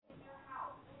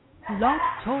Blog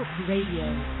Talk Radio.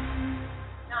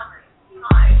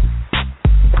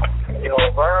 Yo,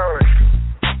 Bird.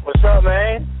 What's up,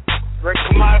 man? Rick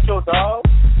Camacho, dog.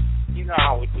 You know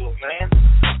how we do it, man.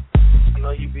 I know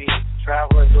you be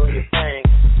traveling, doing your thing.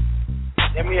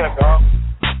 Hit me up, dog.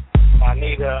 I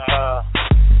need an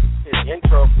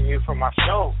intro from you for my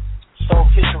show, Soul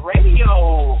Kitchen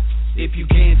Radio. If you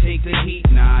can't take the heat,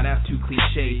 nah, that's too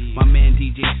cliche. My man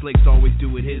DJ Slicks always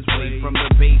do it his way. From the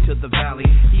Bay to the Valley,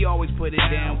 he always put it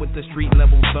down with the street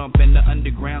level thump and the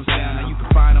underground sound. Now you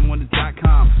can find him on the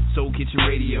 .com, Soul Kitchen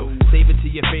Radio. Save it to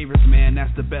your favorites, man,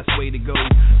 that's the best way to go.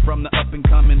 From the up and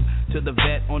coming to the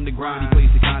vet on the grind, he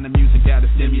plays the kind of music that'll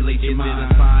stimulate your mind.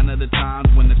 Is it a sign of the times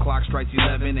when the clock strikes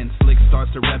 11 and Slicks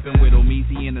starts to reppin' with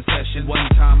Omizi in the session? One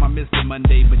time I missed it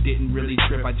Monday, but didn't really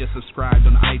trip. I just subscribed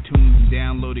on iTunes and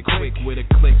downloaded quick with a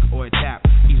click or a tap.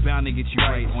 He's bound to get you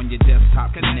right on your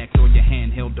desktop, connect, or your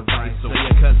handheld device. So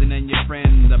your cousin and your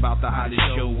friend about the hottest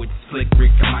show with Slick Rick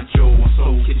Camacho on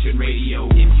Soul Kitchen Radio.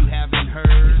 If you haven't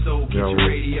heard Soul Kitchen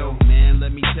Radio, man,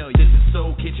 let me tell you, this is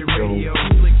Soul Kitchen Radio.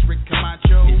 Slick Rick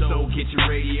Camacho, it's Soul Kitchen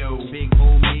Radio. Big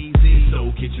Omizi,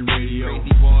 Soul Kitchen Radio.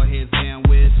 Crazy ball heads down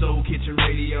with Soul Kitchen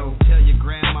Radio. Tell your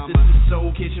grandmama, this is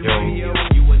Soul Kitchen Radio.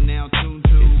 You are now tuned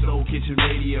to Soul Kitchen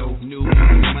Radio. New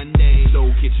Monday,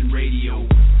 Soul Kitchen Radio.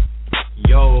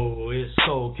 Yo, it's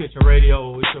Soul Kitchen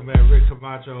Radio. It's your man Rick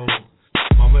Camacho,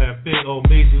 my man Big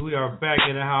Omizi. We are back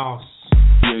in the house.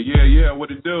 Yeah. What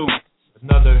it do?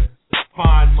 Another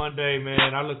fine Monday,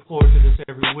 man. I look forward to this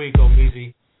every week,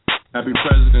 Omizi. Happy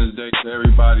President's Day to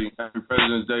everybody. Happy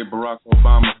President's Day, Barack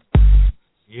Obama.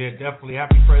 Yeah, definitely.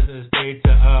 Happy President's Day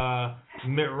to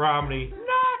Mitt Romney.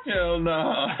 Hell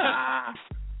no.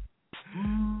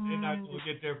 They're not going to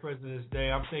get their President's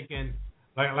Day. I'm thinking,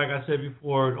 like I said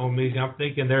before, Omizi, I'm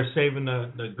thinking they're saving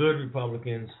the good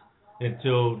Republicans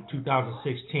until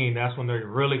 2016. That's when they're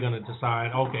really going to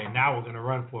decide, okay, now we're going to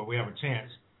run for it. We have a chance.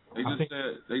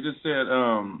 They just said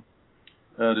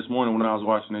this morning when I was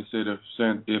watching, they said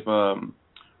if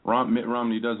Mitt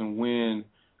Romney doesn't win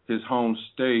his home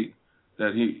state,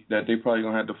 that they probably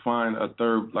gonna have to find a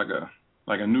third, like a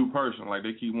new person. Like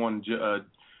they keep wanting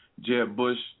Jeb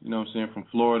Bush, you know what I'm saying, from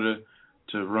Florida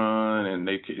to run, and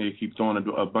they keep throwing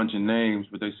a bunch of names.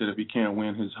 But they said if he can't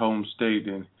win his home state,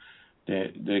 then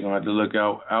they're gonna have to look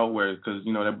outward, because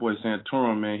you know that boy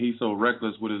Santorum, man, he's so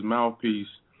reckless with his mouthpiece.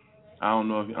 I don't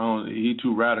know if he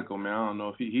too radical, man. I don't know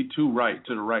if he too right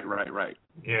to the right.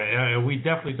 Yeah, we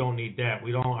definitely don't need that.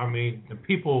 We don't. I mean, the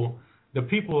people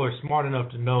are smart enough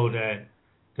to know that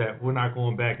we're not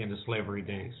going back into slavery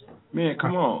days. Man,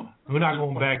 come on. We're not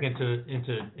going back into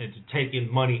taking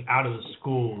money out of the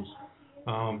schools.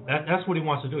 That's what he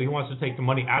wants to do. He wants to take the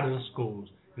money out of the schools.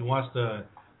 He wants to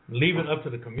leave it up to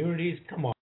the communities. Come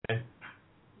on, man.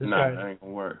 That ain't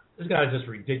gonna work. This guy is just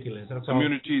ridiculous. That's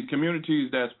communities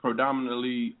that's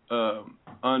predominantly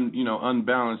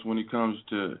unbalanced when it comes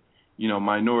to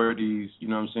minorities. You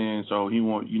know what I'm saying? So he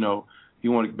want to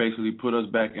basically put us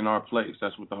back in our place.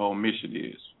 That's what the whole mission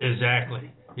is. Exactly.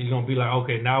 He's gonna be like,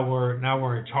 okay, now we're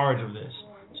in charge of this.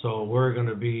 So we're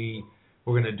gonna do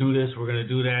this, we're gonna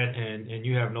do that, and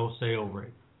you have no say over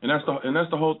it. And that's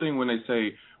the whole thing when they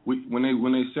say when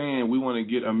they saying we want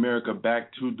to get America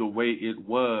back to the way it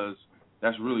was.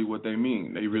 That's really what they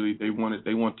mean. They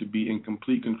want to be in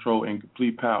complete control and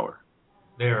complete power.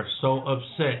 They are so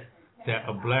upset that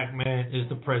a black man is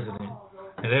the president,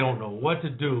 and they don't know what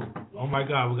to do. Oh my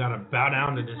God, we got to bow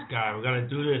down to this guy. We got to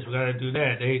do this. We got to do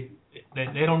that. They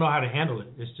don't know how to handle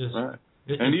it. It's just. Right.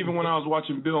 And even when I was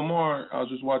watching Bill Maher, I was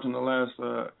just watching the last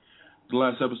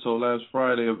episode last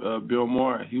Friday of Bill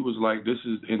Maher. He was like, "This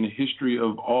is in the history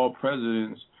of all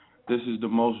presidents. This is the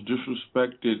most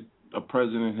disrespected a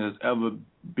president has ever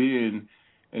been."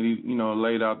 And he,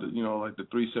 laid out the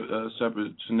three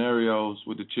separate scenarios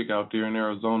with the chick out there in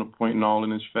Arizona pointing all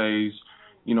in his face.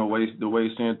 The way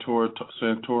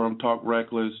Santorum talked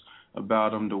reckless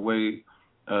about him, the way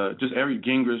just every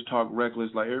Gingrich talked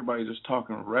reckless, like everybody just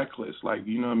talking reckless, like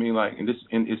you know what I mean, like and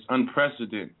it's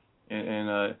unprecedented.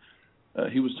 And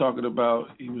he was talking about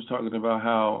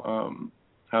how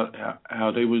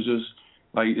they was just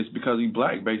like it's because he's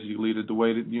black basically the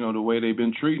way that the way they've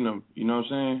been treating him. You know what I'm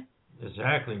saying?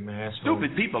 Exactly, man.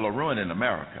 Stupid people are ruining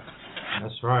America.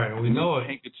 That's right. We know it.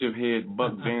 Handkerchief head,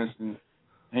 buck dancing.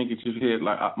 Handkerchief head,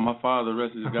 like my father,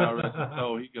 rest of his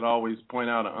soul, he could always point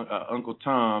out Uncle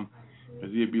Tom,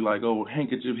 because he'd be like, "Oh,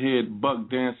 handkerchief head, buck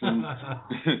dancing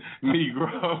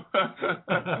Negro."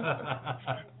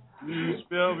 You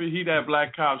feel me? He that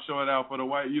black cop showing out for the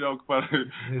white,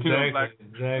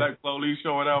 black police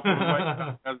showing out for the white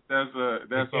cop.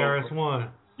 That's KRS-One.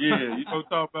 Yeah, you don't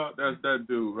talk about that's that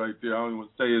dude right there. I don't even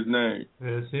say his name.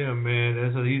 That's him, man.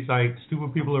 He's like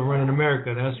stupid people are running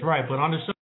America. That's right. But on the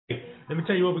show, let me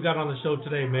tell you what we got on the show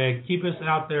today, man. Keep us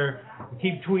out there.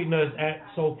 Keep tweeting us at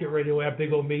Soul Kit Radio at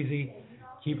Big O Meezy.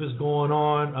 Keep us going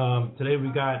on. Today we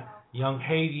got Young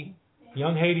Haiti.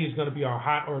 Young Haiti is going to be our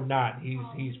hot or not.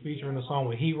 He's featuring a song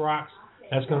with He Rocks.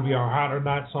 That's going to be our hot or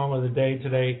not song of the day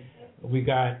today. We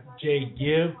got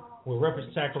J-Gib. We're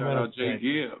repping Sacramento. Shout out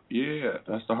J-Gib. Yeah,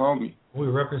 that's the homie. We're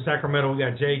repping Sacramento. We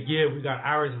got J-Gib. We got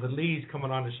Iris Velez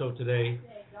coming on the show today.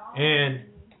 And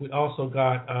we also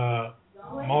got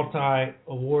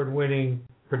multi-award-winning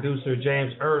producer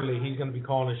James Early. He's going to be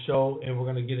calling the show, and we're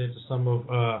going to get into some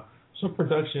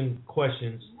production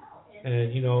questions.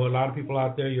 And, you know, a lot of people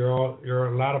out there,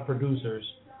 you're a lot of producers,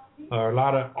 or a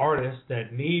lot of artists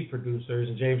that need producers,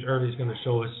 and James Early is going to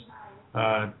show us,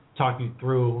 talk you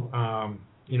through,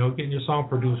 getting your song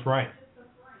produced right.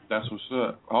 That's what's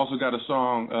up. I also got a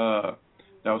song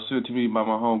that was sent to me by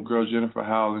my homegirl Jennifer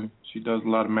Howland. She does a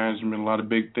lot of management, a lot of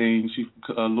big things. She's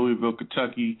from Louisville,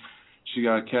 Kentucky. She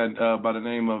got a cat by the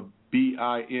name of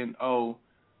Bino.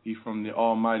 He's from the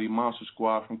Almighty Monster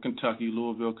Squad from Kentucky,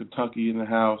 Louisville, Kentucky in the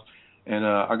house. And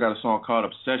I got a song called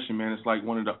Obsession, man. It's like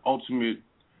one of the ultimate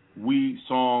weed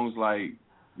songs, like,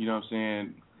 you know what I'm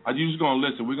saying? You're just going to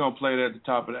listen. We're going to play that at the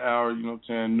top of the hour, you know what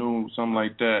I'm saying, noon, something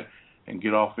like that, and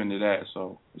get off into that.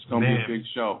 So it's going to be a big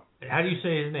show. How do you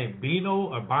say his name? Bino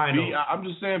or Bino? I'm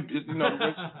just saying, the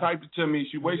way she typed it to me,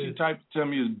 she typed it to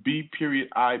me is B.I.N.O.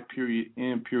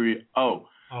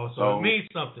 Oh, so it means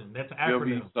something. That's an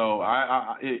acronym. So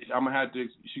I'm gonna have to.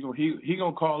 He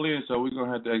gonna call in, so we're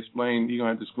gonna have to explain. He's gonna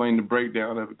have to explain the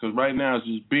breakdown of it, because right now it's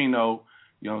just Bino.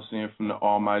 You know what I'm saying, from the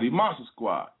Almighty Monster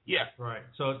Squad. Yeah. Right.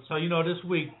 So this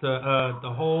week the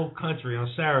whole country on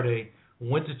Saturday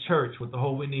went to church with the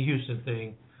whole Whitney Houston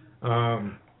thing.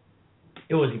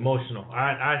 It was emotional.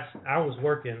 I was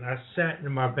working. I sat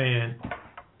in my van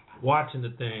watching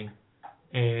the thing.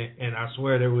 And I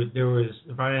swear there was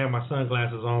if I didn't have my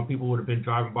sunglasses on, people would have been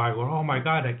driving by going, "Oh my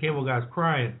God, that cable guy's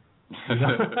crying." You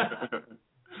know?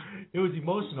 It was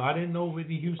emotional. I didn't know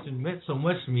Whitney Houston meant so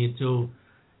much to me until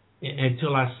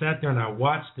I sat there and I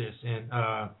watched this.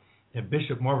 And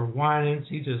Bishop Marvin Winans,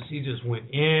 he just went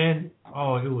in.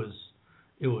 Oh, it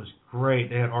was great.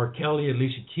 They had R. Kelly,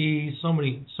 Alicia Keys, so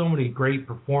many great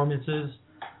performances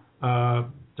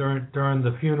during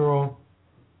the funeral.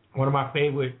 One of my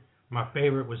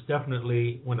favorite was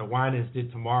definitely when the Winans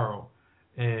did Tomorrow,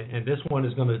 and this one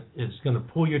is gonna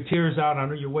pull your tears out. I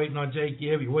know you're waiting on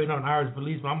J-Gib, you're waiting on Iris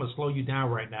Velez, but I'm gonna slow you down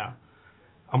right now.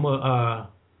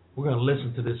 We're gonna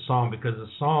listen to this song because the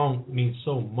song means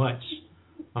so much.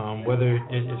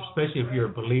 Especially if you're a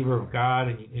believer of God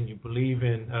and you believe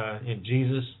in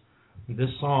Jesus, this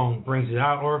song brings it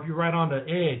out. Or if you're right on the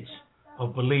edge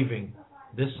of believing,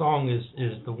 this song is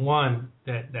the one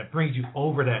that brings you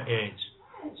over that edge.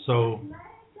 So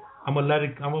I'm gonna let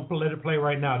it play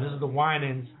right now. This is the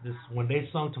Winans. This when they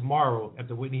sung Tomorrow at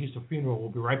the Whitney Houston funeral. We'll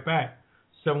be right back.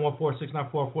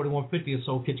 714-694-4150 is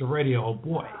Soul Kitchen Radio. Oh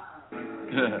boy.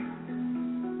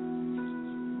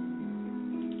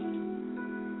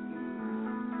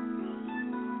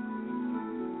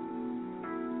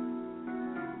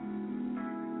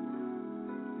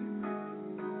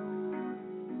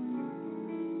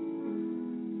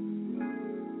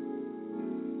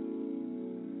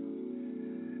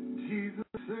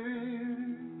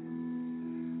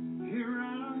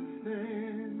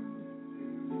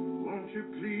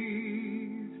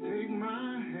 Please take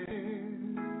my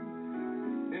hand,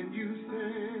 and you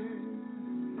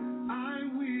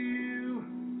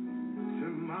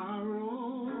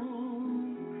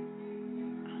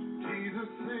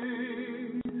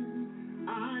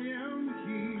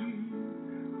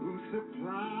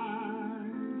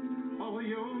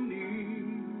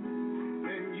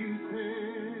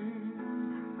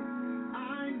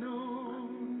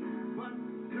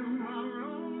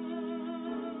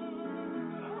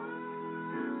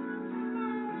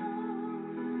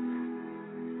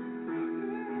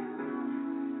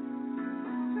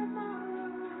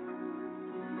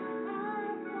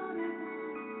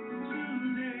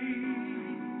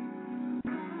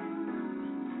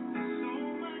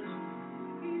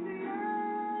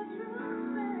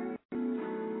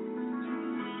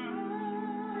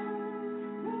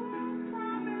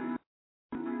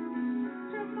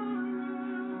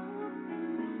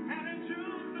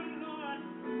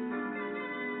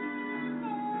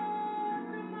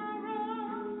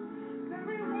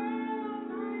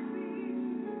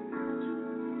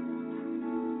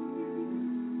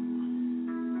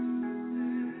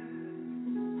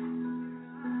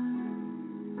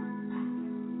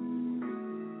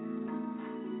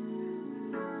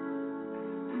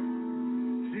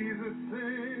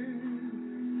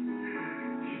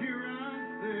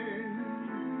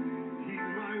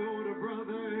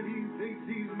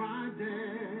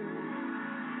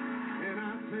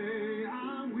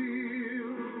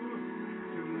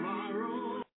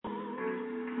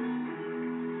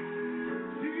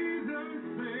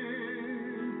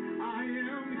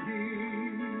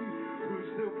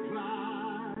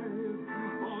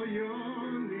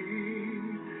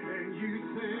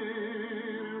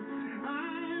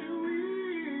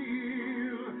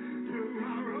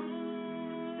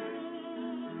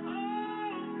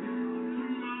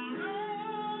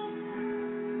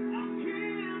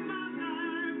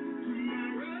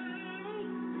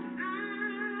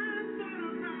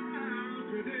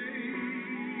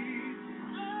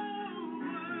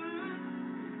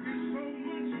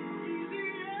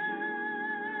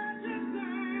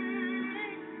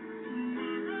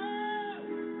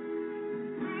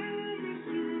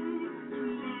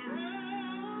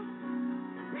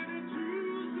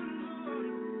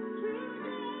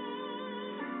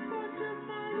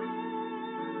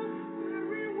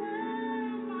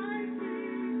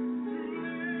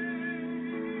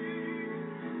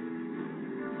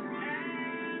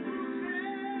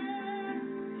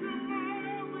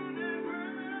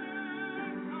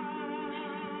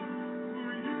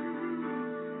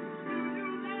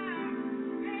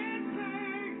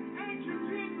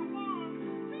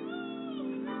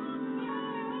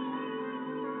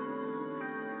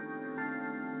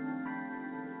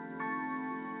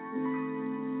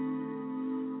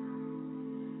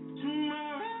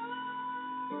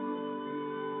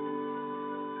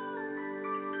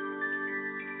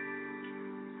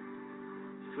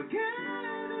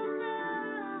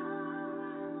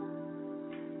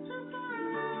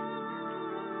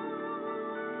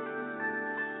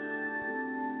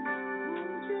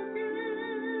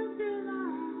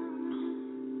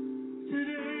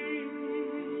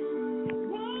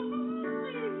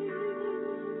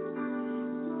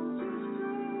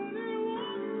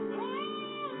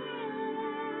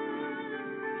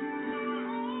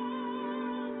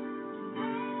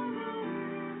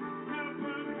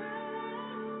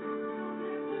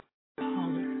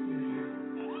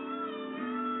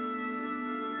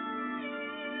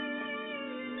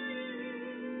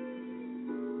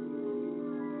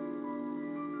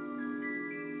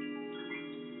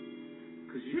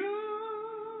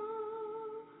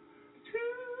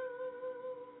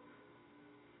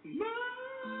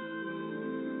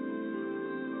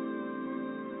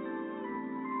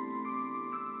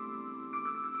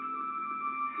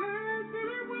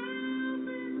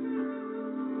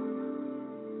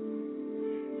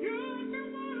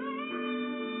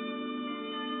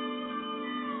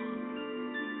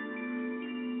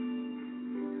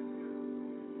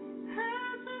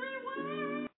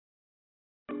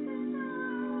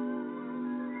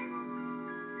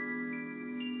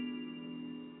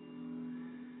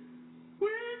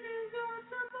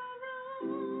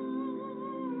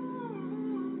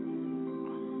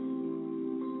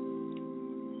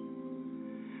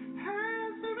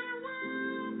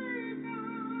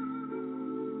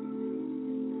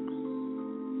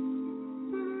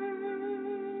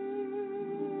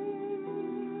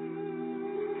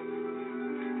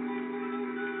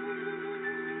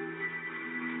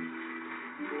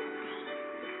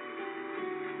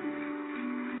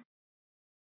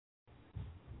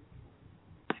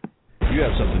If you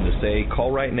have something to say,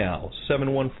 call right now,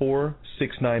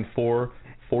 714-694-4150.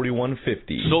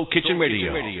 Soul Kitchen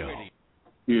Radio.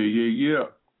 Yeah.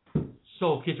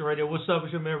 Soul Kitchen Radio. What's up?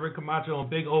 It's your man Rick Camacho on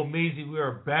Big Old Measy. We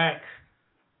are back.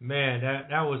 Man,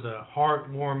 that was a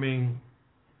heartwarming,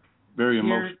 very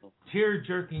emotional,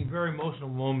 tear-jerking, very emotional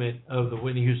moment of the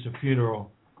Whitney Houston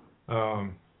funeral. Are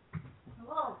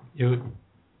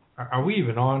we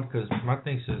even on? Because my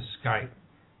thing says Skype. It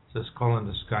says calling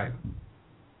the Skype.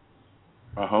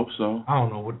 I hope so. I don't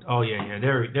know what. Oh yeah.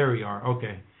 There we are.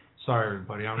 Okay. Sorry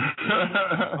everybody.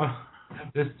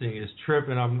 This thing is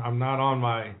tripping. I'm not on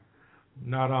my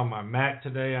Mac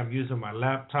today. I'm using my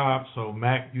laptop. So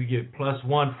Mac, you get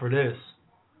 +1 for this.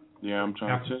 Yeah, I'm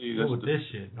trying to tell you with this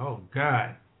shit. Oh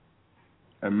God.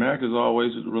 And Mac is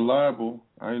always reliable.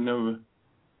 I ain't never.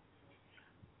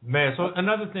 Man, so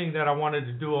another thing that I wanted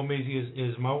to do on Measy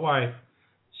is my wife.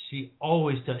 She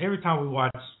always tells every time we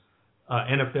watch.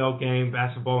 NFL game,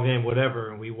 basketball game,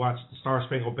 whatever, and we watch the Star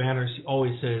Spangled Banner, she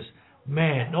always says,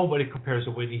 man, nobody compares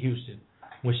to Whitney Houston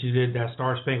when she did that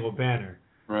Star Spangled Banner.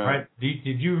 Right?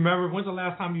 Did you remember, when's the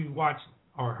last time you watched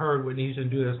or heard Whitney Houston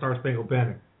do that Star Spangled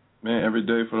Banner? Man, every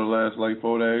day for the last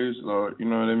 4 days, or you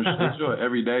know what I mean? It's sure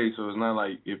every day, so it's not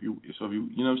like if you know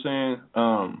what I'm saying?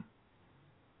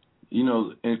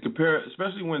 And compare,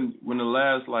 especially when the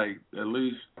last at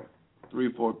least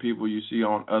 3-4 people you see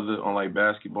on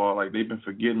basketball, they've been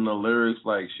forgetting the lyrics.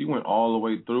 She went all the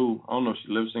way through. I don't know if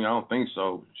she lip synced. I don't think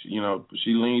so. She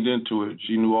leaned into it.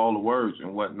 She knew all the words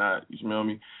and whatnot. You smell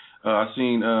me? I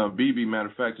seen BB, matter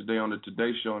of fact, today on the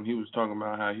Today Show, and he was talking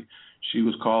about how she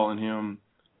was calling him,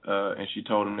 and she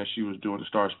told him that she was doing the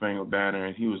Star Spangled Banner,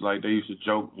 and he was like, they used to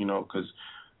joke, because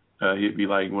he'd be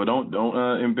like, well, don't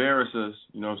embarrass us.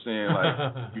 You know what I'm saying?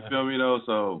 You feel me though?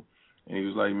 So. And he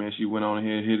was like, man, she went on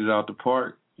ahead and hit it out the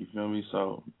park. You feel me?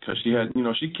 So, because she had,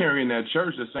 she carrying that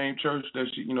church, the same church that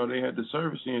she, they had the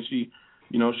service in. She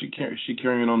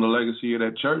carrying on the legacy of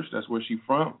that church. That's where she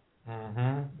from.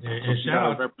 Mm-hmm. And she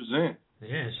gotta represent.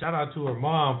 Yeah, and shout out to her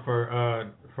mom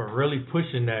for really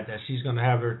pushing that she's gonna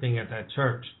have everything at that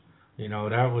church.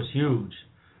 That was huge.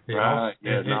 Right.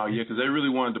 Because they really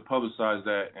wanted to publicize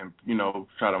that and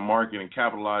try to market and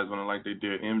capitalize on it like they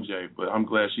did MJ. But I'm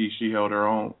glad she held her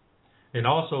own. And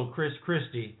also Chris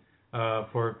Christie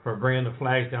for bringing the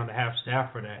flags down to half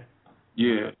staff for that.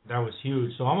 Yeah. That was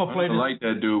huge. So I'm going to play this. I like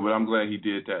that dude, but I'm glad he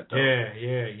did that, though. Yeah.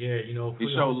 He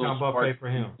showed a little sparks for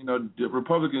him. The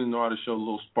Republicans know how to show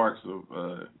little sparks of,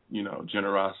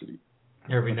 generosity.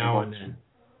 Every now and then.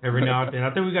 I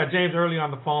think we got James early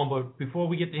on the phone, but before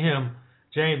we get to him,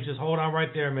 James, just hold on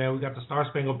right there, man. We got the Star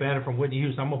Spangled Banner from Whitney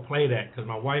Houston. I'm going to play that because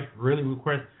my wife really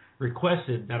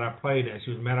requested that I play that.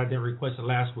 She was mad I didn't request it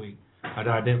last week. I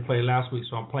didn't play it last week,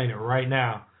 so I'm playing it right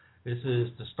now. This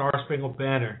is the Star Spangled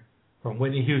Banner from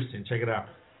Whitney Houston. Check it out.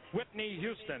 Whitney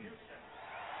Houston.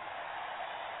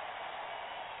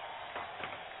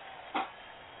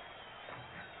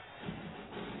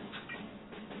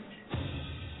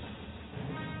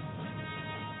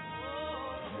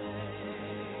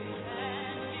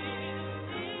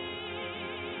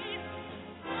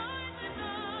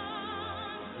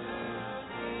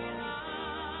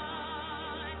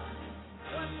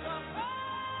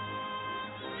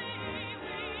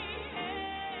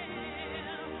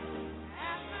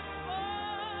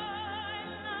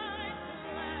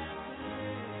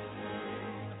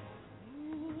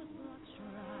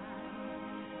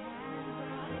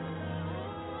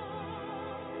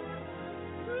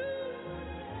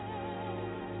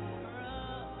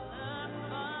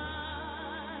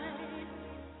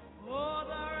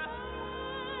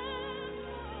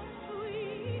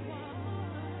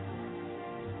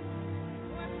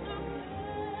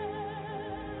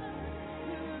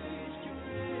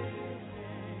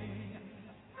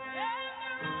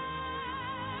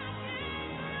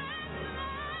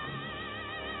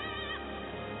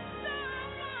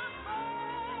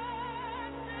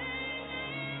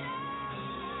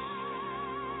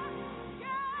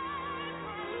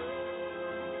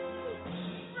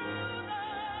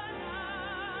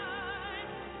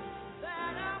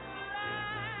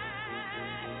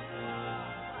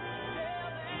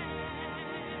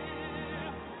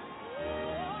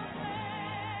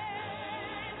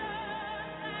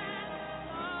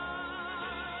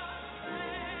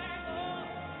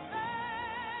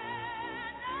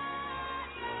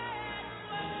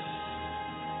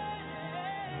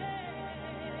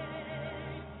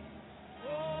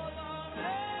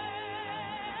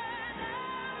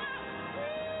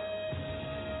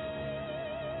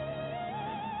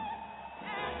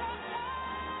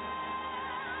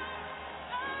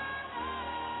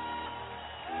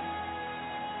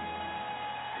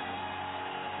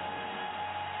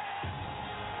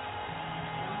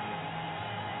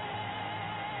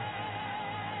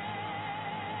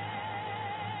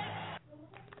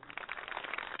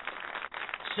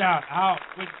 shout out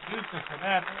Whitney Houston for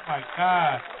that. Oh my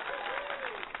God.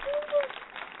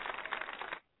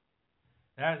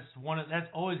 That's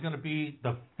always going to be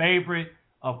the favorite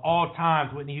of all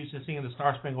times. Whitney Houston singing the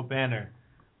Star Spangled Banner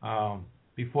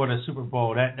before the Super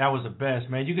Bowl. That was the best,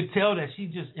 man. You could tell that she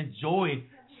just enjoyed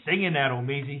singing that,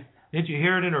 Omizi. Didn't you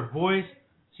hear it in her voice?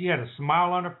 She had a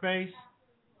smile on her face.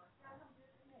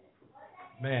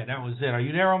 Man, that was it. Are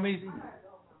you there, Omizi?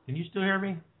 Can you still hear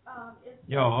me?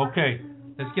 Yo, okay.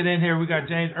 Let's get in here. We got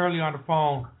James Early on the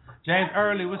phone. James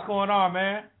Early, what's going on,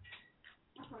 man?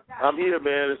 I'm here,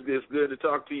 man. It's good to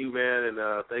talk to you, man, and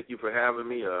thank you for having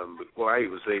me. Before I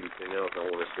even say anything else, I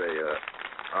want to say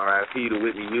R.I.P. to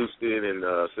Whitney Houston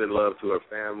and send love to her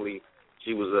family.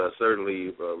 She was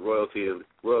certainly royalty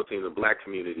in the black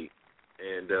community.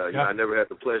 And you know, I never had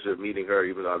the pleasure of meeting her,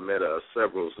 even though I met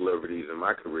several celebrities in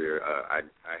my career. I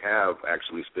have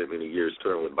actually spent many years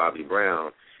touring with Bobby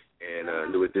Brown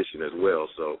and New Edition as well.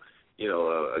 So, you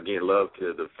know, again, love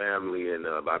to the family and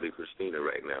Bobby Christina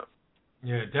right now.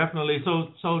 Yeah, definitely.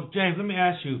 So James, let me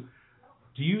ask you,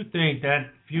 do you think that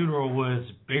funeral was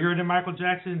bigger than Michael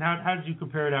Jackson? How did you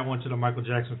compare that one to the Michael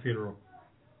Jackson funeral?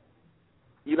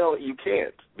 You know, you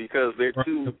can't, because they're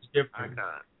two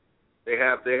icons. They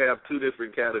have two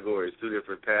different categories, two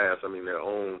different paths. I mean, their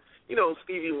own. You know,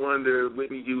 Stevie Wonder,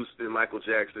 Whitney Houston, Michael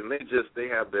Jackson. They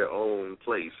have their own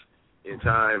place in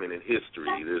time and in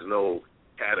history. There's no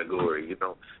category, you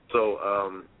know. So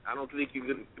I don't think you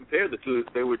can compare the two.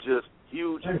 They were just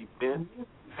huge events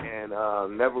and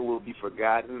never will be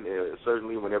forgotten.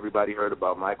 Certainly, when everybody heard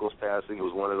about Michael's passing, it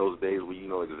was one of those days where you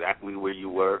know exactly where you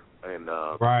were. And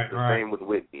same with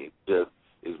Whitney. It just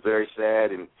is very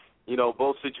sad. And you know,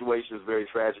 both situations very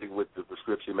tragic with the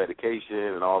prescription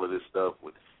medication and all of this stuff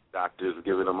with doctors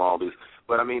giving them all this.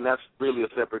 But, I mean, that's really a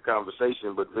separate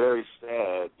conversation, but very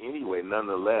sad anyway.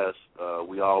 Nonetheless,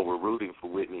 we all were rooting for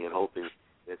Whitney and hoping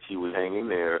that she would hang in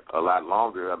there a lot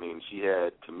longer. I mean, she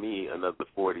had, to me, another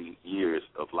 40 years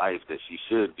of life that she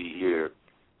should be here,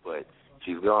 but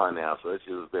she's gone now, so it's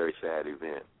just a very sad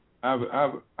event.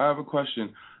 I have a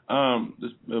question.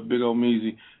 This big old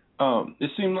Measy. It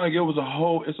seemed like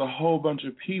it's a whole bunch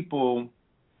of people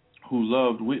who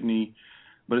loved Whitney,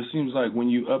 but it seems like when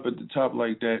you up at the top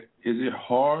like that, is it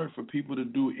hard for people to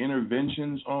do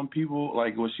interventions on people?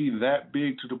 Like, was she that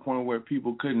big to the point where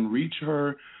people couldn't reach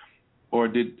her, or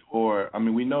I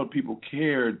mean, we know people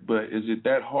cared, but is it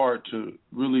that hard to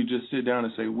really just sit down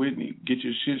and say, Whitney, get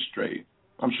your shit straight?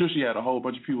 I'm sure she had a whole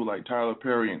bunch of people like Tyler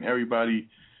Perry and everybody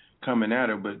coming at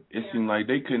her, but it seemed like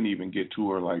they couldn't even get to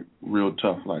her, like, real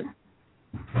tough, like.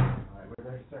 Were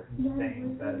there certain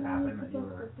things that happened that you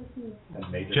were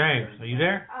James, are you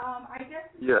there? I guess.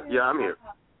 Yeah, I'm here.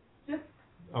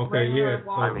 Okay, yeah.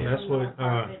 So that's what.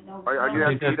 Are you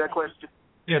asking me that question?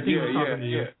 Yeah, I think we're talking to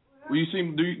you. Well, you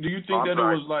seem. Do you think that it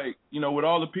was like, you know, with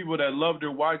all the people that loved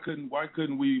her, why couldn't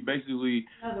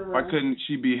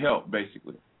she be helped,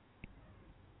 basically?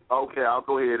 Okay, I'll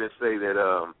go ahead and say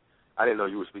that. I didn't know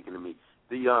you were speaking to me.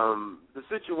 The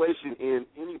situation in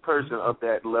any person of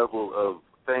that level of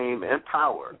fame and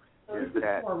power is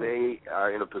that they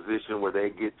are in a position where they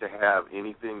get to have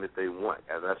anything that they want.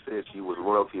 As I said, she was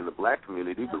royalty in the black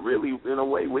community, but really, in a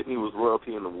way, Whitney was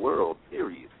royalty in the world,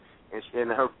 period. And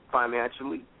her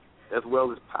financially, as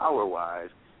well as power-wise,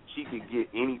 she could get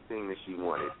anything that she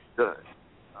wanted done.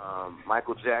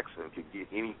 Michael Jackson could get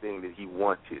anything that he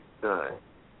wanted done.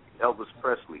 Elvis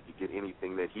Presley could get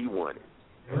anything that he wanted.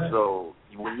 And so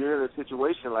when you're in a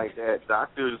situation like that,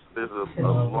 doctors, there's a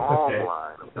long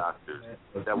line of doctors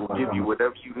that will give you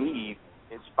whatever you need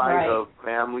in spite of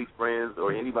family, friends,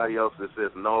 or anybody else that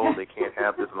says, no, they can't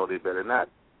have this, no, they better not.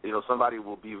 You know, somebody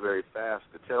will be very fast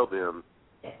to tell them,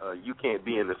 you can't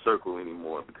be in the circle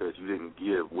anymore because you didn't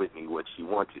give Whitney what she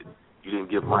wanted. You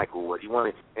didn't give Michael what he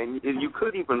wanted. And you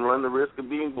could even run the risk of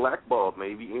being blackballed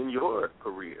maybe in your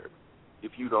career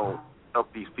if you don't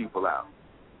help these people out.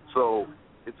 So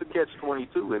it's a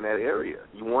catch-22 in that area.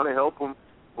 You want to help them,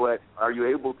 but are you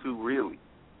able to really,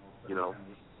 you know?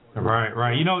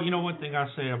 Right. You know, one thing I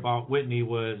say about Whitney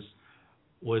was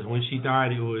when she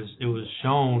died, it was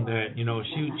shown that, you know,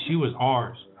 she was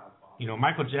ours. You know,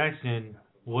 Michael Jackson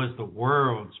was the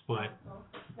world's, but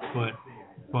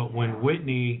when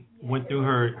Whitney went through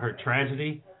her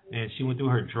tragedy and she went through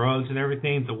her drugs and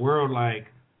everything, the world, like,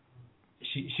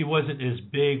 she wasn't as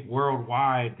big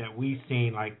worldwide that we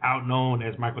seen, like, outknown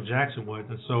as Michael Jackson was.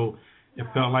 And so it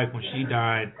felt like when she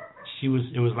died, it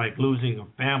was like losing a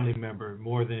family member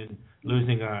more than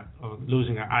losing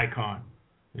an icon.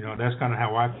 You know, that's kind of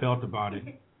how I felt about it.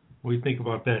 What do you think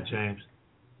about that, James?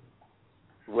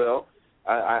 Well,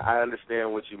 I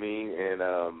understand what you mean,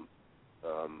 and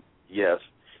yes,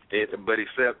 But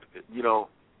except,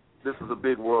 this is a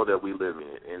big world that we live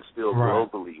in, and still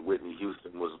globally, Whitney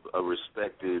Houston was a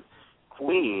respected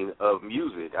queen of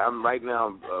music. I'm right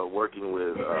now working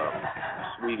with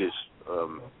Swedish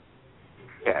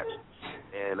cats,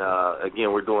 and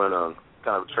again, we're doing a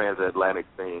kind of transatlantic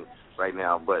thing right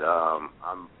now, but I'm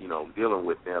dealing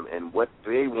with them, and what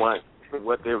they want,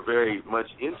 what they're very much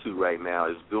into right now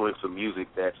is doing some music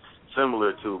that's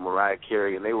similar to Mariah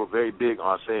Carey, and they were very big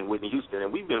on saying Whitney Houston,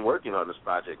 and we've been working on this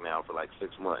project now for like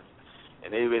 6 months,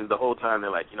 and they've been, the whole time they're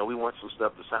like, we want some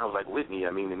stuff that sounds like Whitney.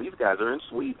 I mean, and these guys are in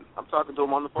Sweden. I'm talking to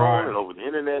them on the phone and over the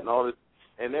internet and all this,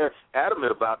 and they're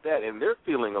adamant about that, and their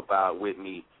feeling about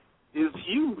Whitney is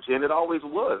huge, and it always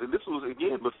was. And this was,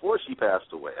 again, before she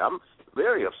passed away. I'm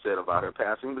very upset about her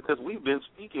passing because we've been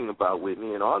speaking about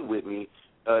Whitney and on Whitney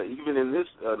even in this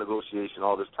negotiation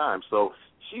all this time. So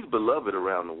she's beloved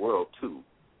around the world, too.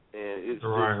 And it's just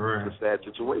a sad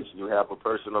situation. You have a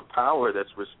person of power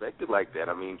that's respected like that.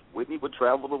 I mean, Whitney would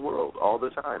travel the world all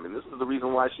the time, and this is the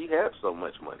reason why she had so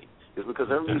much money. It's because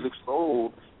her music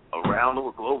sold around the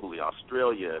world, globally,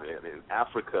 Australia and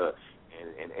Africa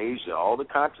and Asia, all the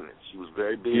continents. She was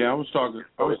very big. Yeah, I was talking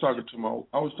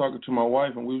to my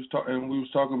wife, and we was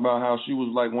talking about how she was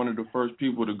like one of the first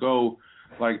people to go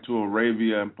like to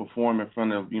Arabia and perform in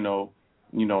front of I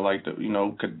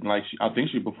think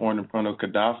she performed in front of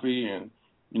Gaddafi and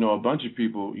a bunch of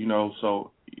people.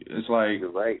 So it's like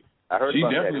you're right. I heard she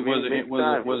about definitely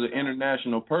that. was an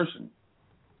international person.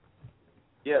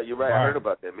 Yeah, you're right. I heard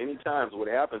about that. Many times what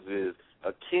happens is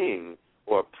a king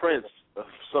or a prince of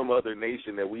some other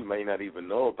nation that we may not even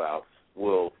know about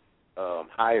will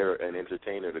hire an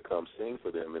entertainer to come sing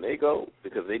for them, and they go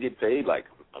because they get paid like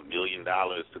 $1 million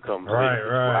to come sing for 2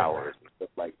 hours and stuff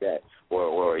like that,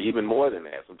 or even more than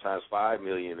that, sometimes $5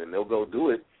 million, and they'll go do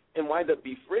it and wind up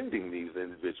befriending these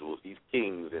individuals, these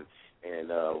kings and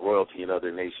royalty in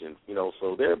other nations,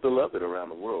 so they're beloved around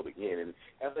the world again. And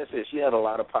as I said, she had a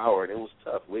lot of power, and it was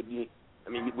tough. Whitney, I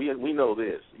mean, we know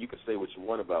this. You can say what you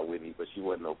want about Whitney, but she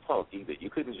wasn't no punk either.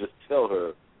 You couldn't just tell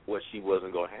her what she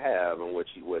wasn't going to have and what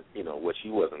she wasn't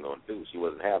going to do. She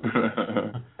wasn't having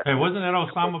that. Hey, wasn't that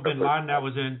Osama bin Laden that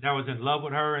was in love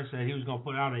with her and said he was going to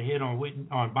put out a hit on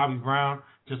Bobby Brown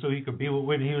just so he could be with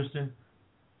Whitney Houston?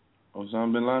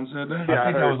 Osama bin Laden said that? Yeah, I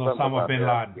think that was Osama bin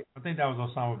Laden. I think that was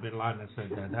Osama bin Laden that said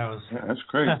that. That's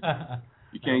crazy.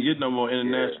 You can't get no more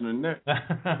international than that.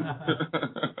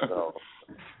 No.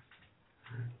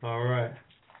 All right.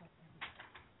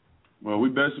 Well,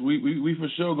 we for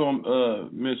sure gonna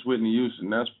miss Whitney Houston.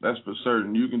 That's for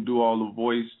certain. You can do all the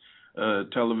voice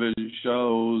television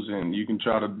shows, and you can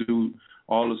try to do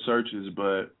all the searches,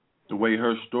 but the way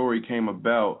her story came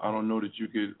about, I don't know that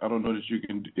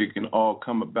it can all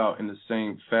come about in the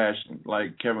same fashion.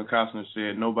 Like Kevin Costner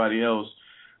said, nobody else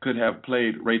could have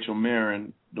played Rachel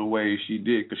Marron the way she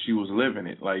did because she was living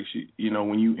it. Like she,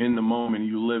 when you in the moment,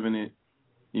 you living it.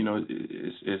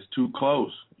 It's too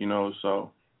close.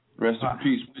 So rest in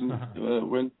peace,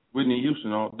 Whitney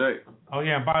Houston all day. Oh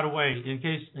yeah, and by the way, in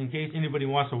case anybody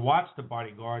wants to watch The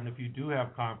Bodyguard, and if you do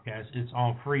have Comcast, it's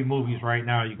on free movies right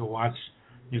now. You can watch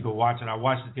it. I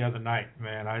watched it the other night,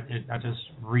 man. I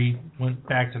just went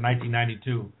back to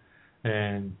 1992,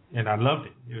 and I loved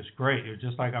it. It was great. It was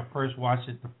just like I first watched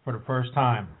it for the first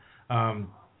time.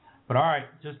 But all right,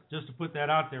 just to put that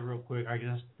out there real quick, I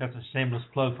guess that's a shameless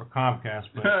plug for Comcast.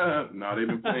 But no, they've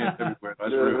been playing everywhere.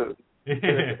 That's real.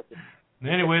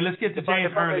 Anyway, let's get to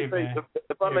James Early, man.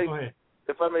 If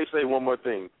I may say one more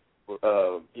thing,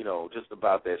 just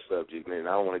about that subject, man.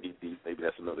 I don't want to get deep. Maybe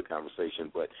that's another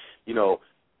conversation. But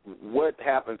what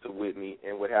happened to Whitney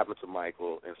and what happened to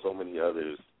Michael and so many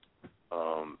others,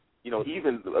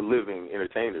 even living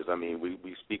entertainers. I mean,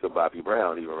 we speak of Bobby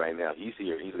Brown even right now. He's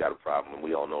here. He's got a problem, and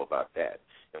we all know about that.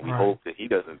 And we hope that he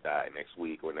doesn't die next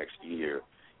week or next year.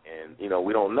 And,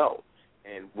 we don't know.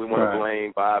 And we want to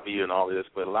blame Bobby and all this,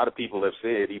 but a lot of people have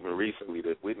said even recently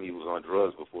that Whitney was on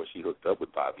drugs before she hooked up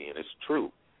with Bobby, and it's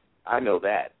true. I know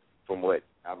that from what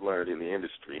I've learned in the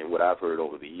industry and what I've heard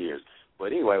over the years.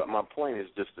 But anyway, my point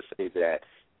is just to say that,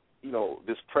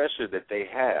 this pressure that they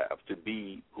have to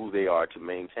be who they are, to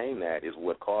maintain that, is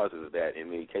what causes that in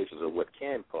many cases, or what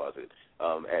can cause it.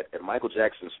 At Michael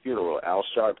Jackson's funeral, Al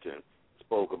Sharpton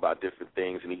spoke about different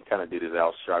things, and he kind of did his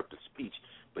Al Sharpton speech.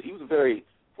 But he was very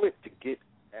quick to get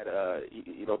at,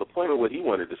 the point of what he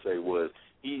wanted to say was,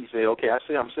 he said, okay,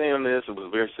 I'm saying this. It was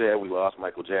very sad we lost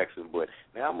Michael Jackson, but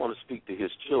now I'm going to speak to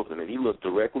his children. And he looked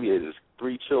directly at his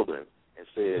 3 children and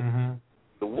said,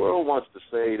 the world wants to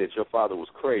say that your father was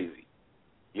crazy.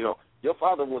 Your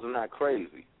father was not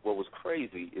crazy. What was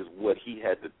crazy is what he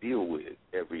had to deal with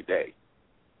every day.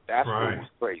 That's what was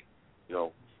crazy.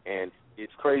 And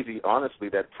it's crazy, honestly,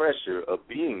 that pressure of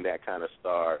being that kind of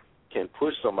star can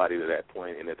push somebody to that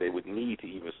point, and that they would need to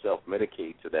even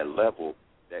self-medicate to that level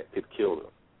that could kill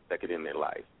them, that could end their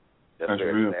life. That's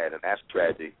very real. sad, and that's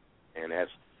tragic, and that's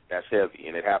heavy,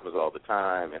 and it happens all the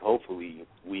time. And hopefully,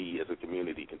 we as a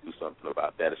community can do something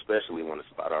about that, especially when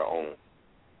it's about our own.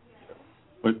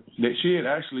 But she had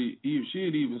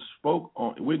even spoke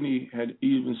on, Whitney had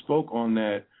even spoke on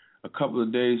that a couple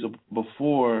of days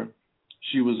before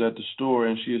she was at the store,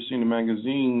 and she had seen a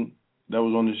magazine that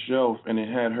was on the shelf, and it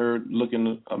had her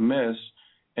looking a mess,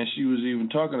 and she was even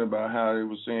talking about how it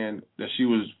was saying that she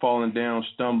was falling down,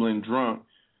 stumbling, drunk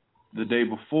the day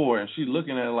before, and she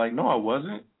looking at it like, no, I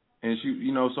wasn't, and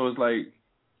she, so it's like,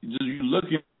 just you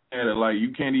looking at it like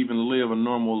you can't even live a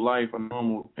normal life, and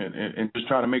just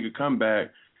try to make a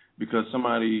comeback because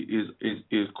somebody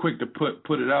is quick to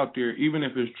put it out there, even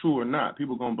if it's true or not.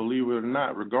 People gonna believe it or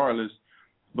not, regardless.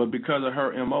 But because of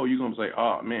her MO, you're gonna say,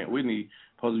 "Oh man, Whitney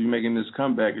supposed to be making this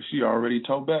comeback, and she already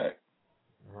told back."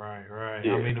 Right.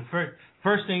 Yeah. I mean, the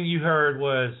first thing you heard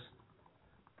was,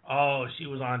 "Oh, she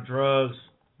was on drugs.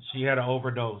 She had an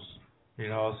overdose."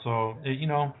 So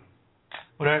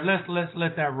but let's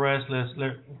let that rest. Let's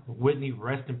let Whitney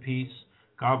rest in peace.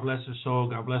 God bless her soul.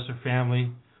 God bless her family.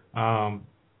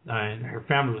 And her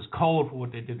family was cold for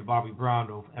what they did to Bobby Brown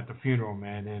though, at the funeral,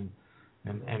 man.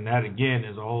 And that again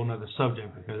is a whole other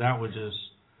subject, because that was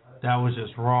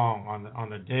just wrong on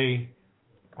the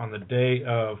day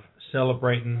of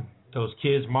celebrating those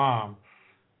kids' mom.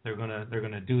 They're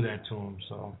gonna do that to him.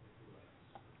 So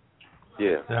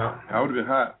yeah, I would have been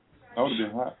hot.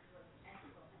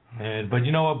 But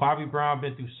you know what? Bobby Brown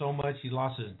been through so much. He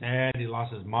lost his dad. He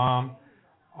lost his mom.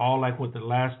 All like with the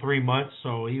last 3 months.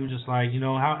 So he was just like,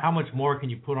 how much more can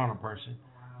you put on a person?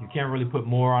 You can't really put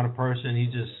more on a person. He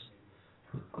just,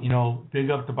 big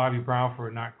up to Bobby Brown for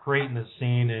not creating the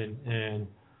scene and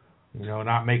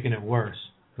not making it worse.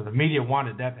 Because the media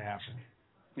wanted that to happen.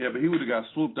 Yeah, but he would have got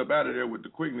swooped up out of there with the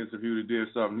quickness if he would have did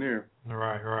something there.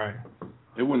 Right.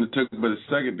 It wouldn't have took but a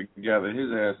second to gather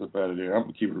his ass up out of there. I'm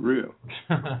gonna keep it real.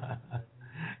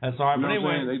 That's all right. You know but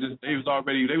anyway, they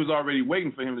was already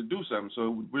waiting for him to do something,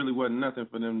 so it really wasn't nothing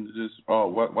for them to just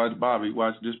watch Bobby,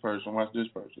 watch this person.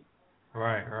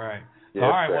 Right. Yeah, All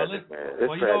right. tragic.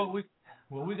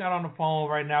 We got on the phone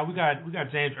right now. We got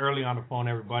James Early on the phone,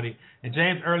 everybody. And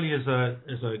James Early is a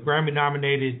Grammy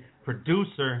nominated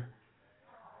producer.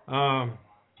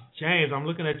 James, I'm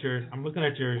looking at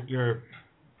your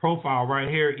profile right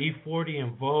here. E40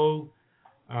 in Vogue,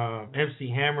 MC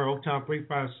Hammer, Oaktown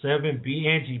 357, B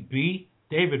Angie B,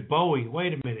 David Bowie.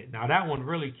 Wait a minute, now that one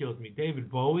really kills me. David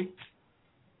Bowie.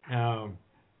 Yeah.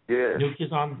 New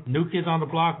Kids on the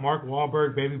Block, Mark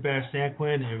Wahlberg, Baby Bash, San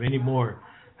Quentin, and many more.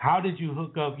 How did you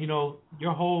hook up?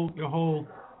 Your whole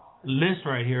list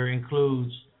right here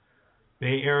includes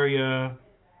Bay Area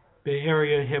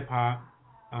hip hop.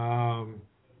 And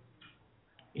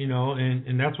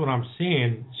that's what I'm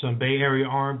seeing. Some Bay Area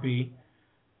R&B.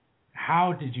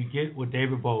 How did you get with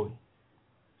David Bowie?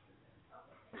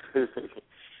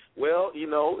 Well,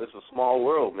 it's a small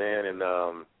world, man, and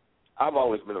I've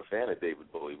always been a fan of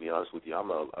David Bowie, to be honest with you. I'm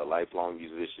a lifelong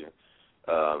musician.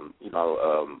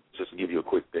 Just to give you a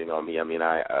quick thing on me, I mean,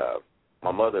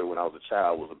 my mother, when I was a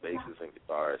child, was a bassist and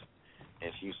guitarist,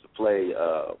 and she used to play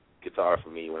guitar for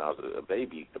me when I was a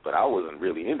baby, but I wasn't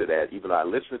really into that, even though I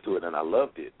listened to it and I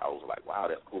loved it. I was like, wow,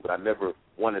 that's cool, but I never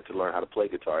wanted to learn how to play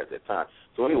guitar at that time.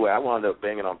 So anyway, I wound up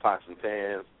banging on pots and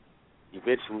pans.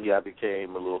 Eventually, I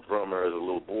became a little drummer as a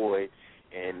little boy,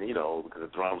 and, because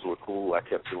the drums were cool, I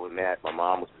kept doing that. My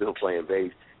mom was still playing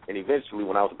bass, and eventually,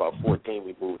 when I was about 14,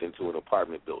 we moved into an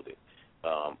apartment building.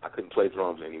 I couldn't play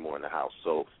drums anymore in the house,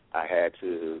 so I had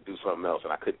to do something else,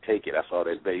 and I couldn't take it. I saw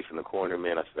that bass in the corner,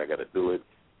 man. I said, I got to do it.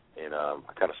 And I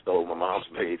kind of stole my mom's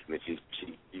bass, and then she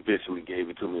eventually gave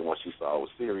it to me once she saw I was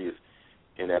serious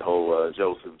in that whole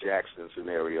Joseph Jackson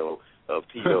scenario of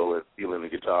Tito and stealing the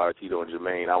guitar, Tito and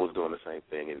Jermaine. I was doing the same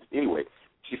thing. And anyway,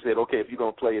 she said, okay, if you're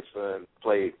going to play it, son,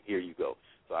 play it. Here you go.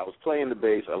 So I was playing the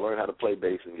bass. I learned how to play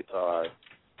bass and guitar.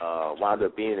 Wound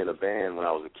up being in a band when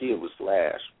I was a kid with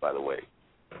Slash, by the way,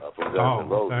 from Guns N'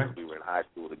 Roses. Okay. We were in high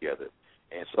school together.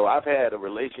 And so I've had a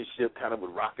relationship kind of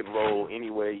with rock and roll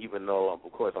anyway, even though,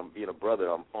 of course, I'm being a brother,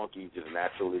 I'm funky just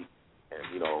naturally. And,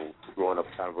 growing up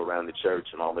kind of around the church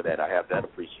and all of that, I have that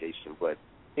appreciation. But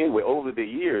anyway, over the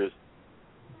years,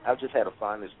 I've just had a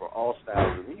fondness for all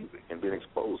styles of music and been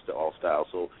exposed to all styles.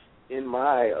 So in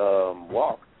my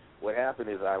walk, what happened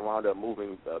is I wound up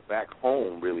moving back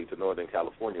home, really, to Northern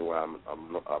California, where I'm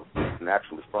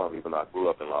naturally from, even though I grew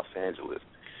up in Los Angeles.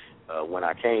 When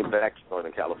I came back to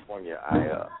Northern California,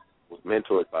 I was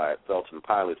mentored by Felton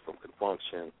Pilot from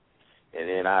Confunction, and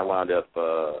then I wound up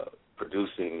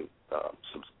producing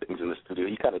some things in the studio.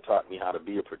 He kind of taught me how to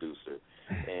be a producer,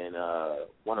 and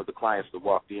one of the clients that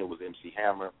walked in was MC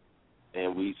Hammer,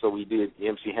 and we did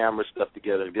MC Hammer stuff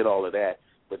together, did all of that.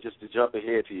 But just to jump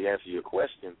ahead to answer your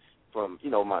question, from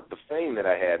the fame that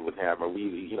I had with Hammer,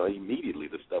 we immediately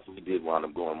the stuff we did wound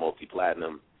up going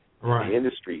multi-platinum. Right. The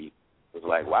industry was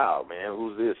like, wow, man,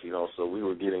 who's this? So we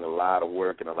were getting a lot of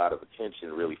work and a lot of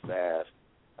attention really fast.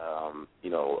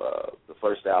 The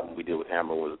first album we did with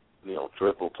Hammer was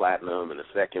triple platinum, and the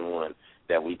second one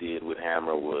that we did with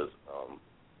Hammer was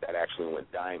that actually went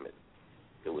diamond.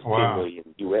 It was 10 million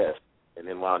US, and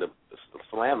then wound up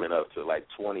slamming up to like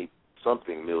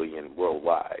 20-something million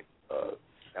worldwide.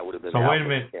 That would have been. So wait a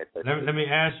minute. Let me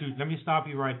ask you. Let me stop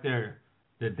you right there.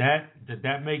 Did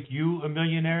that make you a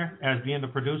millionaire as being the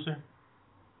producer?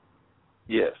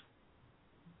 Yes.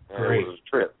 And Great. It was a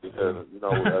trip because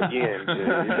again,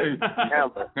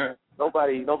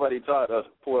 nobody taught us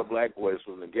poor black boys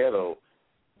from the ghetto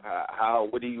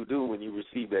what do you do when you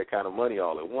receive that kind of money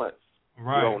all at once?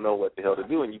 Right. You don't know what the hell to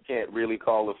do, and you can't really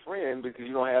call a friend because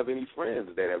you don't have any friends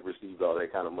that have received all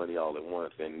that kind of money all at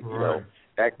once. And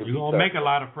that could you're be gonna tough. make a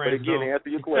lot of friends. But again, to answer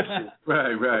your question,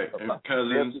 right, and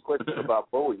cousins. Answer your question about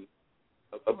Bowie.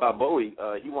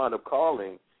 He wound up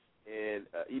calling, and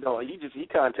he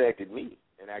contacted me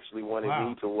and actually wanted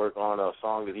me to work on a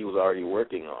song that he was already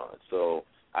working on. So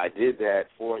I did that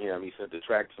for him. He sent the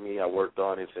track to me. I worked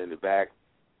on it, sent it back.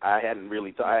 I hadn't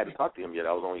talked to him yet.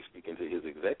 I was only speaking to his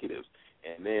executives.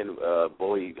 And then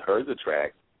Bowie heard the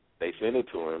track. They sent it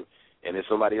to him. And then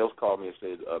somebody else called me and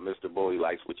said, Mr. Bowie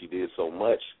likes what you did so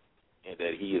much and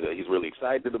that he's really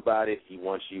excited about it. He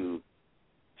wants you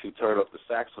to turn up the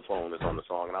saxophone that's on the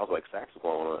song. And I was like,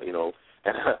 saxophone,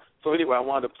 And so anyway, I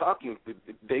wound up talking.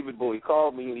 David Bowie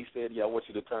called me and he said, I want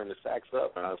you to turn the sax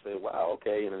up. And I said, wow,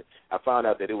 okay. And I found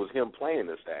out that it was him playing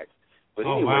the sax. But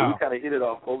anyway, we kind of hit it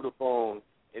off over the phone.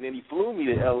 And then he flew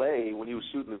me to L.A. when he was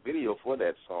shooting the video for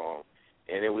that song.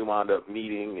 And then we wound up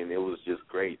meeting, and it was just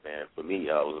great, man. For me,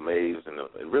 I was amazed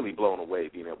and really blown away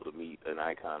being able to meet an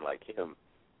icon like him.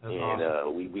 That's and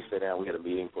awesome. We sat down. We had a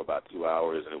meeting for about 2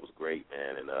 hours, and it was great,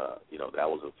 man. And, that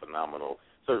was a phenomenal,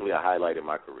 certainly a highlight in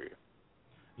my career.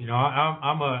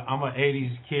 I'm a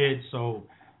 80s kid,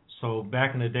 so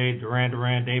back in the day,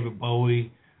 Duran, David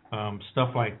Bowie,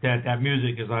 stuff like that. That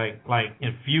music is like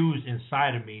infused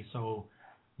inside of me. So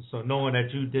knowing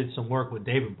that you did some work with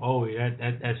David Bowie,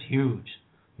 that's huge,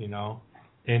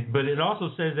 but it also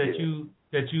says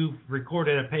that you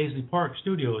recorded at Paisley Park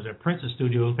Studios, at Prince's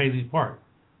Studios, Paisley Park,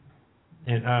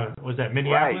 and was that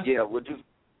Minneapolis?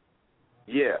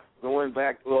 Right? Going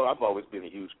back, well, I've always been a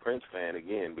huge Prince fan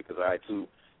again because I too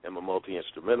am a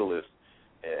multi-instrumentalist.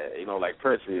 Like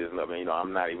Prince is.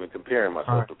 I'm not even comparing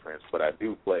myself to Prince, but I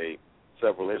do play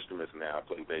several instruments now. I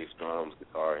play bass, drums,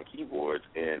 guitar, and keyboards,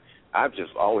 and I've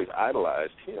just always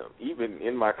idolized him. Even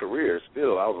in my career,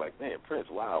 still, I was like, man, Prince,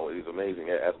 wow, he's amazing,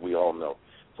 as we all know.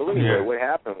 So anyway, what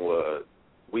happened was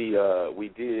we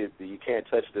did the You Can't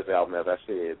Touch This album, as I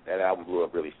said. That album blew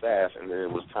up really fast, and then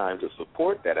it was time to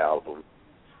support that album.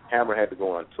 Hammer had to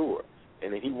go on tour,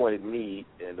 and then he wanted me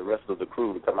and the rest of the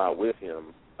crew to come out with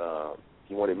him.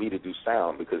 He wanted me to do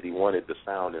sound because he wanted the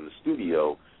sound in the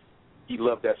studio. He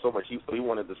loved that so much. He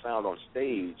wanted the sound on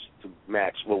stage to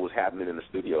match what was happening in the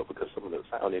studio because some of the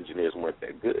sound engineers weren't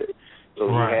that good. So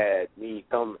he had me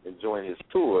come and join his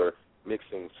tour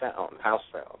mixing sound, house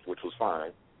sounds, which was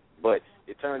fine. But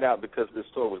it turned out because this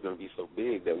tour was going to be so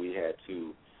big that we had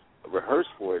to rehearse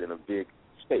for it in a big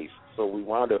space. So we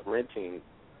wound up renting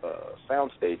a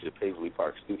sound stage at Paisley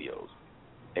Park Studios.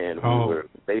 And we were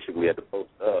basically had to post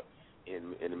up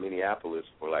in Minneapolis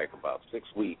for like about 6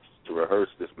 weeks to rehearse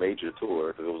this major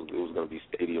tour because it was going to be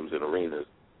stadiums and arenas.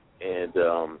 And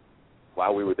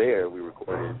while we were there, we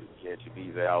recorded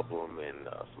J-Gib's album and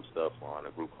some stuff on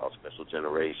a group called Special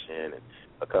Generation and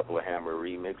a couple of Hammer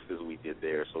remixes we did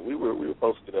there. So we were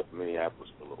posted up in Minneapolis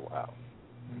for a little while.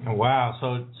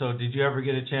 Wow. So did you ever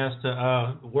get a chance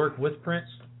to work with Prince?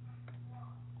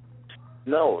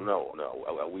 No.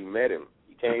 We met him.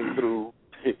 He came through.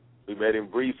 We met him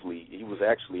briefly. He was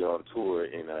actually on tour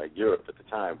in Europe at the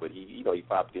time, but he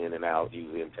popped in and out. He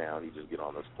was in town. He'd just get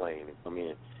on his plane and come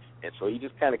in. And so he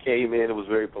just kind of came in and was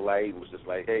very polite and was just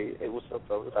like, hey, what's up,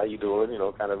 fellas? How you doing?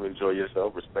 Kind of enjoy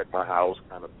yourself, respect my house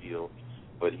kind of feel.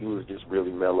 But he was just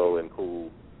really mellow and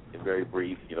cool and very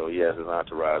brief. He has his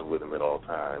entourage with him at all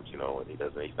times, and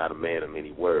he's not a man of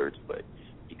many words, but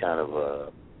he kind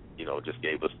of, just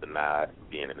gave us the nod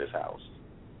being in his house.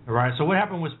 All right. So what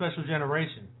happened with Special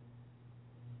Generation?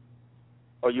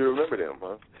 Oh, you remember them,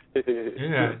 huh?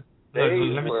 Yeah. Let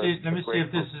me see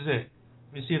if this is it.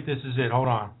 Let me see if this is it. Hold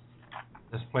on.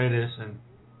 Let's play this. And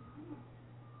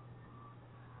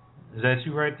is that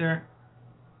you right there?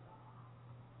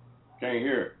 Can't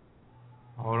hear it.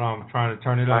 Hold on. I'm trying to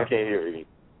turn it up. I can't hear you.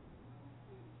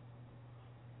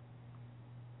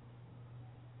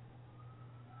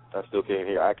 I still can't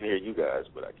hear. I can hear you guys,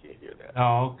 but I can't hear that.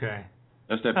 Oh, okay.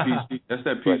 That's that PC. That's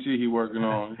that PC he working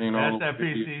on. That's that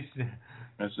PC.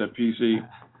 That's that PC.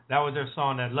 That was their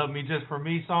song, that "Love Me Just for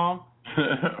Me" song.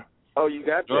 Oh, you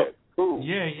got that? Cool.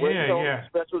 Yeah.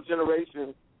 Special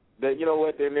Generation. That, you know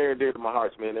what, they're near and dear to my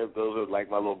heart, man. Those are like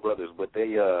my little brothers. But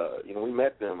they, we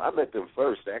met them. I met them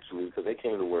first, actually, because they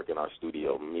came to work in our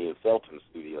studio, me and Felton's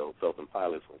studio, Felton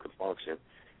Pilot from Confunction.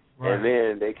 Right. And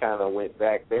then they kind of went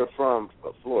back. They're from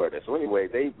Florida. So anyway,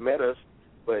 they met us,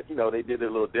 but, they did their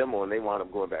little demo, and they wound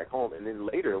up going back home. And then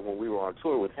later, when we were on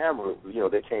tour with Hammer,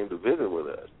 they came to visit with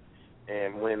us.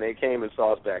 And when they came and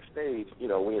saw us backstage,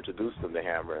 we introduced them to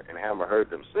Hammer, and Hammer heard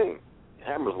them sing.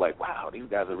 Hammer was like, wow, these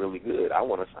guys are really good. I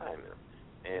want to sign them.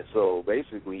 And so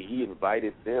basically he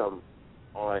invited them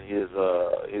on his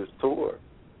tour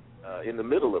in the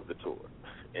middle of the tour.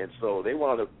 And so they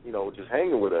wound up, just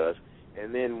hanging with us.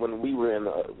 And then when we were I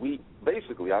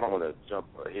don't want to jump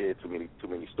ahead too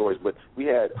many stories, but we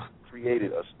had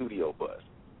created a studio bus.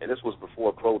 And this was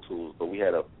before Pro Tools, but we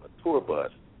had a tour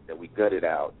bus that we gutted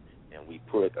out and we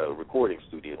put a recording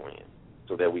studio in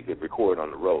so that we could record on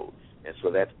the road. And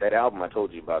so that album I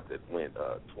told you about that went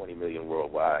 20 million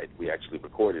worldwide, we actually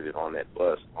recorded it on that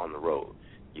bus on the road.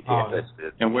 You can't touch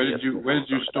it. And where did you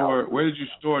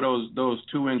store those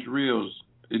 2-inch reels?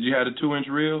 Did you have the 2-inch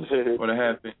reels or the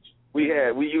half-inch? We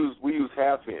used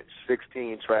half-inch,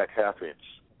 16-track half-inch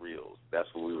reels. That's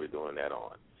what we were doing that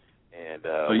on. And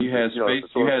so you had space.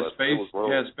 You had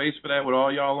space for that with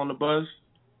all y'all on the bus.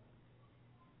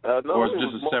 No, or it's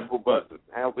just a separate bus.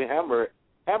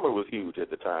 Hammer was huge at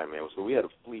the time, man. So we had a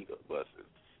fleet of buses,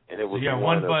 and it was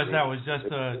one bus that was just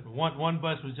one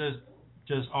bus was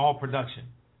just all production.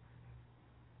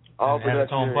 All production. Had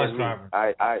its own bus driver.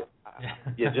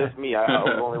 Just me. I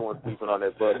was the only one sleeping on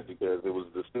that bus because it was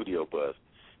the studio bus.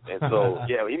 And so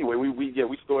anyway,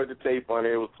 we stored the tape on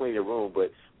there. It was plenty of room,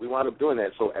 but we wound up doing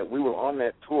that. So we were on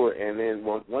that tour, and then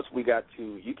once we got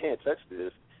to You Can't Touch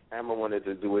This, Hammer wanted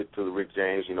to do it to Rick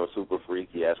James, Super Freak.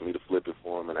 He asked me to flip it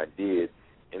for him, and I did.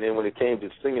 And then when it came to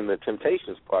singing the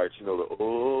Temptations parts, when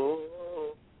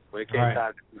it came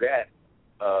time to do that,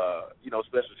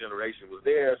 Special Generation was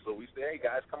there. So we said, hey,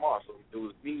 guys, come on. So it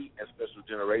was me and Special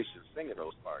Generation singing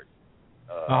those parts.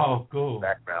 Cool.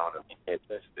 Background of You Can't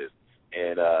Touch This.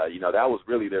 And, that was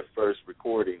really their first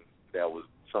recording that was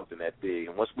something that big.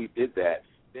 And once we did that,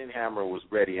 then Hammer was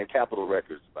ready, and Capitol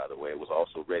Records, by the way, was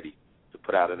also ready to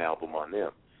put out an album on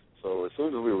them. So as soon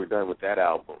as we were done with that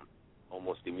album,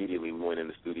 almost immediately we went in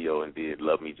the studio and did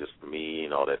Love Me Just For Me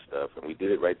and all that stuff, and we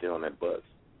did it right there on that bus.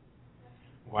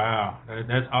 Wow,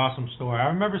 that's awesome story. I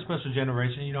remember Special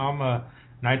Generation. I'm a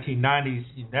 1990s.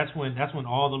 That's when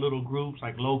all the little groups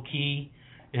like Low Key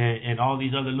and all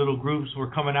these other little groups were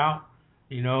coming out.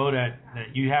 That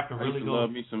you have to really go.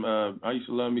 I used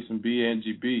to love me some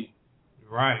BNGB.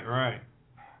 Right.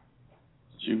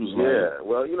 She was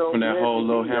from that whole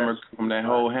little Hammer, from that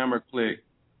whole Hammer clique.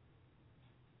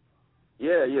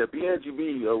 Yeah,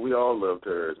 BNGB, we all loved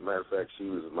her. As a matter of fact, she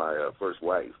was my first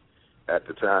wife at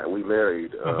the time. We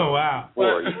married. Oh, wow.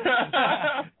 Before,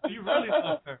 you really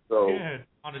loved her. So,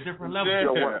 on a different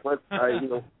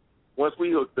level. Once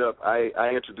we hooked up, I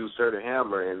introduced her to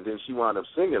Hammer, and then she wound up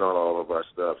singing on all of our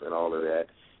stuff and all of that.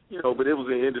 But it was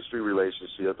an industry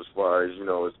relationship as far as,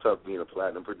 it's tough being a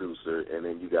platinum producer, and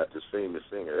then you got this famous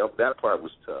singer. That part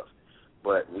was tough.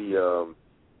 But we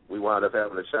wound up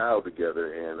having a child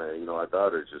together, and, our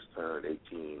daughter just turned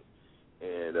 18.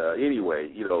 And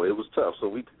anyway, it was tough.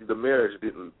 So the marriage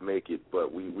didn't make it,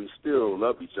 but we still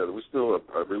love each other. We still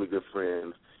are really good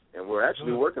friends, and we're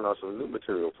actually working on some new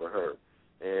material for her.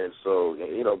 And so,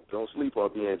 don't sleep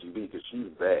on BNGB because she's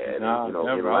bad.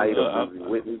 Never. In light of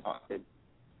Whitney.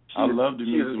 I love to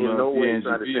meet some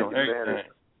BNGB on everything.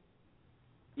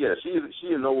 Yeah, she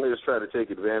in no way is trying to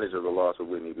take advantage of the loss of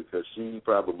Whitney because she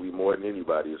probably more than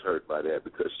anybody is hurt by that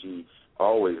because she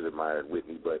always admired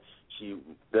Whitney, but she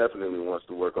definitely wants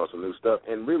to work on some new stuff.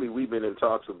 And really, we've been in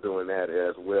talks of doing that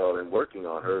as well and working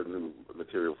on her new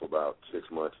material for about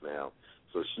 6 months now.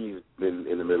 So she's been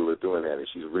in the middle of doing that, and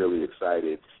she's really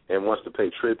excited and wants to pay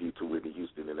tribute to Whitney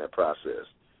Houston in that process.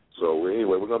 So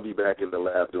anyway, we're going to be back in the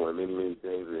lab doing many, many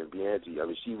things. And Bianchi,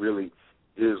 she really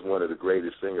is one of the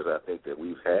greatest singers I think that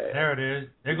we've had. There it is.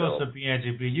 There goes the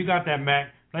BNGB. You got that,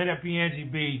 Mac. Play that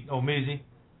BNGB, Omizi.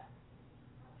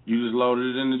 You just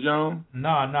loaded it in the John?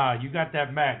 Nah. You got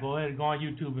that Mac. Go ahead and go on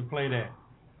YouTube and play that.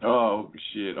 Oh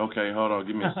shit. Okay, hold on.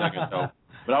 Give me a second though.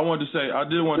 But I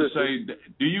did want to say,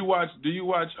 do you watch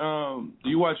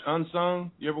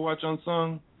Unsung? You ever watch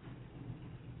Unsung?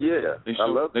 Yeah, I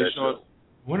love that show.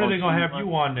 When are they gonna have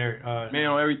you on there? Man,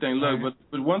 on everything. Look,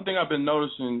 but one thing I've been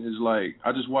noticing is like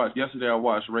yesterday I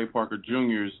watched Ray Parker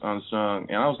Jr.'s Unsung,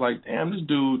 and I was like, damn, this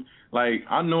dude. Like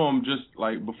I know him just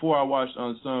like before I watched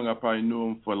Unsung, I probably knew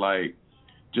him for like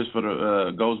just for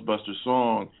the Ghostbusters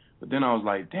song. But then I was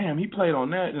like, damn, he played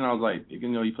on that. And I was like, you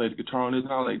know, he played the guitar on this.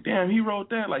 And I was like, damn, he wrote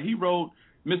that. Like he wrote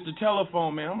Mr.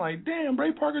 Telephone Man. I'm like, damn,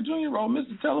 Ray Parker Jr. wrote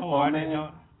Mr. Telephone Man. Didn't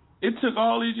know. It took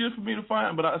all these years for me to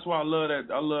find, but that's why I love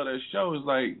that. I love that show. It's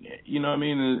like, you know what I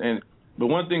mean. But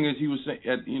one thing is, he was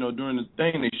saying, during the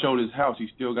thing, they showed his house. He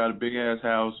still got a big ass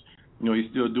house. You know, he's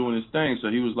still doing his thing. So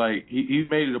he was like, he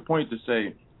made it a point to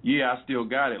say, yeah, I still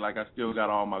got it. Like I still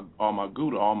got all my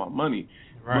Gouda, all my money.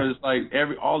 Right. But it's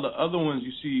like all the other ones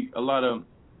you see a lot of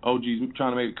OGs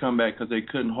trying to make a comeback because they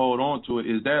couldn't hold on to it.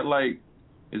 Is that like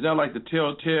the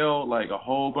telltale, like a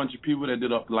whole bunch of people that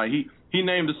did like he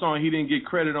named the song, he didn't get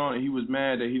credit on it. He was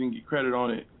mad that he didn't get credit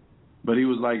on it. But he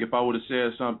was like, if I would have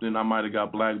said something, I might have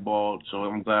got blackballed. So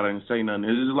I'm glad I didn't say nothing.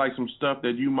 Is it like some stuff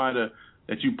that you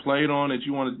played on that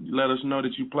you want to let us know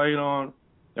that you played on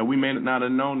that we may not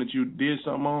have known that you did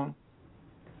something on?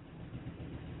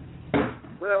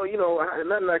 Well, you know,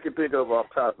 nothing I can think of off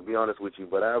top, to be honest with you,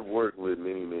 but I've worked with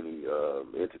many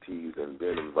entities and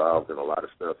been involved in a lot of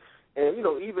stuff. And, you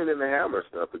know, even in the Hammer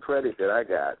stuff, the credit that I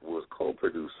got was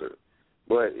co-producer.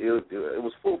 But it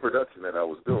was full production that I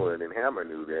was doing, and Hammer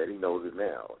knew that. He knows it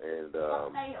now. And,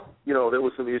 you know, there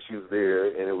was some issues there,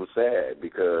 and it was sad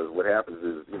because what happens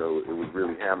is, you know, it was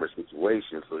really Hammer's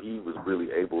situation, so he was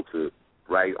really able to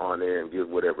write on there and give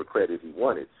whatever credit he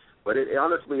wanted. But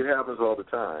honestly, it happens all the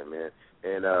time, man.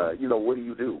 And, you know, what do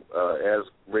you do? As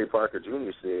Ray Parker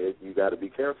Jr. said, you got to be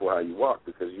careful how you walk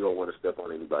because you don't want to step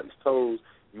on anybody's toes.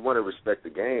 You want to respect the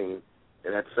game.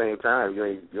 And at the same time, you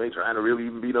ain't trying to really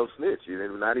even be no snitch.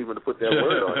 You're not even to put that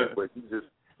word on it, but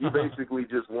you basically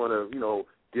just want to, you know,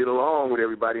 get along with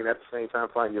everybody and at the same time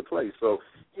find your place. So,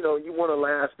 you know, you want to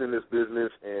last in this business,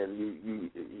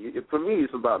 and for me,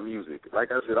 it's about music.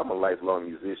 Like I said, I'm a lifelong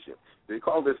musician. They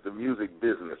call this the music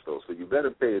business, though, so you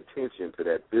better pay attention to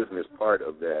that business part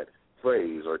of that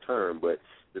phrase or term. But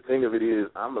the thing of it is,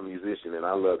 I'm a musician, and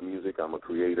I love music. I'm a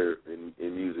creator in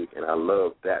music, and I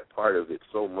love that part of it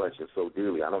so much and so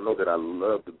dearly. I don't know that I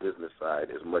love the business side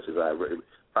as much as I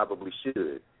probably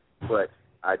should, but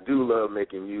I do love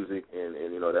making music,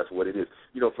 and you know, that's what it is.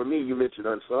 You know, for me, you mentioned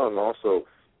Unsung also.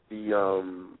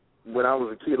 When I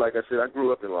was a kid, like I said, I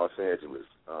grew up in Los Angeles.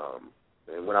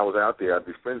 And when I was out there, I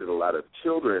befriended a lot of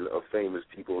children of famous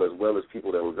people as well as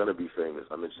people that were going to be famous.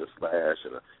 I mentioned Slash,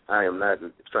 and I am not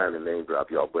trying to name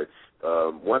drop y'all, but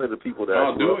one of the people that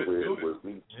I grew up with was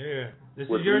me. Yeah, this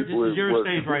is your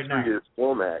stage right now.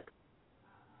 Womack.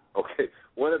 Okay,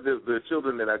 one of the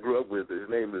children that I grew up with, his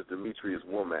name is Demetrius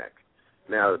Womack.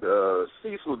 Now,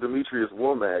 Cecil Demetrius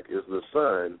Womack is the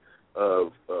son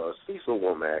of Cecil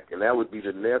Womack, and that would be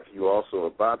the nephew also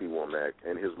of Bobby Womack,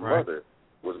 and his mother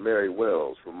was Mary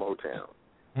Wells from Motown.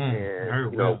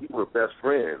 And, you know, we were best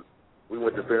friends. We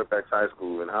went to Fairfax High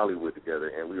School in Hollywood together,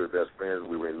 and we were best friends.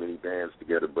 We were in many bands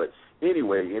together. But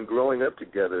anyway, in growing up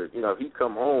together, you know, he'd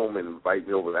come home and invite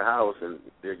me over to the house, and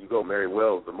there you go, Mary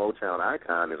Wells, the Motown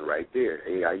icon, is right there.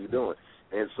 Hey, how you doing?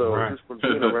 And so just from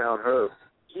being around her,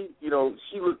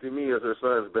 she looked at me as her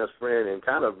son's best friend and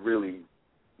kind of really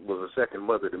was a second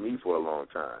mother to me for a long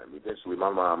time. Eventually,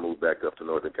 my mom moved back up to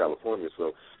Northern California,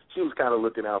 so she was kind of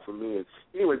looking out for me. And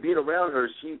anyway, being around her,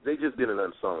 they just did an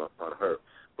Unsung on her.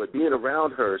 But being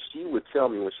around her, she would tell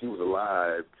me when she was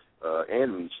alive,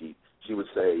 and me, she would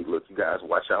say, look, you guys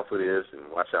watch out for this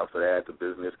and watch out for that. The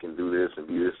business can do this and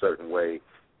be this certain way.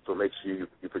 So make sure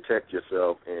you protect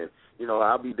yourself. And, you know,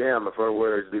 I'll be damned if her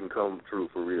words didn't come true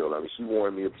for real. I mean, she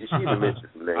warned me. She even mentioned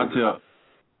some names.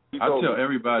 I tell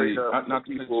everybody, not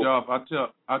to cut you off,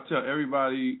 I tell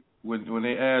everybody when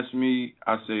they ask me,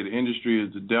 I say the industry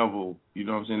is the devil. You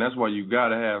know what I'm saying? That's why you got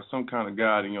to have some kind of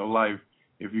God in your life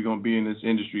if you're going to be in this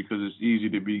industry, because it's easy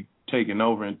to be taken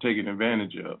over and taken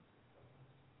advantage of.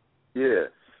 Yeah.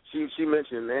 She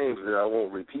mentioned names that I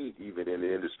won't repeat even in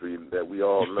the industry that we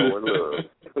all know and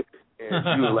love. And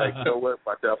she was like, you know what,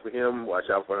 watch out for him, watch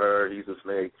out for her, he's a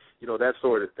snake, you know, that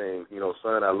sort of thing. You know,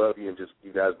 son, I love you, and just,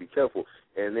 you guys be careful.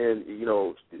 And then, you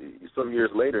know, some years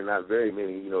later, not very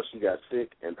many, you know, she got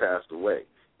sick and passed away.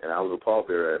 And I was a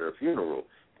pallbearer at her funeral.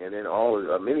 And then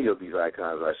many of these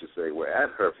icons, I should say, were at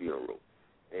her funeral.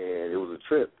 And it was a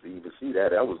trip to even see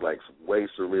that. That was like way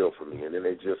surreal for me. And then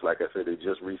they just, like I said, they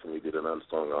just recently did an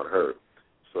unsung on her.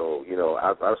 So, you know,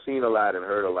 I've seen a lot and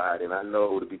heard a lot, and I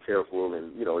know to be careful.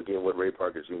 And, you know, again, what Ray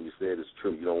Parker Jr. said is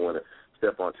true. You don't want to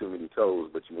step on too many toes,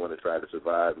 but you want to try to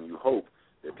survive, and you hope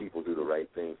that people do the right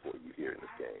thing for you here in this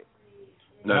game.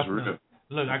 That's real.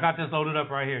 Look, I got this loaded up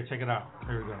right here. Check it out.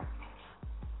 Here we go.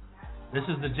 This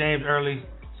is the James Early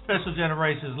Special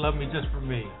Generations Love Me Just For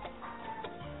Me.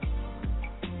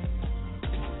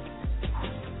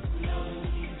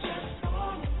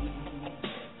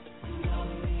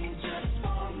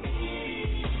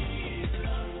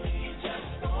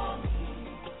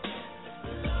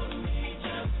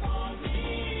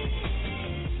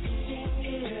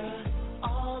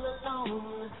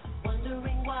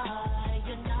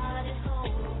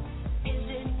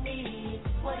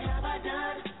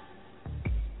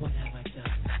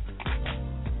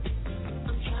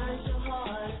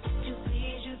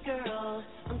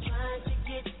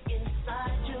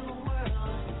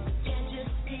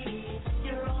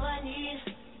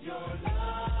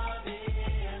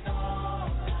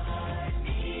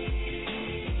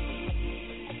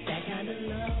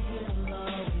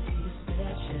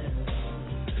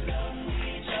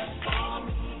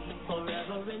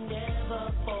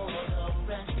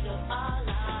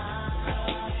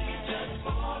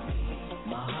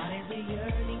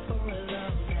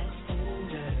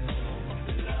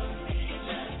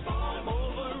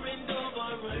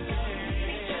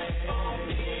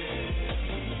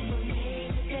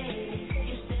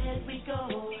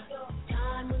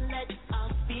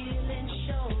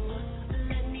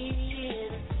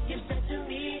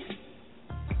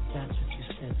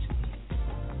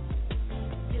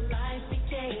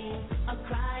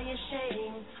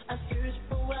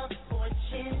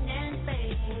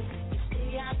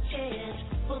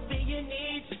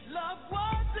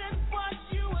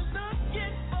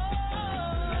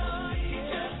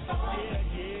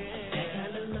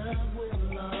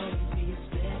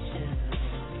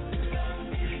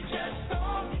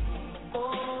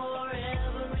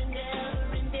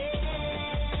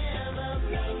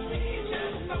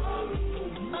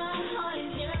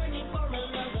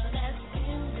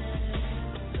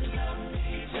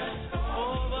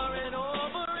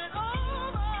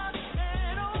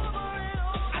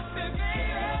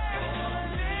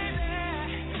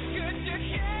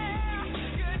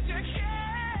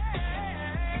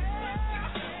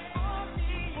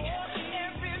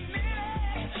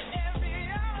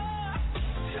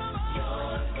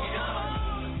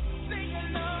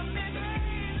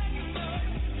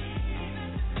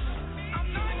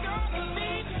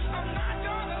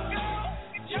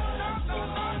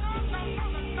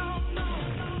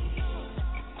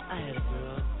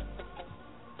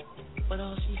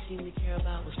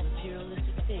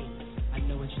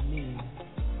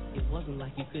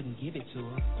 Give it to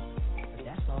her, but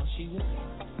that's all she wanted.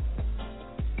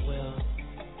 Well,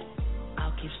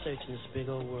 I'll keep searching this big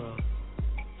old world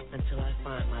until I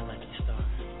find my lucky star.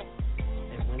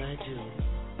 And when I do,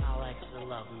 I'll ask her to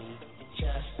love me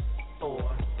just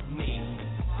for me.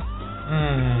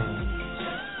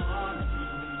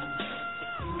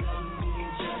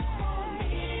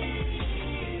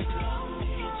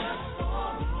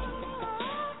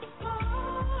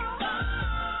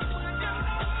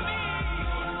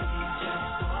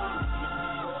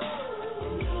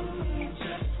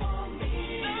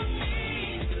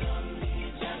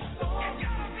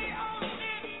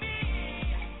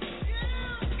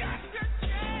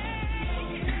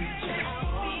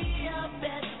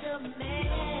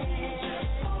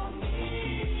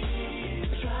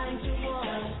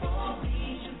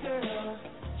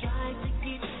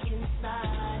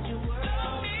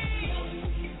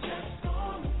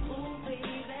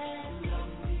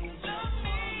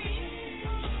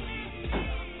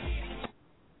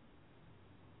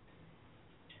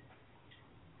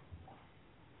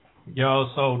 Yo,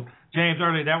 so James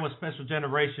Early, that was Special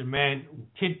Generation, man.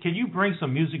 Can you bring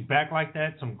some music back like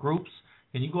that, some groups?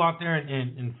 Can you go out there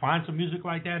and find some music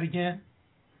like that again?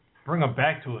 Bring them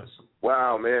back to us.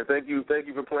 Wow, man, thank you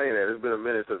for playing that. It's been a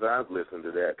minute since I've listened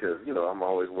to that because, you know, I'm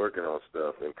always working on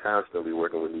stuff and constantly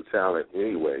working with new talent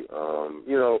anyway.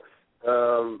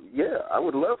 Yeah, I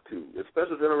would love to. The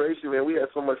Special Generation, man, we had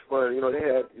so much fun. You know, they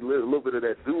had a little bit of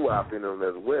that doo-wop in them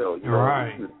as well. You know,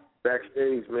 right.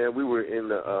 Backstage, man, we were in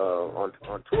the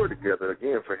on tour together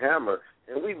again for Hammer,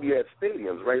 and we'd be at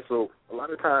stadiums, right? So a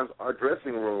lot of times our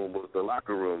dressing room was the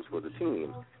locker rooms for the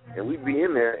teams, and we'd be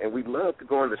in there, and we'd love to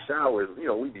go in the showers. You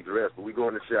know, we'd be dressed, but we go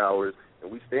in the showers,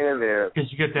 and we stand there.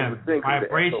 Because you get that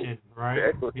vibration, right? The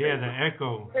echo the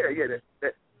echo. Yeah,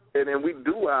 And then we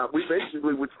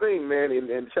basically would sing, man,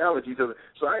 and challenge each other.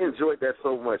 So I enjoyed that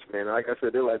so much, man. Like I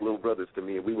said, they're like little brothers to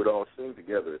me, and we would all sing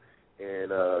together.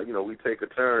 And, we'd take a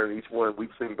turn. Each one, we'd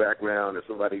sing background, and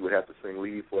somebody would have to sing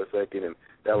lead for a second, and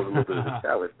that was a little bit of a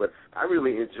challenge. But I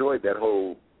really enjoyed that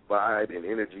whole vibe and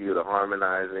energy of the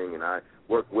harmonizing, and I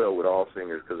work well with all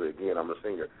singers because, again, I'm a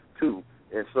singer, too.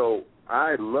 And so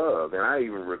I love, and I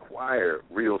even require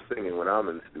real singing when I'm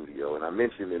in the studio. And I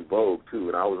mentioned In Vogue, too,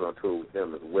 and I was on tour with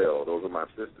them as well. Those are my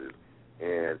sisters,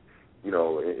 and,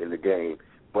 in the game.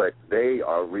 But they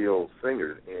are real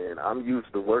singers, and I'm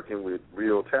used to working with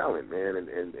real talent, man.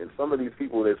 And some of these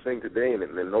people that sing today, and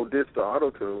no diss to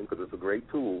auto-tune because it's a great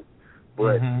tool,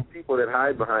 but people that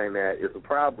hide behind that is a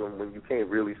problem when you can't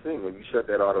really sing, when you shut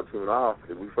that auto-tune off.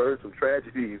 And we've heard some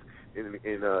tragedies in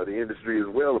the industry as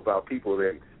well about people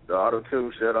that the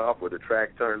auto-tune shut off or the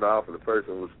track turned off and the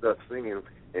person was stuck singing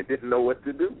and didn't know what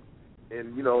to do.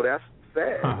 And, that's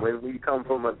sad when we come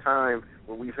from a time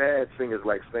when we've had singers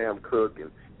like Sam Cooke and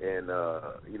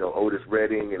Otis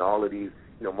Redding and all of these,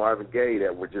 Marvin Gaye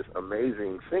that were just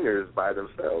amazing singers by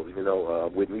themselves.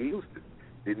 Whitney Houston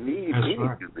didn't need any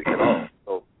music at all.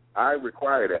 So I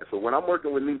require that. So when I'm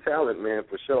working with new talent, man,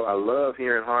 for sure, I love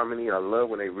hearing harmony. I love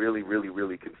when they really, really,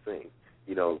 really can sing.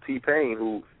 T-Pain,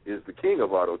 who is the king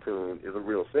of auto-tune, is a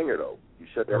real singer, though. You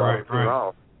shut that auto-tune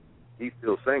off, he's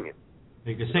still singing.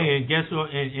 They can sing. And guess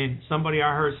what? And somebody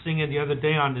I heard singing the other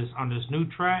day on this new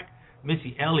track,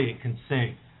 Missy Elliott can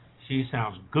sing. She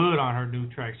sounds good on her new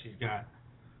track she's got.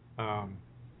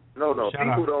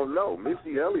 People don't know.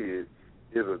 Missy Elliott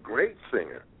is a great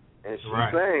singer. And she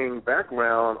sang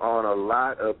background on a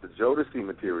lot of the Jodeci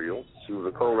material. She was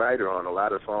a co-writer on a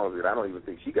lot of songs that I don't even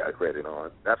think she got credit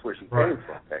on. That's where she came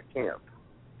from, that camp.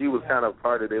 She was kind of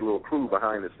part of their little crew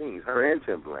behind the scenes, her and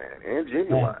Timbaland and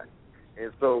Genuine.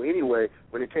 And so anyway,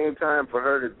 when it came time for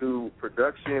her to do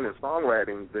production and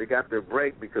songwriting, they got their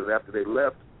break because after they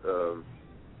left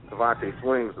Devontae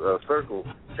Swing's circle,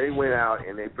 they went out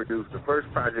and they produced the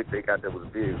first project they got that was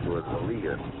big was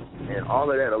Aaliyah. And all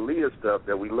of that Aaliyah stuff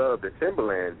that we love that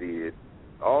Timbaland did,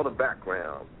 all of the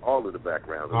backgrounds.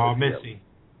 Oh, Missy.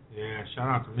 Yeah, shout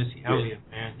out to Missy Elliott,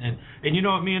 man. And you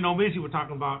know what me and Missy were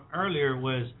talking about earlier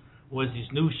was these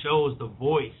new shows, The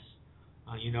Voice,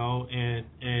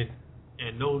 and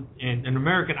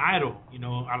American Idol.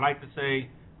 I like to say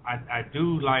I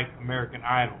do like American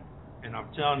Idol, and I'm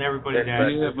telling everybody that.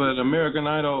 Yeah, but American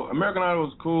Idol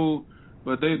is cool,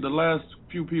 but the last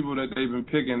few people that they've been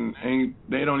picking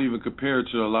they don't even compare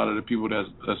to a lot of the people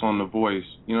that's on The Voice.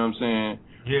 You know what I'm saying?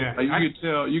 Yeah.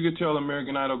 You could tell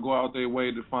American Idol go out their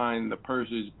way to find the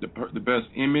best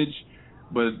image,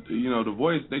 but The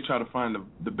Voice, they try to find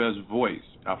the best voice.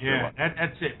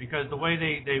 That's it, because the way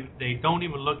they don't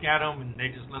even look at them and they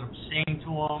just let them sing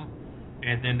to them,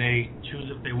 and then they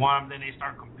choose if they want them, then they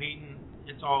start competing.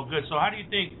 It's all good. So how do you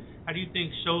think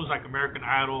shows like American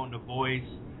Idol and The Voice,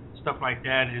 stuff like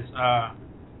that is how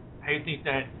do you think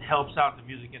that helps out the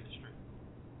music industry?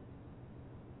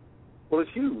 Well,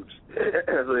 it's huge.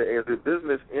 As a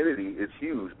business entity, it's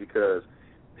huge because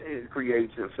it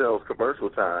creates and sells commercial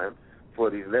time for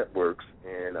these networks,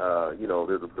 and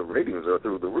the ratings are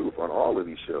through the roof on all of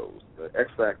these shows. The X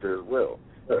Factor as well.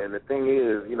 And the thing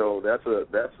is, that's a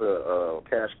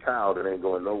cash cow that ain't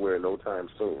going nowhere no time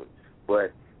soon.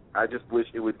 But I just wish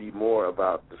it would be more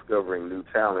about discovering new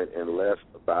talent and less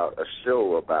about a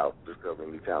show about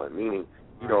discovering new talent. Meaning,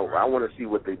 I want to see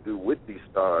what they do with these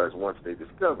stars once they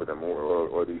discover them,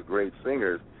 or these great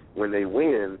singers when they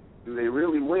win. Do they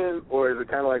really win, or is it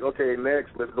kind of like, okay,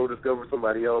 next, let's go discover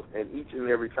somebody else? And each and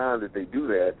every time that they do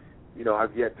that,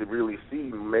 I've yet to really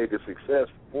see mega success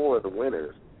for the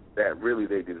winners that really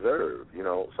they deserve.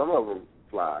 Some of them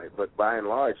fly, but by and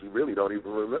large, you really don't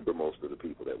even remember most of the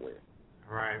people that win.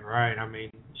 Right. I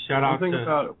mean, shout out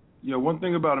to... one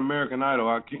thing about American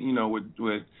Idol,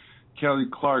 with Kelly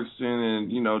Clarkson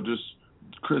and, just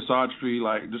Chris Autry,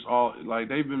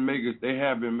 they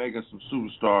have been making some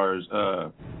superstars,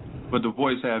 but The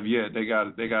Voice have yet. They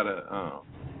gotta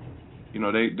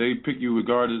they pick you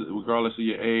regardless of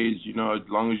your age, as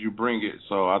long as you bring it.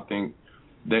 So I think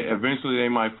they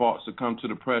might succumb to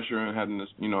the pressure and have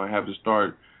to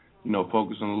start,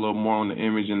 focusing a little more on the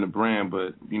image and the brand.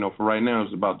 But for right now,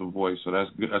 it's about The Voice, so that's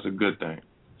good. That's a good thing.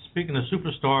 Speaking of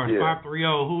superstars,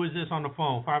 530, who is this on the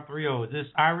phone? 530, is this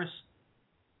Iris?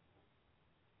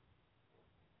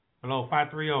 Hello,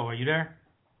 530, are you there?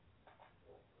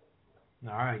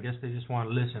 All right, I guess they just want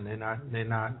to listen. They're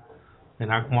not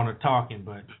want to talking,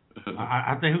 but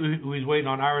I think we was waiting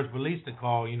on Iris Velez to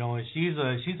call, and she's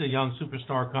a young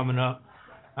superstar coming up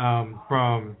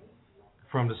from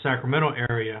the Sacramento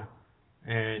area,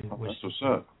 and that's what's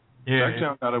up.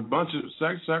 Sacramento got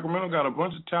a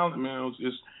bunch of talent, man.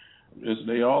 It's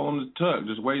they all on the tuck,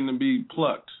 just waiting to be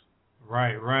plucked.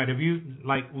 Right. If you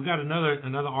we got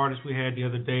another artist we had the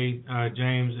other day,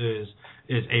 James,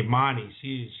 is Imani.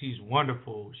 She's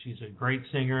wonderful. She's a great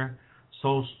singer,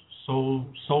 soultress.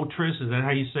 Is that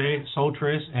how you say it?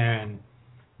 Soultress, and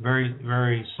very,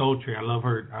 very sultry. I love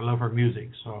her music.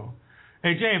 So,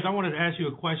 hey James, I wanted to ask you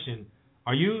a question.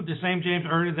 Are you the same James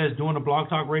Early that's doing the Blog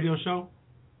Talk Radio show?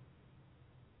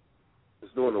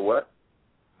 It's doing the what?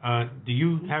 Do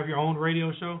you have your own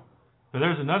radio show? So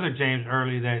there's another James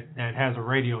Early that has a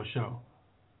radio show.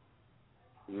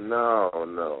 No.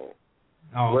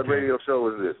 Oh, What radio show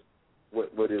is this?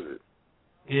 What is it?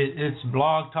 It's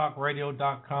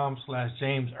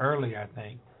blogtalkradio.com/James Early, I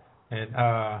think. And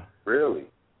really?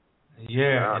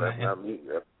 Yeah. No, that's not me.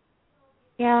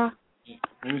 Yeah.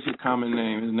 Maybe it's a common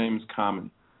name. His name is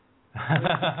Common.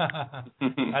 I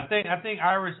think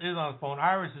Iris is on the phone.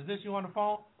 Iris, is this you on the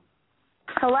phone?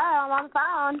 Hello, I'm on the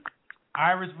phone.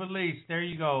 Iris Velez, there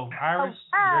you go. Iris,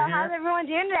 you're here. How's everyone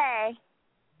doing today?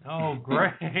 Oh,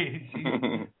 great. I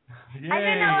didn't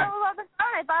know I was on the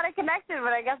phone. I thought I connected,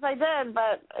 but I guess I did,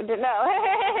 but I didn't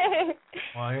know.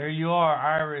 Well, here you are,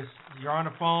 Iris. You're on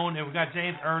the phone, and we got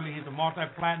James Early. He's a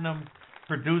multi-platinum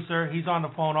producer. He's on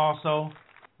the phone also.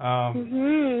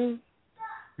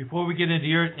 Before we get into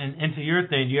your thing, do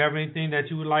you have anything that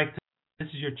you would like to? This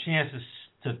is your chance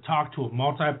to talk to a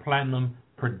multi-platinum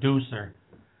producer.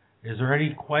 Is there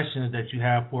any questions that you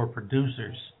have for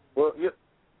producers? Well, yeah.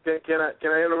 Can I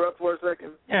interrupt for a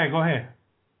second? Yeah, go ahead.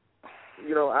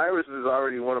 You know, Iris is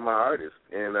already one of my artists,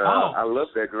 and I love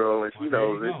that girl, and she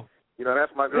knows it. You know,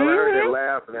 that's my girl. I heard that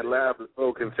laugh, and that laugh is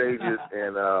so contagious,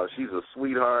 and she's a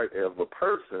sweetheart of a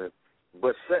person,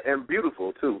 and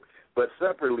beautiful too. But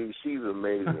separately, she's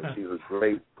amazing. She's a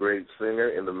great singer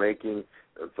in the making,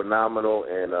 phenomenal,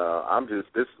 and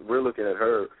we're looking at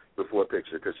her before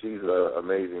picture because she's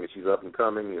amazing, and she's up and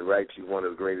coming. You're right, she's one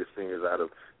of the greatest singers out of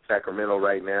Sacramento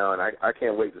right now, and I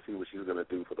can't wait to see what she's going to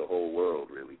do for the whole world,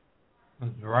 really.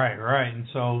 Right, and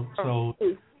so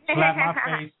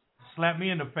slap me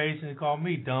in the face and call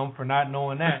me dumb for not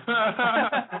knowing that. No,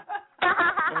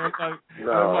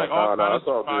 it's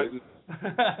all good.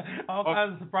 All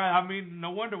kinds of surprises. I mean,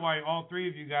 no wonder why all three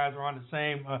of you guys are on the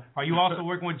same. Are you also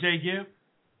working with J-Gib?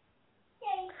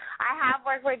 I have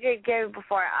worked with J-Gib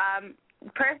before.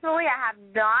 Personally, I have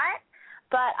not,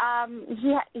 but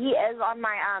he is on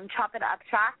my Chop It Up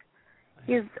track.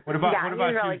 What about you,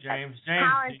 James?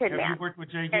 James, have you worked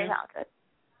with J-Gib? Very talented.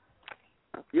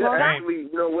 Yeah, actually,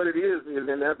 you know what it is,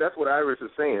 and that's what Iris is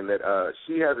saying, that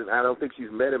she hasn't. I don't think she's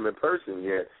met him in person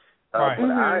yet. Right.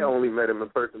 But I only met him in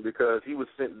person because he was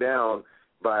sent down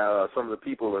by some of the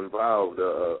people involved.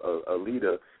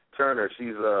 Alita Turner,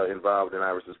 she's involved in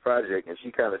Iris's project, and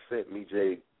she kind of sent me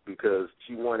Jay because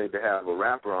she wanted to have a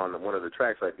rapper on one of the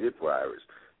tracks I did for Iris.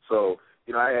 So,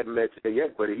 you know, I hadn't met Jay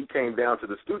yet, but he came down to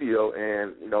the studio,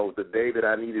 and, you know, the day that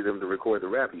I needed him to record the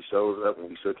rap, he shows up, and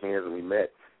we shook hands, and we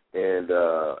met. And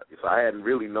so I hadn't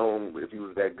really known if he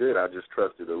was that good. I just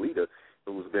trusted Alita,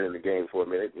 who's been in the game for a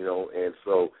minute, you know, and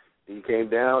so he came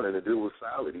down, and the dude was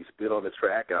solid. He spit on the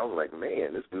track, and I was like,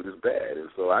 man, this dude is bad. And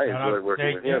so I enjoyed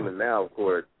working with him, and now, of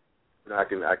course, I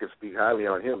can speak highly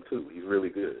on him, too. He's really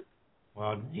good.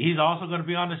 Well, he's also going to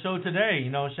be on the show today.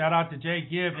 You know, shout out to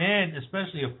J-Gib, and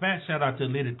especially a fat shout out to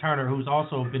Alita Turner, who's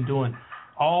also been doing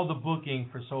all the booking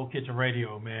for Soul Kitchen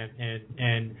Radio, man.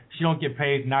 And she don't get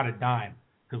paid not a dime,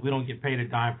 because we don't get paid a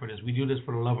dime for this. We do this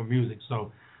for the love of music.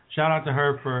 So shout out to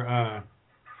her for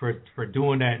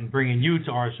doing that and bringing you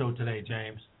to our show today,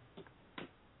 James.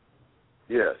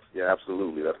 Yes, yeah,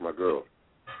 absolutely. That's my girl.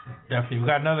 Definitely. We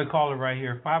got another caller right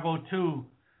here, 502.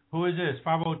 Who is this?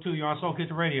 502. You're on Soul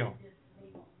Kitchen Radio.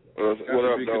 What up,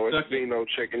 though? It's Bino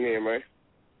checking in, man.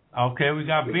 Okay, we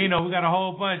got Bino. We got a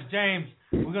whole bunch. James,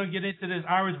 we're gonna get into this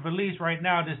Iris Velez right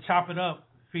now. Just Chop It Up,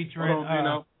 featuring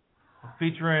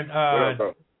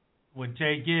with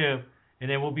J-Gib, and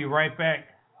then we'll be right back.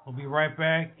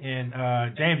 And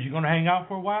James, you gonna hang out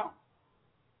for a while?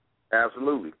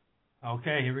 Absolutely.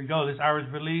 Okay, here we go. This Iris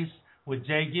Velez with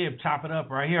J-Gib. Chop It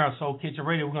Up right here on Soul Kitchen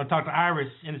Radio. We're gonna talk to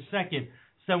Iris in a second.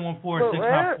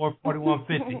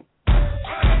 714-694-4150.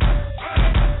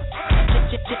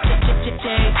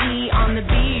 J-E on the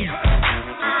beat.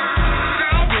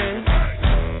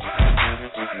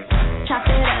 Chop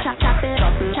it up, chop it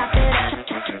up, chop it up,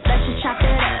 let's just chop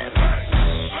it up.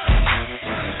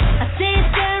 I see you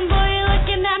staring, boy, you're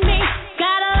looking at me.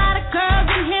 Got a lot of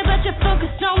girls in here, but you're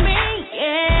focused on me,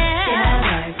 yeah. Yeah,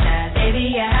 I like that,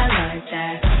 baby, yeah, I like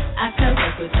that. I could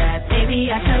work with that, baby,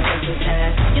 I could work with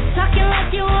that. You're talking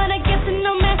like you wanna get to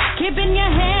know me, keeping your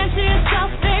hands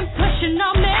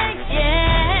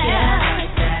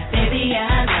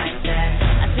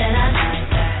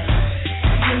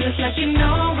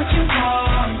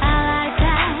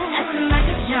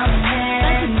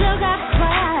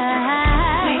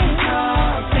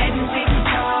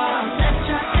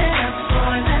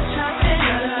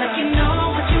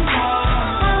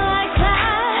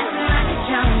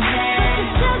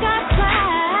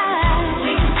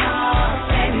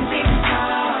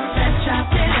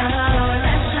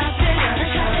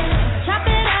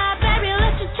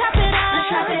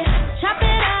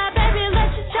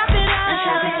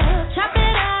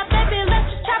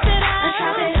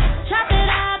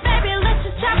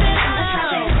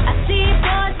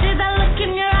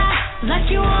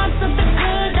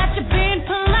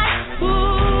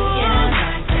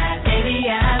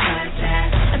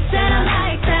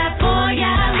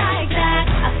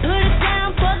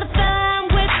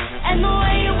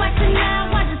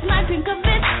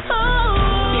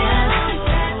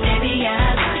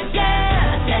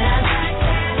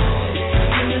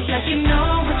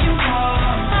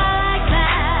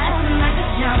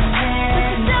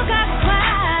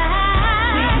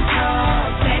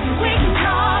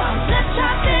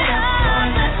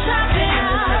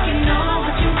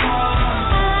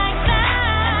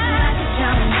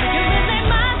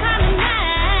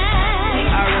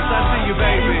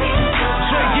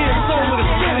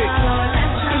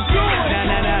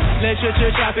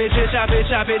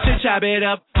chop it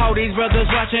up. All these brothers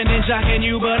watching and jocking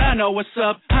you, but I know what's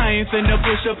up. I ain't finna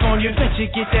push up on you, bet you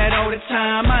get that all the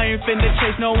time. I ain't finna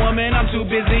chase no woman, I'm too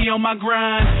busy on my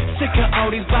grind. Sick of all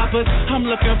these boppers, I'm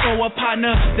looking for a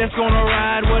partner that's gonna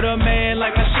ride with a man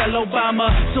like Michelle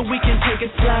Obama, so we can take it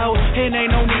slow. And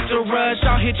ain't no need to rush,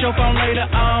 I'll hit your phone later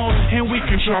on, and we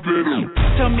can chop it up.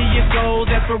 Tell me your goals,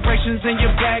 aspirations, and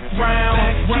your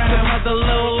background. Keep some other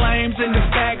little lames in the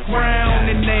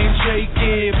background. The name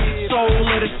J-Gib, soul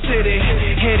of the city,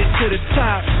 headed to the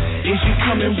top. Is you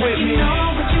coming with me? You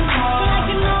know what you want, like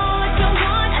you know what you want.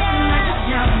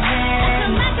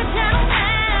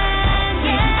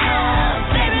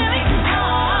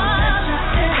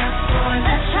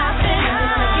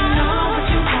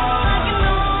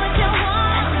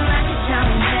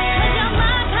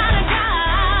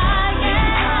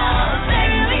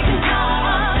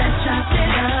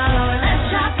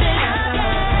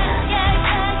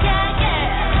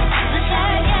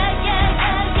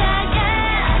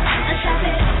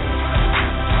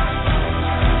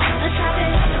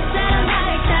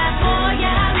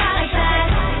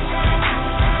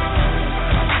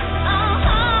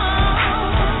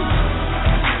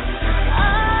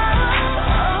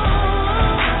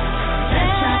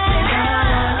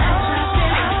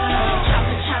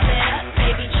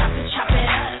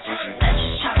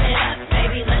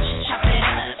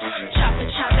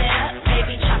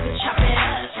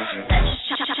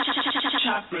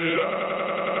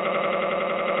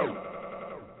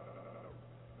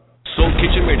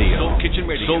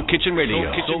 Soul Kitchen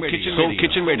Radio.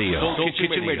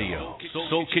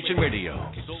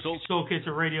 Soul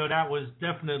Kitchen Radio. That was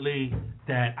definitely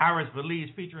that Iris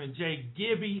Velez featuring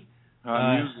J-Gib.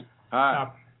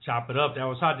 Hot. Chop it up. That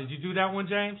was hot. Did you do that one,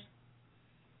 James?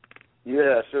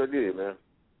 Yeah, I sure did, man.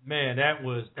 Man, that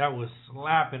was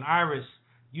slapping. Iris,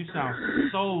 you sound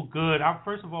so good.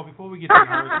 First of all, before we get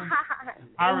to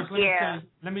Iris,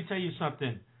 let me tell you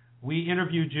something. We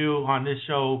interviewed you on this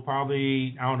show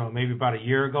probably, I don't know, maybe about a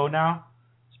year ago now.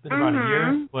 It's been about a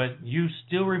year, but you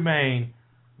still remain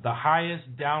the highest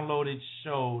downloaded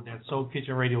show that Soul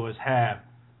Kitchen Radio has had,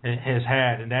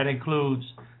 and that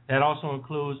also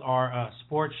includes our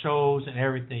sports shows and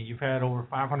everything. You've had over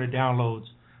 500 downloads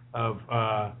of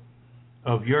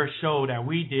your show that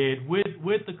we did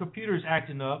with the computers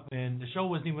acting up, and the show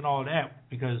wasn't even all that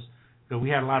because we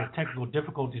had a lot of technical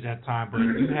difficulties at the time, but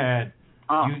you had.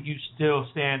 You still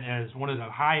stand as one of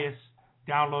the highest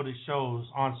downloaded shows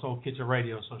on Soul Kitchen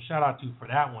Radio. So shout out to you for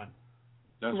that one.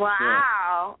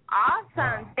 Wow. Awesome.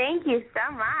 Wow. Thank you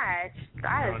so much.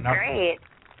 That is great.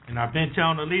 And I've been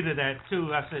telling the leader that,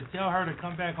 too. I said, tell her to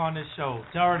come back on this show.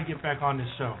 Tell her to get back on this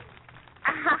show.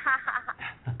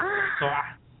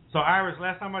 So Iris,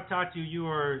 last time I talked to you, you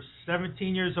were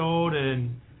 17 years old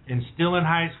and still in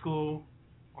high school.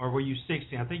 Or were you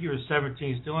 16? I think you were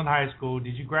 17, still in high school.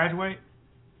 Did you graduate?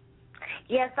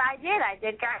 Yes, I did. I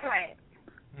did graduate.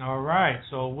 All right.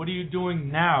 So what are you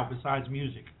doing now besides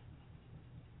music?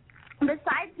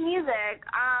 Besides music,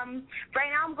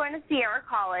 right now I'm going to Sierra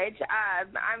College.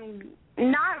 I'm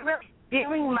not really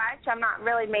doing much. I'm not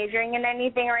really majoring in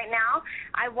anything right now.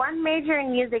 I was majoring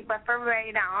in music, but for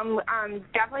right now I'm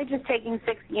definitely just taking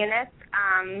 6 units.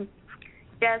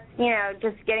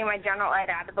 Just getting my general ed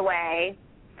out of the way.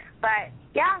 But,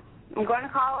 yeah, I'm going to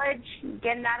college,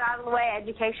 getting that out of the way.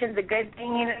 Education's a good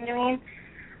thing, you know what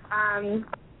I mean?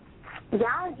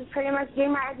 Just pretty much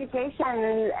getting my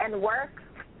education and work,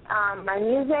 my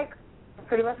music,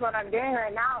 pretty much what I'm doing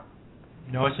right now.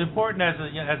 You know, it's important as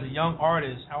a young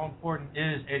artist. How important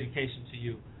is education to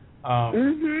you?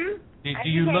 Do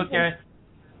you look at,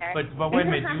 but wait a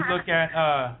minute, do you look at,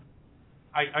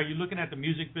 are you looking at the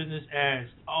music business as,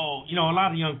 a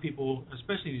lot of young people,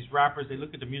 especially these rappers, they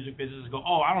look at the music business and go,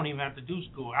 I don't even have to do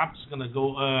school. I'm just going to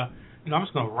go, I'm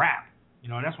just going to rap.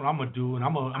 That's what I'm going to do, and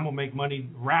I'm going to make money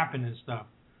rapping and stuff.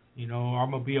 I'm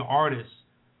going to be an artist.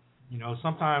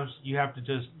 Sometimes you have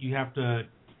to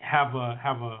have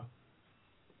a,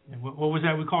 what was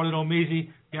that we called it on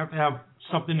Measy? You have to have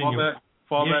something in your...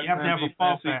 Fallback, you have to have a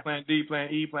fallback. Plan D,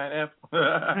 Plan E, Plan F.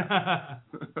 I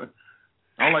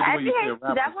don't like the way you say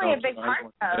rap. Definitely a big part,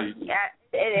 though. Yeah,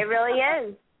 it really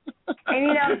is.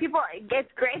 And people,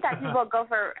 it's great that people go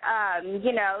for,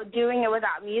 doing it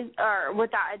without music or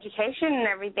without education and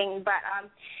everything. But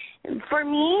for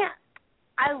me,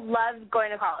 I love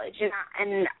going to college,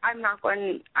 and I'm not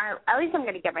going. At least I'm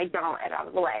going to get my general ed out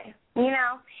of the way.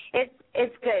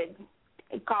 It's good.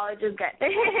 College is good.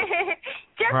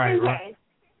 Just in case.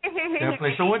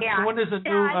 Definitely. So when is the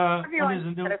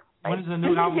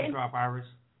new album drop, Iris?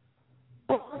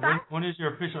 When is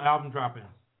your official album dropping?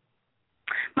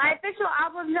 My official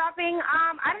album dropping,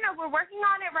 I don't know. We're working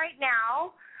on it right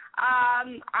now.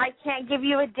 I can't give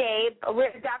you a date, but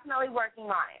we're definitely working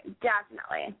on it.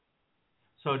 Definitely.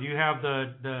 So do you have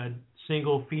the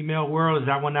single Female World? Is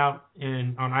that one out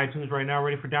on iTunes right now,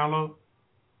 ready for download?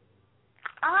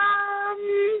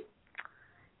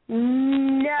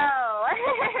 No.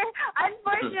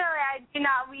 Unfortunately,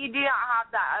 we do not have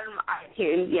that on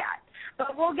iTunes yet.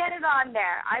 But we'll get it on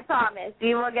there. I promise.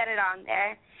 We will get it on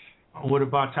there. What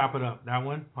about Chop It Up? That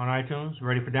one on iTunes,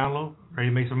 ready for download? Ready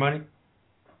to make some money?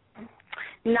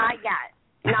 Not yet.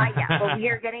 Not yet, but we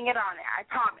are getting it on there. I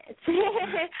promise.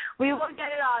 We will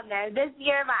get it on there. This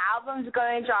year, my album's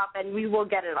going to drop, and we will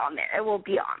get it on there. It will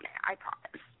be on there. I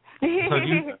promise.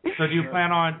 So do you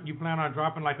plan on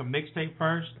dropping like a mixtape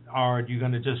first, or are you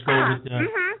going to just go with the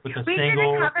single? We did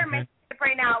a cover mixtape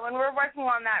right now, and we're working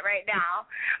on that right now.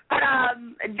 But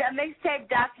the mixtape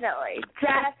definitely.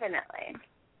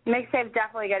 Mixtape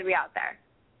definitely going to be out there.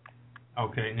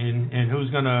 Okay, and who's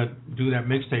going to do that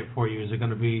mixtape for you? Is it going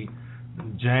to be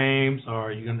James, or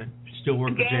are you going to still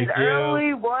work with J-Gib? James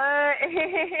Early, what?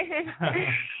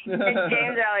 James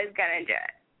Early's going to do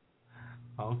it.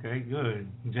 Okay, good.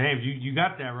 James, you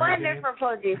got that right. Wonderful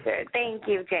producer. Thank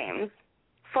you, James.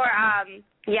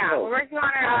 We're working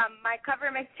on my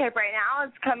cover mixtape right now.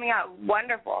 It's coming out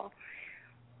wonderful.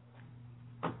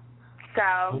 So,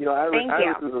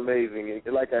 Iris is amazing.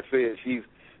 Like I said, she's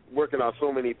working on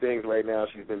so many things right now.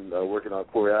 She's been working on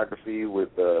choreography with,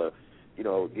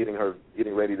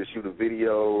 getting ready to shoot a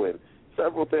video and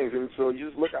several things. And so you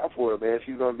just look out for her, man.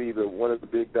 She's going to be one of the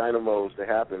big dynamos to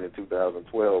happen in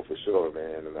 2012 for sure,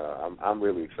 man. And I'm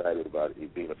really excited about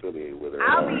being affiliated with her.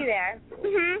 I'll be there.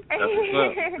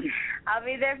 I'll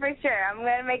be there for sure. I'm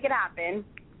going to make it happen.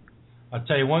 I'll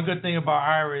tell you one good thing about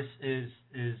Iris is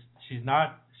she's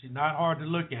not hard to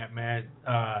look at, man.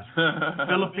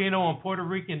 Filipino and Puerto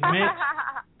Rican mix,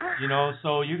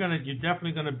 so you're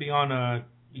definitely gonna be on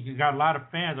you got a lot of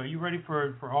fans. Are you ready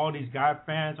for all these guy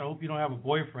fans? I hope you don't have a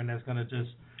boyfriend that's gonna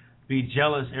just be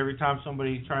jealous every time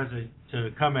somebody tries to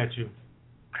come at you.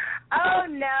 Oh,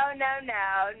 no.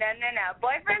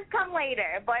 Boyfriends come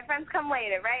later.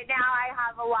 Right now I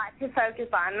have a lot to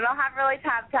focus on. I don't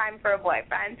have time for a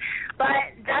boyfriend.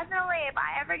 But definitely, if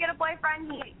I ever get a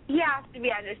boyfriend, he has to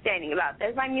be understanding about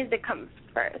this. My music comes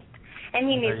first, and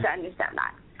he needs to understand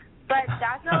that. But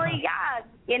definitely,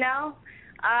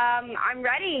 I'm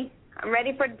ready. I'm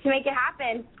ready to make it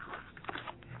happen.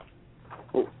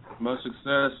 Cool. Much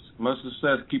success.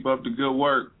 Keep up the good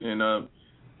work, and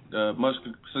much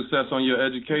success on your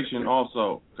education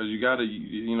also, because you got to,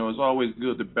 it's always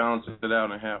good to balance it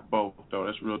out and have both, though.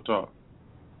 That's real talk.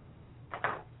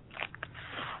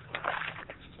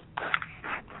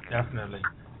 Definitely.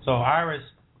 So, Iris,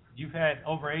 you've had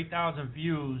over 8,000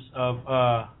 views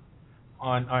on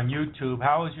YouTube.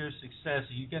 How is your success?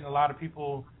 Are you getting a lot of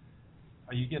people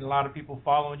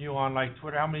following you on like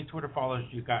Twitter? How many Twitter followers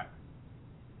do you got?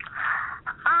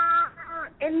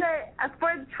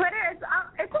 For Twitter,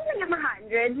 it's something in the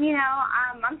hundreds.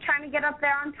 I'm trying to get up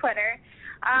there on Twitter.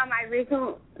 I'm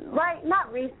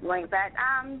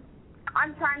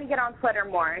trying to get on Twitter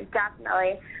more.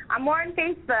 Definitely, I'm more on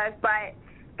Facebook, but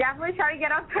definitely try to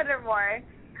get on Twitter more.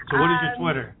 So, what is your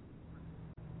Twitter?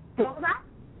 What was that?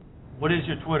 What is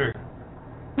your Twitter?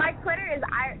 My Twitter is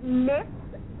Miss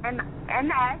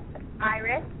MS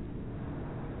Iris.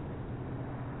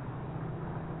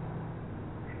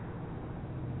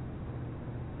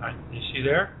 Is she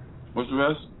there? What's the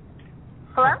rest?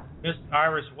 Hello? Miss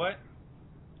Iris what?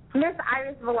 Miss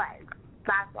Iris Velez.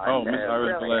 That's all. Oh, Miss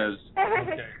Iris Velez.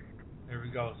 Okay. There we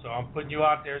go. So I'm putting you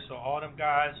out there so all them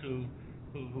guys who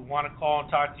want to call and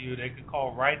talk to you, they can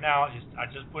call right now. I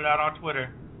just put it out on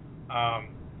Twitter.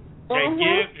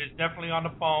 J-Gib is definitely on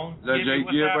the phone. Is that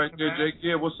J-Gib right there?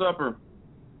 J-Gib, what's up, her?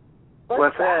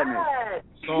 What's happening?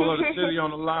 Soul of the City on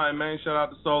the line, man. Shout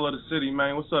out to Soul of the City,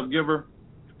 man. What's up, Giver?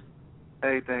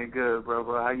 Everything good, bro.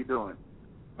 How you doing?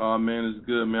 Oh, man, it's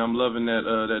good, man. I'm loving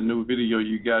that new video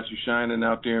you got. You shining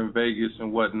out there in Vegas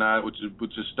and whatnot, with your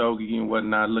stogie and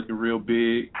whatnot, looking real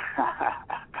big.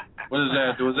 What is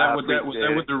that? Was that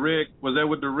with the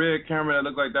red camera? That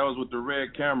looked like that was with the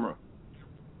red camera.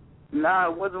 Nah,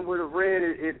 it wasn't with a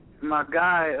red. My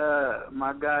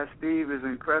guy Steve is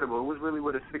incredible. It was really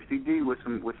with a 60D with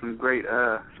some great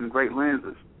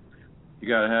lenses. You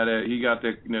gotta have that. He got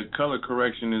that. Color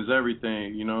correction is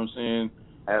everything. You know what I'm saying?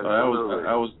 Absolutely.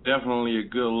 That was definitely a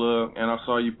good look. And I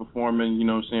saw you performing. You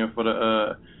know what I'm saying, for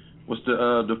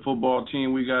the football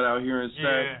team we got out here in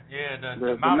Sac.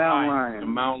 The Mountain Lions. The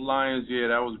Mountain Lions. Yeah,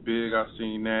 that was big. I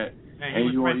seen that. And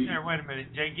he was right there. Wait a minute.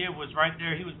 J-Gib was right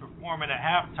there. He was performing at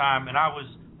halftime, and I was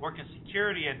working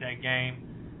security at that game,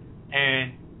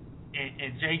 and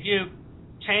J-Gib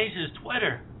changed his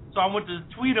Twitter. So I went to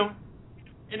tweet him,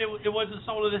 and it wasn't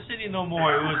Soul of the City no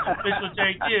more. It was official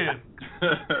J-Gib.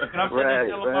 And I'm sitting there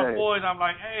telling my boys, I'm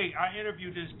like, hey, I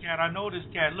interviewed this cat. I know this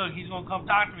cat. Look, he's going to come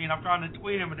talk to me, and I'm trying to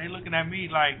tweet him, and they looking at me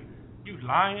like, you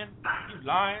lying? You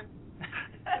lying?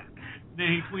 Then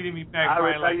he tweeted me back.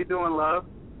 Iris, like, how you doing, love?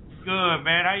 Good,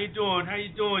 man. How you doing? How you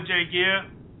doing,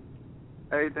 J-Gib?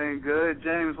 Everything good.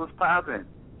 James, what's poppin'?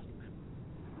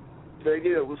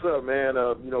 J-Gib, what's up, man?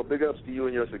 Big ups to you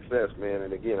and your success, man.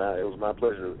 And again, it was my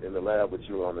pleasure in the lab with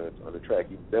you on the track.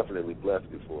 You definitely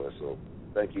blessed it for us. So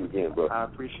thank you again, bro. I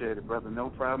appreciate it, brother. No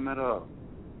problem at all.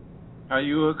 How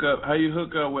you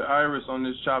hook up with Iris on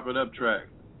this Chop It Up track?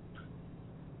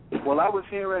 Well, I was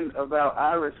hearing about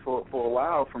Iris for a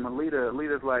while from Alita.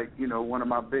 Alita's like, one of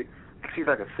my she's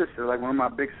like a sister, like one of my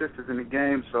big sisters in the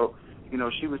game. So,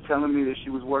 she was telling me that she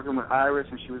was working with Iris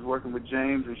and she was working with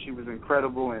James, and she was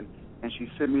incredible. And she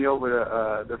sent me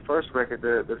over the first record,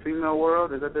 the Female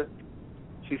World. Is that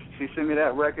she sent me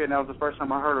that record, and that was the first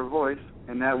time I heard her voice,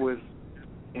 and that was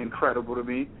incredible to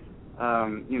me.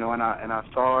 And I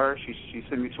saw her. She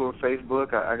sent me to her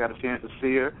Facebook. I got a chance to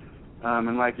see her.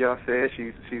 And like y'all said,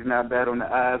 she's not bad on the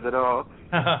eyes at all.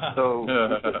 So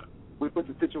we put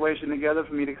the situation together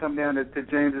for me to come down to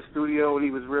James' studio, and he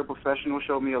was real professional,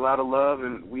 showed me a lot of love,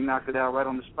 and we knocked it out right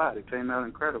on the spot. It came out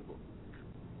incredible.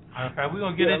 Okay, we're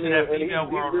going to get into that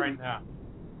female world right now.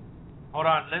 Hold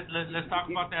on, let's talk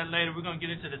about that later. We're going to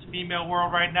get into this female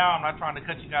world right now. I'm not trying to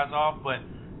cut you guys off, but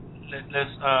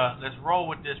let's roll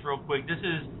with this real quick. This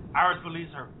is Iris Velez,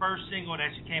 her first single that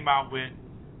she came out with.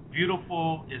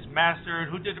 Beautiful, is mastered.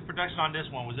 Who did the production on this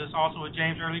one? Was this also a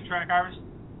James early track, Iris?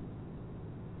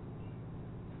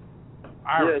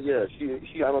 Iris. Yeah.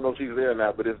 She. I don't know if she's there or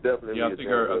not, but it's definitely. Yeah,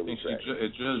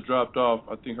 it just dropped off.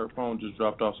 I think her phone just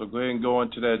dropped off. So go ahead and go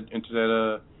into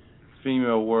that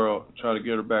female world. Try to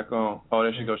get her back on. Oh,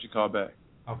 there she goes. She called back.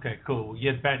 Okay, cool. We'll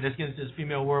get back. Let's get into this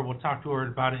female world. We'll talk to her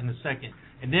about it in a second.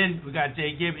 And then we got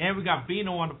J-Gib and we got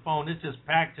Bino on the phone. It's just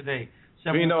packed today.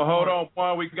 Bino, hold on,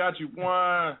 Juan. We got you,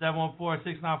 Juan.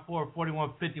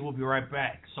 714-694-4150. We'll be right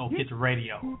back. So get the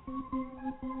radio.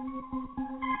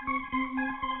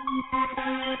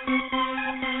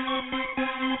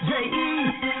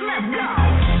 J-E, let's go.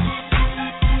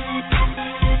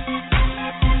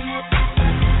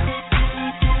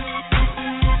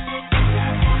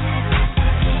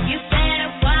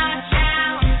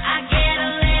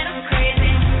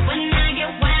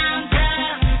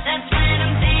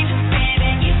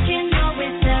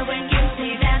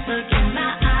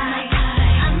 Tonight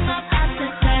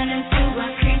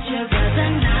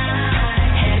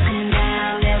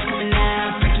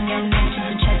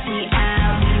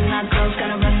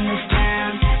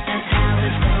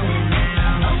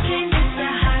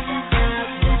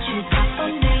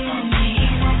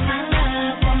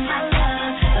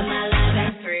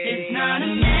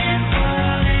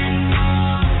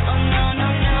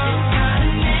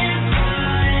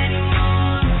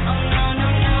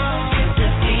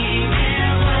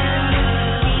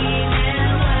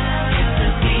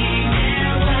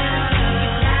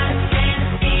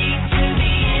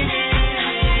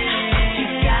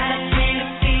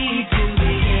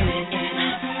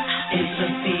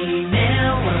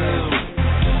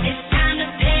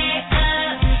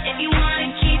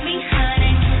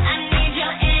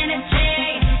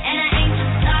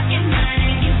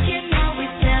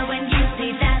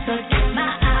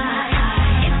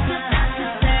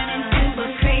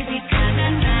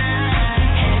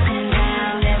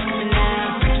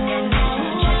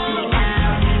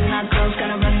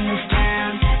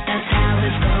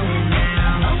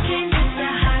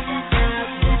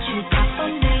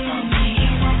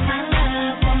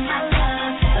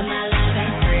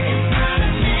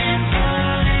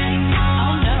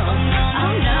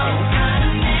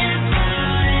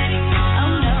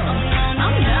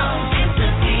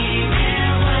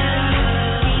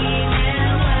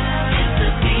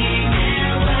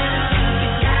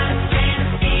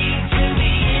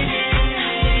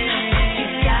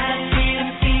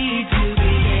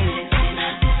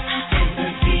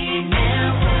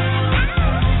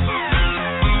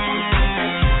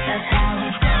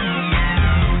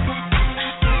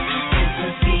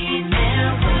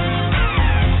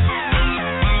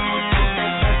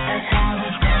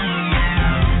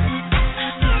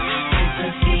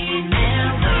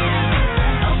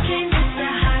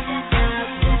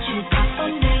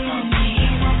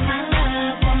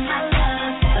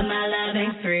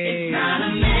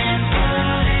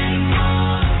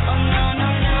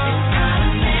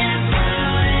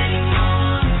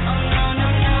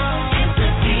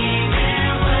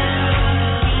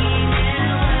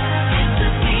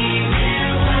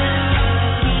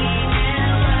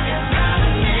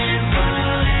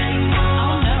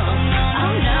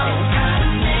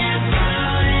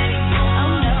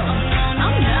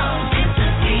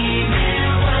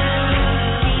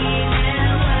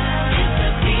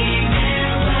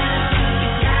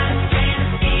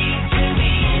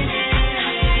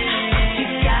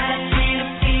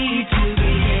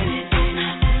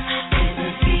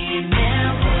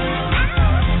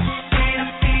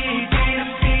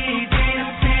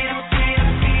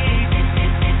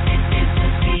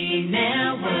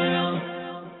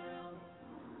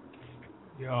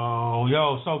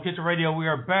Yo, Soul Kitchen Radio, we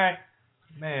are back.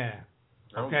 Man.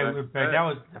 Okay, we're back. That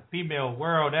was the female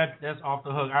world. That's off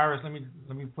the hook. Iris, let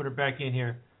me put her back in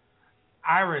here.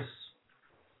 Iris.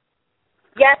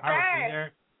 Yes, Iris, sir. you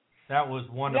there? That was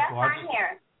wonderful. Yes, I'm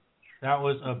here. That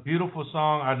was a beautiful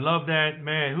song. I love that.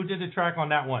 Man, who did the track on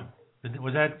that one?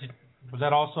 Was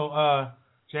that also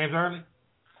James Early?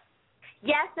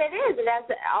 Yes, it is. That's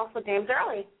also James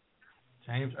Early.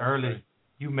 James Early.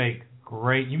 You make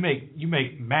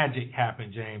magic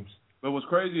happen, James. But what's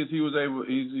crazy is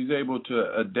he's able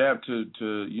to adapt to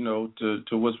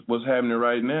what's happening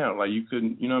right now. Like you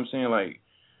couldn't, you know what I'm saying? Like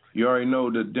you already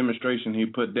know the demonstration he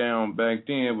put down back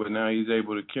then, but now he's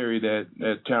able to carry that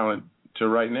talent to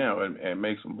right now and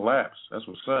make some blaps. That's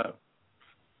what's up.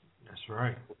 That's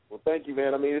right. Well, thank you,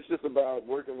 man. I mean, it's just about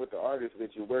working with the artists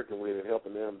that you're working with and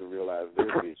helping them to realize their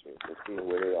vision and seeing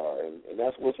where they are, and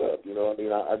that's what's up. You know, I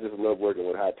mean, I just love working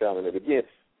with high talent. And again,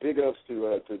 big ups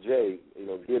to Jay,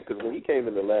 Gib, because when he came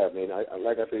in the lab, man,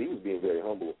 like I said, he was being very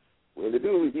humble. When the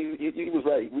dude, he was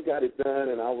right. We got it done,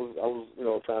 and I was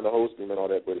trying to host him and all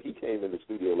that, but he came in the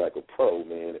studio like a pro,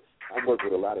 man. I worked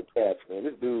with a lot of cats, man.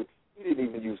 This dude, he didn't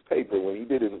even use paper when he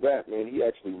did his rap, man. He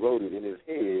actually wrote it in his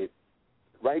head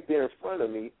right there in front of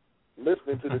me,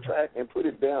 listening to the track and put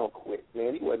it down quick,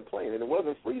 man. He wasn't playing, and it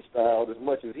wasn't freestyled as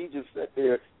much as he just sat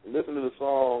there and listened to the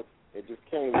song and just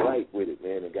came right with it,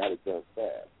 man, and got it done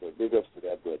fast. So big ups to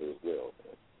that brother as well,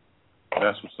 man.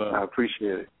 That's what's up. I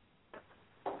appreciate it.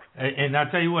 And I'll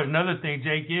tell you what, another thing,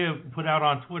 J-Gib put out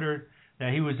on Twitter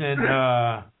that he was in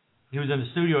the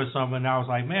studio or something, and I was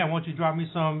like, man, why don't you drop me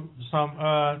some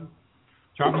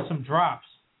drops,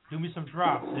 do me some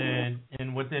drops,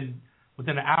 and within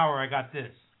an hour I got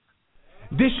this.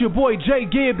 This your boy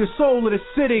J-Gib, the soul of the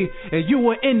city, and you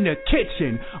were in the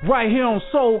kitchen, right here on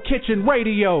Soul Kitchen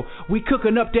Radio. We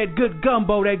cooking up that good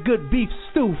gumbo, that good beef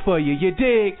stew for you, you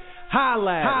dig?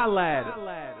 Holla.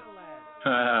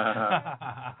 You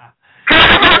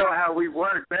know how we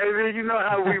work, baby. You know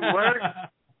how we work.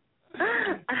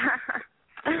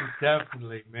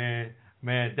 Definitely,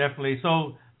 man, definitely.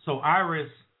 So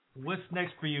Iris, what's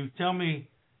next for you? Tell me,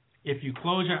 if you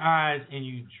close your eyes and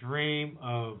you dream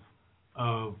of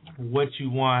what you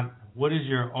want, what is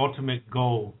your ultimate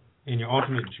goal and your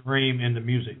ultimate dream in the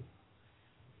music?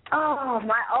 Oh,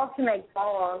 my ultimate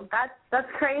goal. That's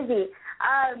crazy.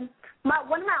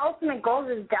 One of my ultimate goals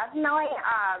is definitely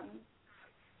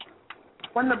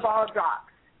when the ball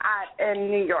drops in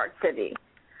New York City.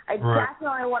 I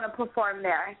definitely want to perform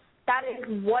there. That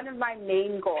is one of my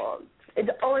main goals. It's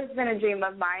always been a dream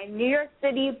of mine. New York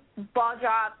City, ball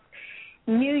drops,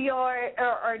 New York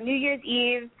or New Year's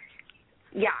Eve.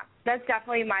 Yeah, that's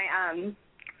definitely my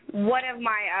one of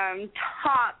my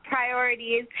top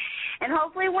priorities, and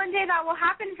hopefully one day that will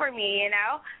happen for me.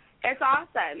 It's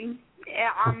awesome.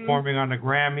 Performing on the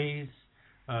Grammys.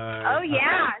 Oh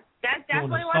yeah, that's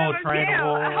definitely what I'm going to do.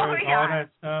 Oh yeah, all that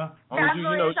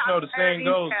stuff. The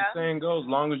saying goes, as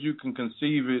long as you can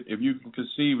conceive it, if you can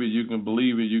conceive it, you can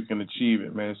believe it, you can achieve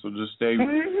it, man. So just stay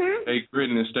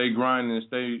gritting and stay grinding and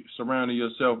stay surrounding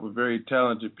yourself with very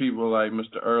talented people like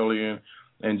Mr. Early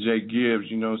and J-Gib,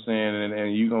 you know what I'm saying,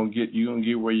 and you're gonna get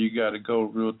where you gotta go,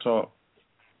 real talk.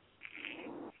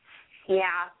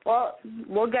 Yeah, well,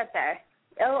 we'll get there.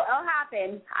 It'll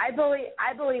happen. I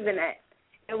believe in it.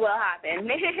 It will happen.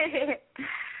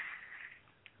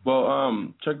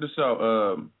 Well, check this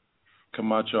out,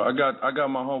 Camacho. I got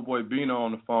my homeboy Bino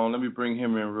on the phone. Let me bring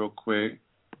him in real quick.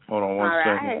 Hold on one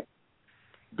second. Right.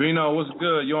 Bino, what's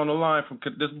good? You on the line from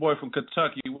this boy from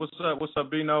Kentucky. What's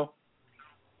up, Bino?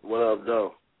 What up,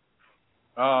 though?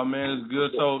 Oh man, it's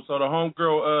good. So the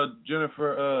homegirl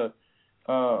Jennifer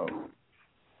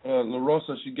La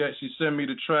Rosa, she sent me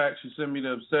the track. She sent me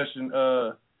the Obsession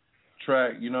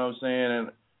track. You know what I'm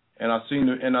saying? And I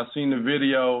seen the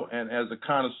video. And as a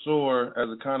connoisseur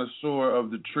of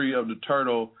the tree of the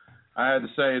turtle, I had to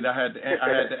say that I had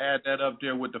to add that up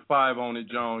there with the 5 on it,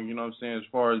 John. You know what I'm saying? As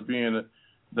far as being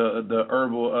the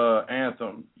herbal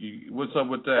anthem. What's up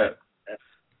with that?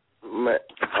 Man,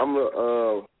 I'm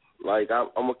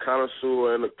a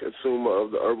connoisseur and a consumer of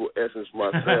the herbal essence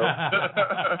myself.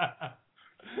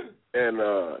 And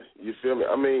you feel me?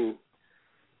 I mean,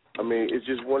 it's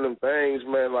just one of them things,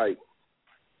 man. Like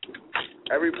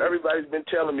everybody's been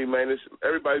telling me, man.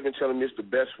 Everybody's been telling me it's the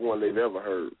best one they've ever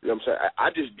heard. You know what I'm saying? I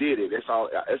just did it. That's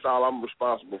all I'm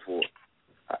responsible for.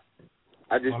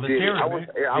 I just did it. I was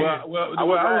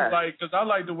like, because I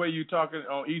like the way you talking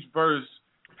on each verse.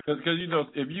 Because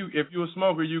if you a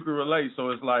smoker, you can relate.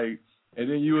 So it's like And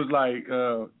then you was like,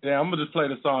 damn, I'm gonna just play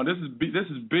the song. This is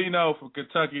Bino from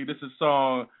Kentucky. This is a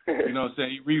song, you know what I'm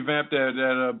saying? He revamped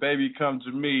that Baby Come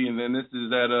to Me, and then this is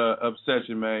that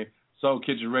Obsession, man. Soul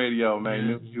Kitchen Radio, man.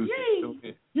 New music.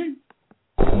 Yay.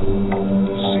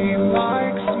 She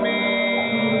likes me.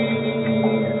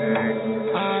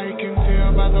 I can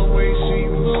tell by the way she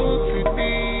looks at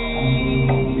me.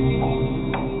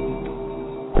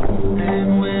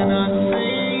 And when I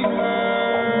see her,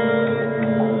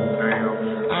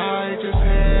 I just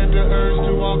had the urge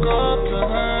to walk up to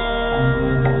her.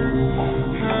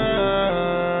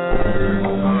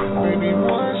 Baby,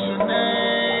 what's your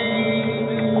name?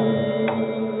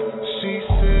 She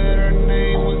said her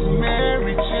name was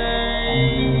Mary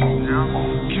Jane.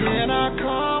 Can I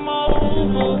come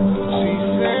over? She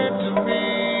said to me,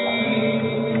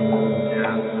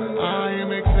 I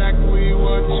am exactly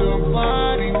what your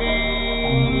body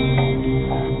needs.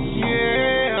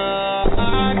 Yeah,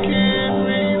 I can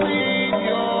relieve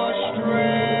your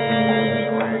stress.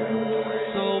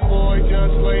 So boy,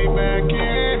 just lay back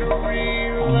and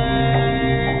relax.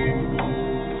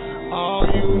 All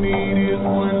you need is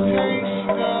one taste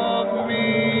of me.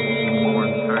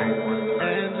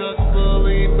 And just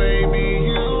believe, baby,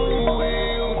 you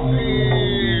will see.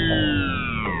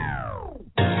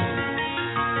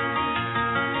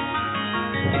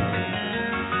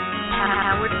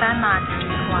 Powered by Monster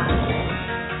Squad.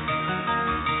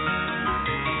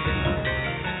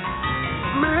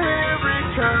 Mary,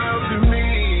 come to me.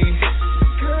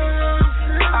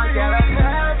 I gotta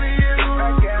have you.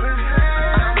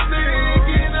 I'm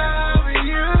thinking of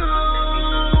you.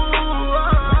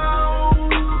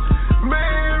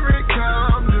 Mary,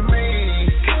 come to me.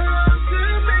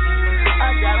 I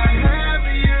gotta have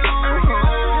you.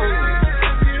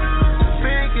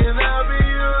 Thinking of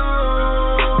you.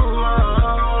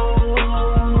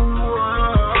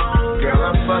 Girl,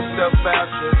 I'm fucked up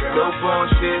after. No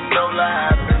bullshit, no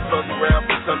lie. Been fucked around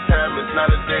for some time. It's not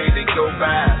a day that go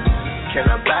by. Can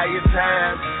I buy your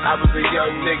time? I was a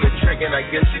young nigga tricking. I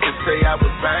guess you could say I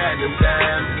was buying them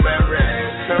dimes. Mary,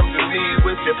 come to me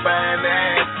with your fine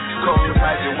ass. Call you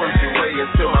how you work your way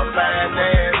into my fine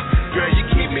ass. Girl, you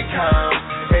keep me calm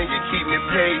and you keep me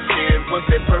patient.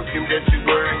 What's that perfume that you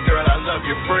wearing? Girl, I love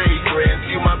your fragrance.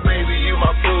 You my baby, you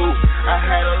my boo. I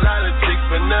had a lot of chicks,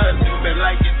 but none do me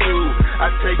like you do.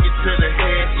 I take it to the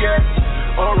head, yes.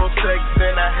 Oral sex,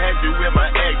 and I had you with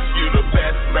my ex. You the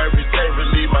best, Mary J,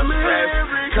 relieve my stress.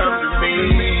 Come to me.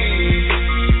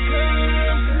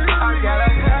 I gotta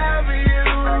have you.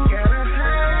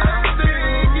 I'm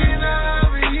thinking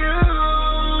of you.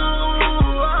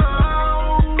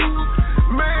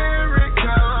 Mary,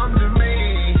 come to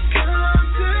me.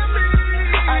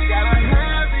 I gotta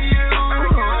have you.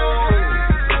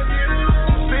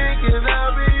 Thinking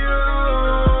of you.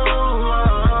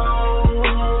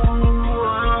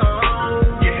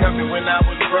 You helped me when I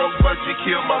was broke, but you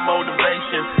killed my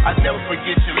motivation. I never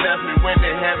forget you left me when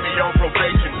they had me on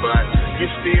probation, but you're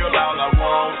still all I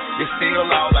want, you're still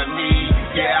all I need.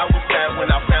 Yeah, I was sad when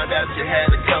I found out you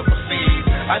had a couple seeds.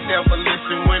 I never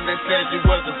listened when they said you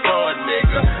wasn't for a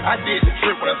nigga. I didn't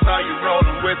trip when I saw you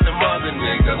rolling with them other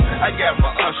niggas. I got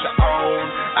my usher on,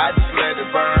 I just let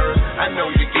it burn. I know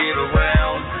you get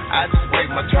around, I just wait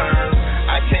my turn.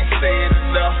 I can't say it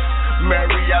enough.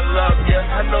 Mary, I love you.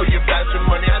 I know you got your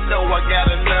money. I know I got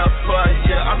enough for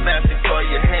you. I'm asking for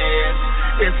your hand.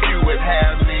 If you would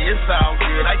have me, it's all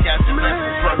good. I got your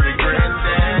blessings from your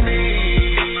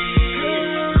granddaddy.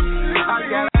 I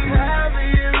gotta have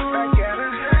you.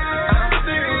 I'm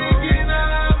thinking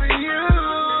of you.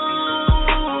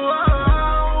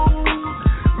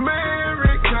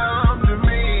 Mary, come to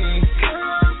me.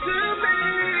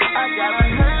 I gotta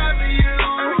have you.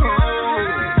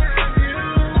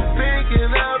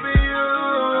 Thinking of you.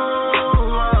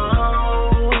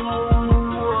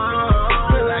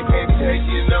 But I can't take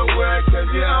you nowhere, 'cause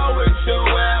you always show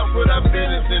out. Put our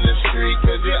business in the street,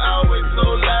 'cause you're always so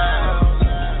loud.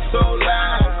 So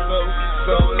loud,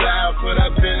 so loud. Put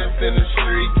our business in the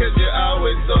street, 'cause you're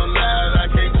always so loud. I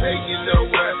can't take you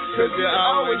nowhere, 'cause you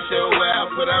always show out.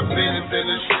 Put our business in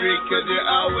the street, 'cause you're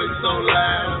always so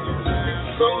loud.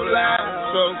 So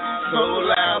loud, so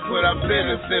loud. Put our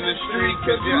business in the street,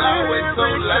 'cause you're always so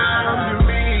loud. Come to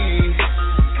me.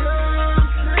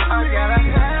 I gotta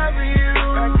have you.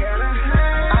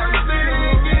 I'm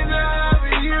thinking of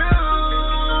you.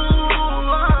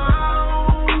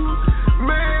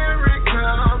 Mary,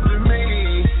 come to me.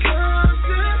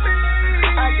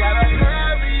 I gotta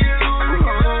have you.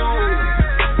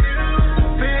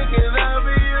 Thinking of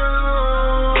you.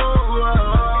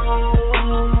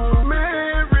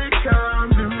 Mary, come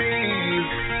to me.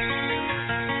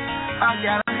 I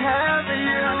gotta have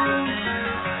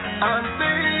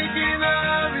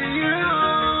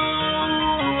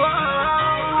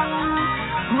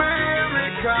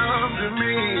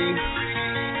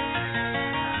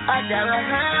gotta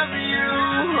have you.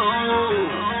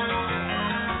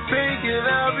 Thinking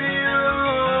of you.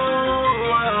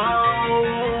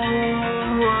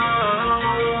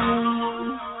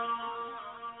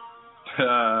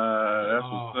 That's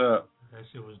what's up. That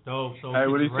shit was dope. So hey,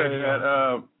 what do you say? That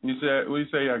what do you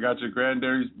say? I got your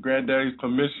granddaddy's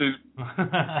permission,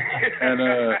 and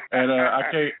I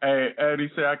can't. Hey,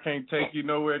 Eddie said I can't take you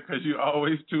nowhere because you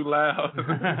always too loud.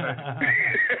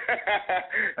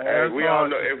 Hey, we all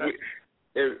know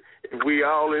if we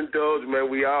all indulge, man,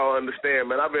 we all understand,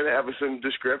 man. I've been having some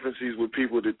discrepancies with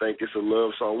people that think it's a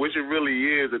love song, which it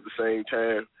really is at the same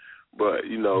time. But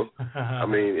you know, I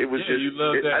mean, it was just. You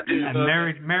love that.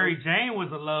 Mary Jane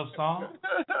was a love song.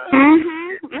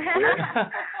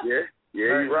 Yeah,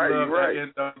 you're right.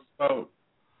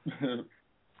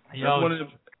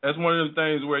 That's one of them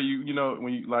things where you know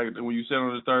when you said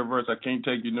on the third verse, I can't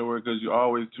take you nowhere because you're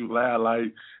always too loud.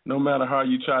 Like no matter how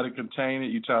you try to contain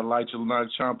it, you try to light your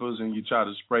lunch chompers and you try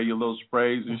to spray your little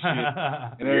sprays and shit,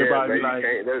 and everybody we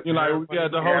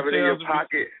got the hotels. Have it in your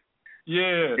pocket.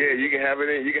 Yeah, you can have it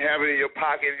in. You can have it in your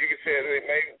pocket. You can say,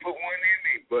 "Maybe put one in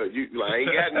me," but you ain't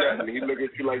got nothing. He look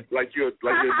at you like you're a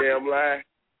damn lie.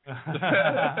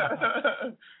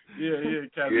 Yeah,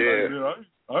 Captain.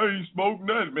 I ain't smoke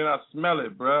nothing, man. I smell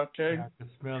it, bro. Okay. I can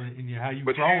smell it in you. How you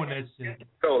growing that shit?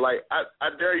 So like, I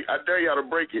dare y'all to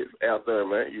break it out there,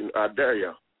 man. I dare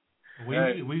y'all.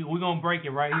 We gonna break it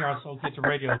right here on Soul Kitchen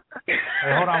Radio. Hey,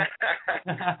 hold on.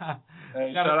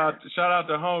 Hey, shout out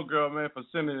to homegirl, man, for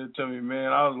sending it to me,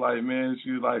 man. I was like, man,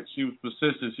 she was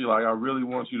persistent. She like, I really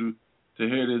want you to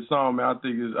hear this song, man. I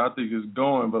think it's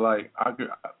going, but like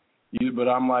but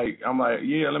I'm like,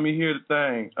 yeah, let me hear the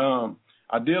thing.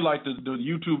 I did like the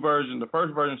YouTube version. The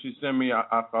first version she sent me,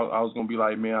 I thought I was gonna be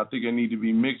like, man, I think it need to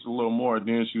be mixed a little more.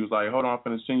 Then she was like, hold on, I'm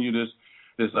gonna send you this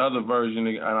other version,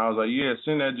 and I was like, yeah,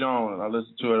 send that John. And I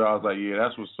listened to it. I was like, yeah,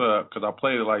 that's what's up, because I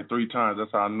played it like 3 times.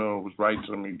 That's how I know it was right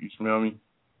to me. You smell me?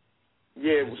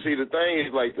 Yeah, well, see, the thing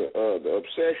is, like, the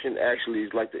Obsession actually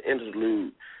is like the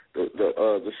interlude.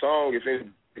 The song, if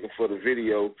anything, for the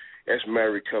video, that's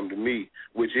Mary Come to Me,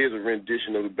 which is a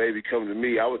rendition of the Baby Come to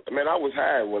Me. I was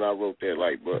high when I wrote that,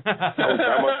 like, but I was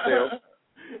by myself.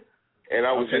 And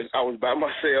I was by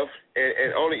myself,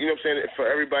 and only, you know what I'm saying,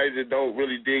 for everybody that don't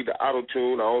really dig the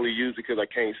auto-tune, I only use it because I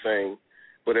can't sing,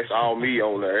 but it's all me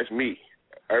on there. It's me.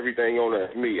 Everything on there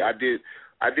is me. I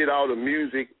did all the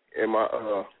music, and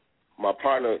my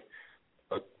partner,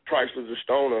 Priceless the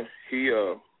Stoner, he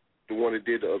the one that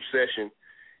did the Obsession,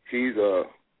 he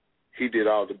did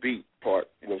all the beat part,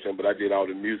 you know what I'm saying, but I did all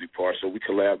the music part, so we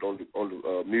collabed on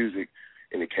the music,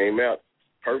 and it came out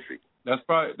perfect. That's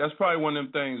probably one of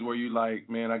them things where you like,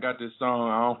 man, I got this song.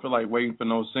 I don't feel like waiting for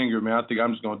no singer, man. I think I'm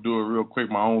just gonna do it real quick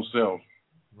my own self.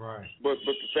 Right. But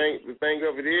the thing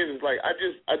of it is like I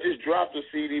just dropped a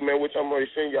CD, man, which I'm already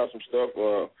sending y'all some stuff.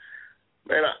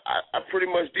 Man, I pretty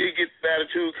much did get the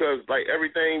attitude because like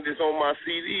everything that's on my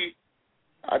CD,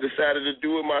 I decided to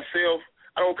do it myself.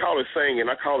 I don't call it singing.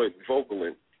 I call it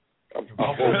vocaling. I'm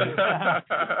vocaling.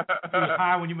 You was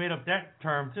high when you made up that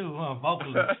term too, huh?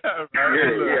 Vocaling.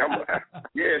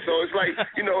 Yeah. So it's like,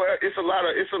 you know, it's a lot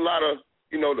of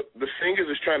you know, the singers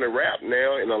is trying to rap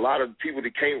now, and a lot of people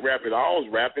that can't rap at all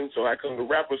is rapping. So how come the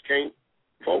rappers can't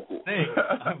vocal? They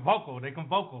can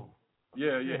vocal.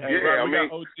 Yeah. Hey,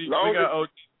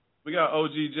 we got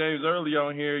OG James early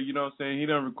on here, you know what I'm saying? He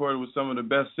done recorded with some of the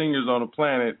best singers on the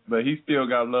planet, but he still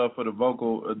got love for the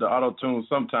vocal, the auto-tune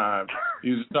sometimes. He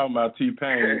was just talking about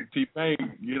T-Pain.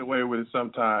 T-Pain get away with it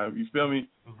sometimes. You feel me?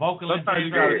 Sometimes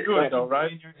you got to do it, though,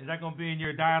 right? Is that going to be in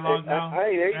your dialogue now? I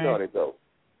ain't hating on it, though.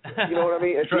 You know what I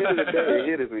mean? At the end of the day, a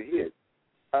hit is a hit.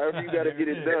 However you got to get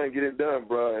it done,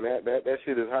 bro, and that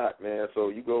shit is hot, man, so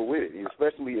you go with it,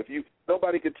 especially if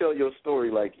nobody can tell your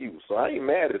story like you, so I ain't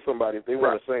mad at somebody if they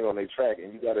want to sing on their track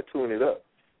and you got to tune it up.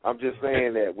 I'm just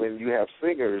saying that when you have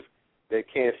singers that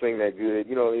can't sing that good,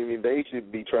 you know what I mean, they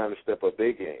should be trying to step up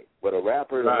their game, but a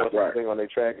rapper that wants to sing on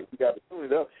their track, if you got to tune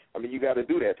it up, I mean, you got to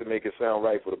do that to make it sound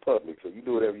right for the public, so you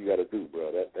do whatever you got to do,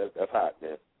 bro, that's hot,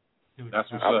 man. That's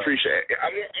what's I appreciate it.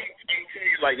 I'm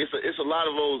like, it's a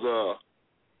lot of those,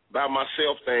 by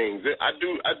myself things. I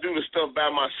do the stuff by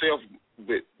myself,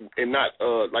 but and not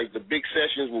like the big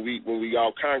sessions when we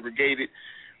all congregated.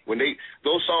 When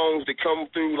those songs that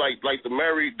come through like the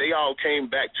Mary, they all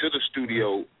came back to the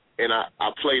studio and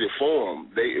I played it for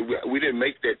them. We didn't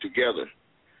make that together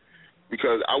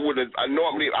because I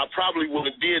probably would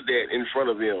have did that in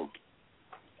front of them.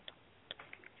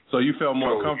 So you felt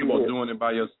more comfortable doing it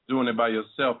by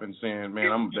yourself and saying,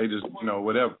 man, they just, you know,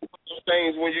 whatever.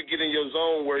 things when you get in your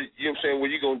zone where, you know what I'm saying, where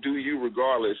you're going to do you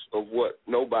regardless of what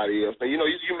nobody else. Now, you know,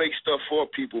 you make stuff for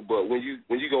people, but when you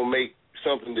going to make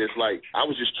something that's like, I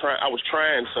was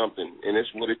trying something, and that's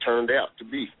what it turned out to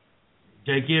be.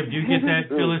 J-Gib, do you get that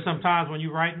feeling sometimes when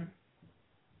you're writing?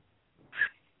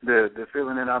 The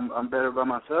feeling that I'm better by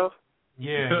myself?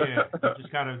 Yeah.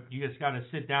 You just gotta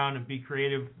sit down and be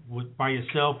creative by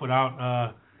yourself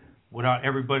without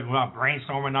everybody, without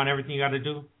brainstorming on everything you got to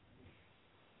do.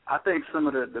 I think some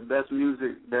of the best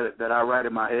music that I write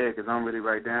in my head, because I don't really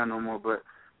write down no more, but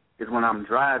is when I'm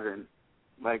driving.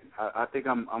 Like I think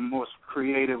I'm most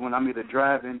creative when I'm either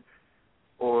driving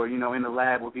or, you know, in the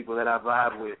lab with people that I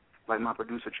vibe with, like my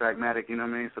producer Trackmatic. You know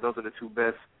what I mean? So those are the two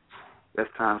best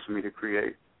times for me to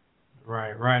create.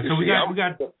 Right. So we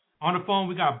got on the phone.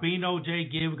 We got Bino,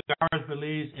 J-Gib, we got Iris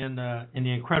Velez, and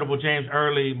the incredible James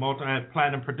Early,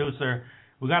 multi-platinum producer.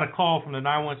 We got a call from the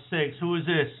 916. Who is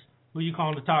this? Who you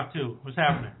calling to talk to? What's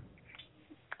happening?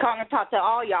 Calling to talk to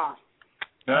all y'all.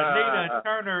 Anita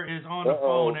Turner is on the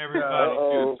phone,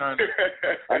 everybody.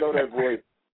 I know that voice.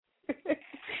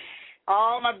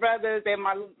 All my brothers and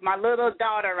my little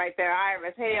daughter right there,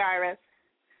 Iris. Hey, Iris.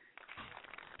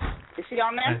 Is she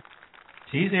on there?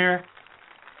 She's here.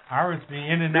 Iris be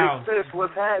in and out. Sis,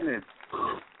 what's happening?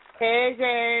 Hey,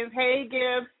 James. Hey,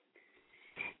 Gibbs.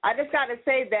 I just got to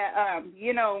say that,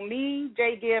 you know, me,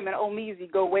 J-Gib, and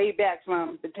Omeezy go way back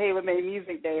from the Taylor Made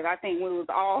Music days. I think we was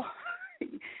all,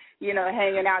 you know,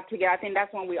 hanging out together. I think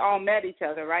that's when we all met each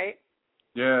other, right?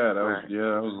 Yeah, that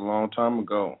was a long time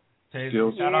ago. Shout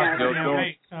out to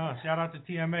TMH. Shout out to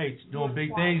TMH. Doing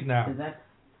big things now.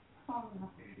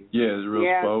 Yeah, it's real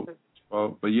spoke.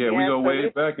 But we go way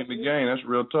back in the game. That's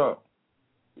real talk.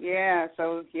 Yeah,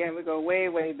 so we go way,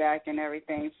 way back and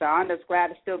everything. So I'm just glad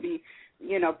to still be,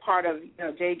 you know, part of, you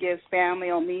know, J-Gib's family,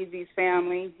 Omeezy's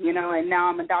family, you know, and now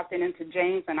I'm adopted into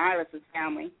James and Iris's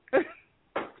family.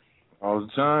 All the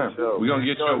time. We're gonna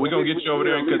get you over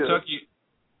there in Kentucky.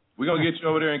 We're gonna get you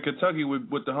over there in Kentucky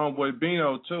with the homeboy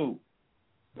Bino too.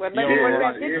 Well, let me work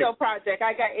that video project.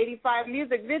 I got 85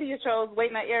 music video shows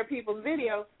waiting to air people's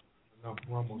videos.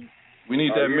 We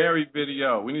need that Mary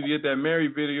video. We need to get that Mary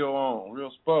video on.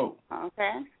 Real spoke.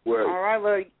 Okay. All right.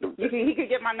 Well, he could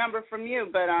get my number from you,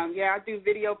 but I do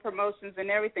video promotions and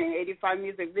everything. 85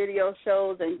 music video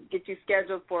shows and get you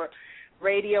scheduled for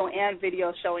radio and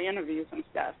video show interviews and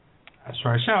stuff. That's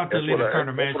right. Shout out to Lita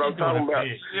Turner, man. She's doing it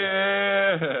big.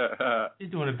 Yeah.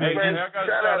 She's doing it big. Hey, man,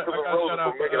 shout out to Rosa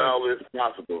for making all this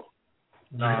possible.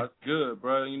 No, it's good,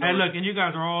 bro. You know, hey, look, and you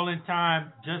guys are all in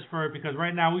time because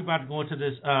right now we're about to go into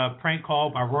this prank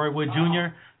call by Roy Wood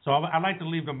Jr. So I'd like to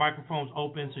leave the microphones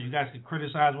open so you guys can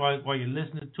criticize while you're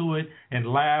listening to it and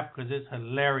laugh because it's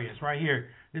hilarious. Right here,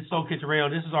 this is Soul Kitchen Radio.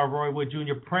 This is our Roy Wood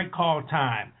Jr. prank call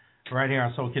time right here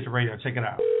on Soul Kitchen Radio. Check it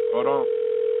out. Hold on.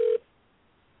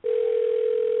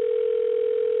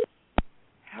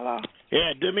 Hello?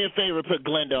 Yeah, do me a favor, put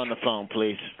Glenda on the phone,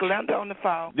 please. Glenda on the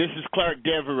phone. This is Clark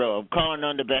Devereaux. I'm calling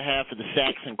on behalf of the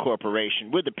Saxon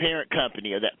Corporation. We're the parent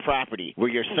company of that property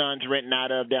where your son's renting out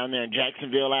of down there in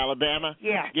Jacksonville, Alabama.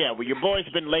 Yeah. Yeah, well, your boy's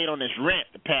been late on his rent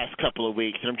the past couple of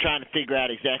weeks, and I'm trying to figure out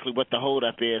exactly what the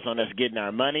holdup is on us getting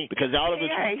our money, because all of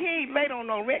us... Hey, he ain't late on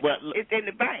no rent. Well, it's in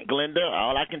the bank. Glenda,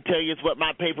 all I can tell you is what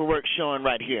my paperwork's showing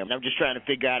right here. I'm just trying to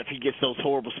figure out if he gets those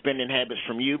horrible spending habits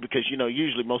from you, because, you know,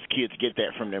 usually most kids get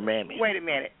that from their mammy. Wait a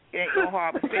minute. It ain't no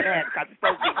harm spending habits because it's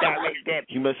supposed to be down like that.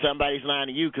 You must somebody's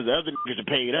lying to you because the other niggas are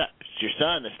paid up. It's your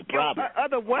son that's the problem.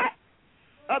 Other what?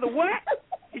 Other what?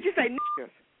 Did you say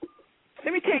niggas?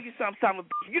 Let me tell you something.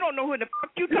 You don't know who the fuck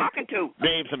you talking to.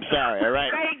 Babes, I'm sorry, all right?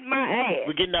 Save my ass.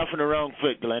 We're getting off on the wrong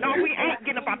foot, Glenda. No, we ain't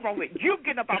getting off the wrong foot. You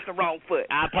getting off the wrong foot.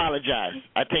 I apologize.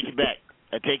 I take it back.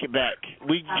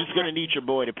 We just going to need your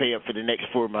boy to pay up for the next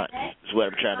 4 months is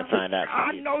what I'm trying to find out.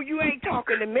 I know you ain't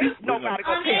talking to me. Nobody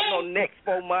going to pay up no next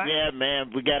 4 months. Yeah, man,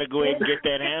 we got to go ahead and get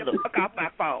that handled. Look off my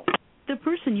phone. The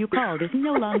person you called is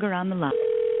no longer on the line.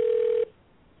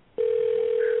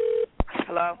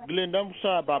 Hello? Glenda, I'm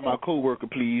sorry about my coworker,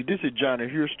 please. This is Johnny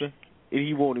Houston. And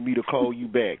he wanted me to call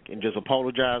you back and just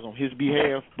apologize on his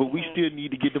behalf, but we still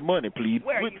need to get the money, please.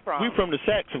 Where are you from? We're from the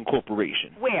Saxon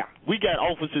Corporation. Where? We got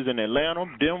offices in Atlanta,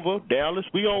 Denver, Dallas.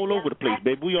 We all over the place,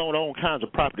 baby. We own all kinds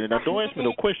of property. Now, don't ask me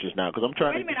no questions now, because I'm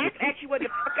trying Wait a to... minute, I asked you what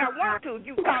the fuck I want to.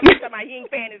 You called me somebody he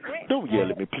ain't paying his rent. Don't yell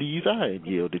at me, please. I ain't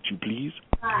yelled at you, please.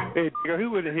 Hey,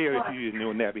 who in the hell is you,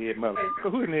 no nappy head mother?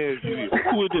 Who in the hell is you?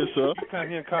 Who is this, sir? You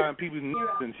come here calling people's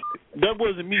and shit. That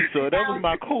wasn't me, sir. That was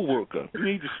my coworker. You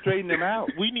need to straighten them him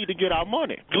out. We need to get our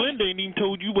money. Glenda ain't even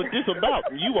told you what this about.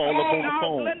 And you all up on the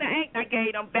phone. Glenda ain't. I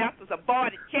gave them bastards a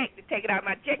voided check to take it out of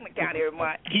my checking account every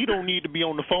month. He don't need to be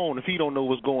on the phone if he don't know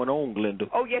what's going on, Glenda.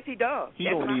 Oh, yes, he does. He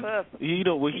That's don't my need. husband. He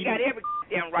don't. Well, he got every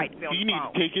damn right to be on he the need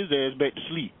phone. to take his ass back to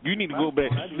sleep. You need to go back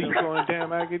to sleep.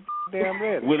 I get damn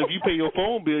ready. Well, if you pay your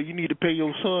phone bill, you need to pay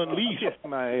your son lease. Kiss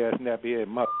my ass, nappy head,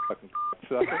 motherfucking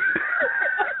sucker.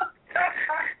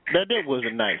 That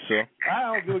wasn't nice, sir.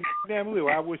 I don't give a damn deal.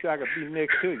 I wish I could be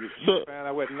next to you. You found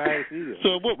out what nice is.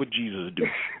 So what would Jesus do?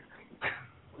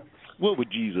 What would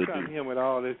Jesus Come do? here with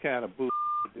all this kind of bullshit.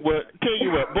 Well, tell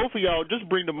you what, both of y'all, just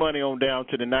bring the money on down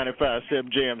to the 95.7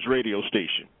 Jams radio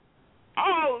station.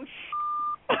 Oh,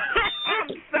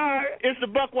 I'm sorry. It's the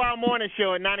Buckwild Morning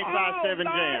Show at 95.7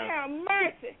 Jams. Have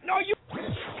mercy. No, you.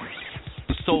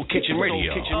 Soul Kitchen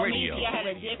Radio. I had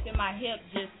a dip in my hip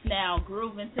just now,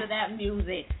 grooving to that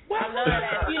music. I love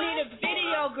that. If you need a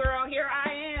video, girl, here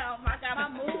I am. I got my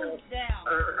moves down.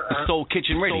 Soul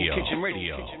Kitchen Radio. Soul Kitchen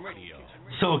Radio.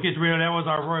 That was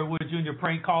our Roy Wood Jr.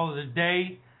 prank call of the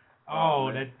day.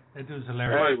 Oh, that dude's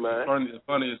hilarious. Hey, man. The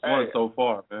funniest one so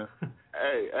far, man.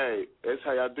 Hey, that's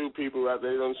how y'all do people out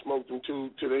there. They done smoked them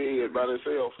two to the head by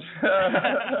themselves.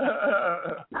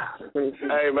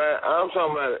 Hey, man, I'm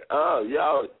talking about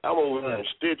y'all. I'm over here in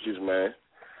stitches, man.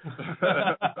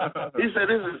 He said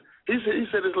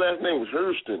his last name was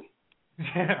Hurston.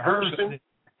 Hurston.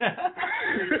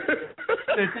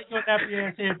 Take your nappy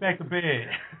ass head back to bed.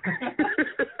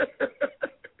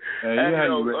 Hey, yeah,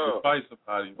 you ready to fight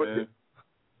somebody, man.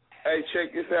 Hey,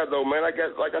 check this out though, man. I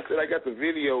got the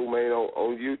video, man,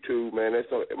 on YouTube, man.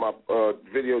 That's on my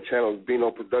video channel, Beano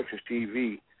Productions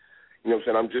TV. You know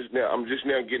what I'm saying? I'm just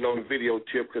now getting on the video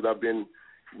tip because I've been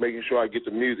making sure I get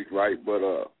the music right. But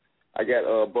I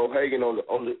got Bo Hagen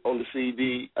on the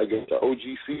CD. I got the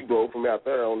OGC Bro from out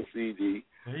there on the CD.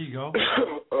 There you go.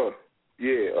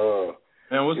 Yeah.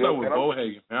 Man, what's up with Bo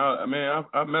Hagen, man?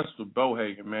 I messed with Bo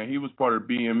Hagen, man. He was part of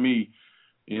BME.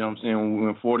 You know what I'm saying?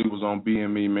 When 40 was on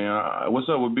BME, man. What's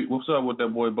up with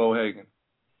that boy Bo Hagen?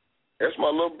 That's my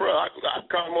little brother. I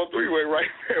call him on three-way right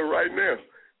now.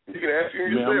 You can ask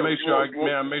him yourself.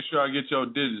 Man, make sure I get your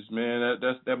digits, man.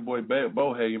 That's that boy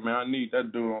Bo Hagen, man. I need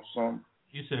that dude on something.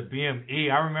 You said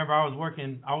BME. I remember I was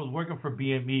working for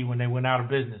BME when they went out of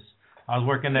business. I was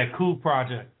working that Cool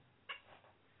Project.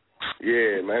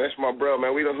 Yeah, man, that's my brother,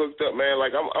 man. We done hooked up, man.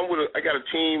 Like I got a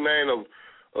team, man, of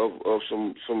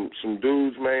some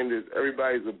dudes, man. That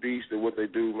everybody's a beast at what they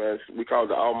do, man. We call it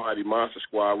the Almighty Monster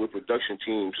Squad. We're a production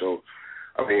team, so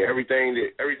I mean everything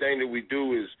that we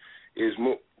do is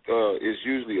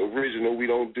usually original. We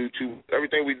don't do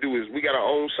everything we do is we got our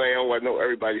own sound. I know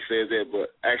everybody says that, but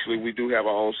actually we do have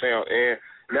our own sound. And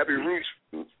Nappy Roots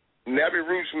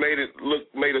made us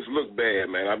look bad,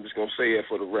 man. I'm just gonna say it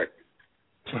for the record.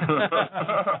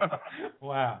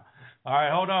 Wow. All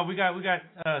right, hold on. We got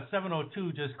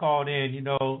 702 just called in. You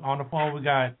know, on the phone we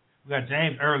got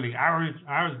James Early, Iris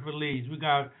Velez, we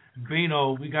got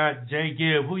Bino, we got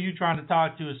J-Gib. Who you trying to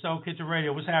talk to? It's Soul Kitchen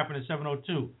Radio. What's happening?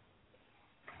 702.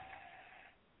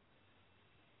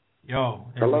 Yo,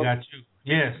 hello? We got you.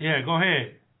 Yes, go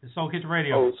ahead. It's Soul Kitchen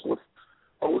Radio. What's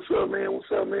up, man?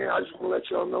 I just want to let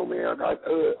y'all know, man. I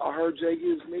heard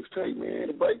J-Gib's mixtape, man,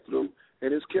 the breakthrough.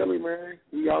 And it's Kelly, man.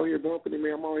 We out here bumping it,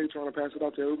 man. I'm out here trying to pass it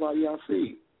out to everybody I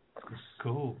see.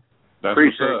 Cool. That's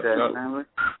appreciate that, man.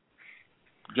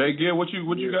 J-Gib, what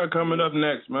you got coming up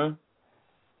next, man?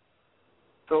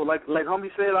 So, like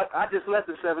homie said, I just left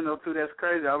the 702. That's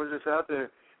crazy. I was just out there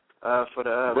for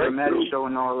the Magic show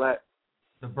and all that.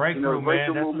 The breakthrough, the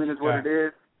breakthrough movement is what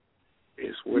it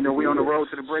is. We on the road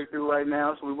to the breakthrough right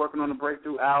now, so we're working on the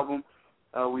breakthrough album.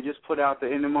 We just put out the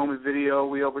In the Moment video.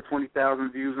 We over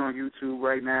 20,000 views on YouTube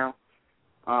right now.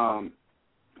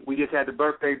 We just had the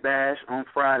birthday bash on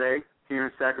Friday here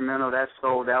in Sacramento. That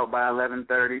sold out by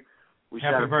 11:30. We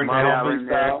Happy shot birthday, a in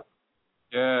there.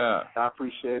 Yeah. I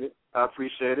appreciate it.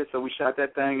 So we shot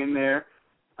that thing in there.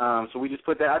 So we just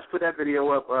put that. I just put that video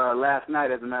up last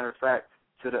night, as a matter of fact,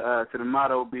 to the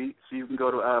motto beat. So you can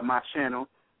go to my channel,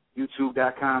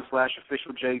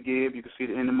 youtube.com/official_J-Gib. You can see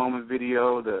the In the Moment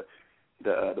video, the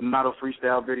model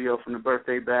freestyle video from the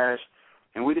birthday bash,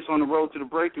 and we just on the road to the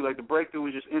breakthrough. Like, the breakthrough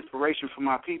is just inspiration for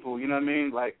my people. You know what I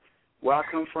mean? Like, where I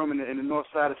come from in the north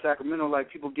side of Sacramento, like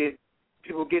people get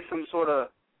some sort of,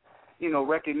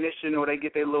 recognition, or they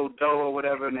get their little dough or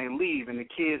whatever, and they leave, and the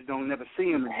kids don't never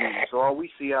see them again. So all we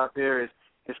see out there is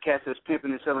cats that's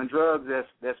pimping and selling drugs,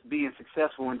 that's being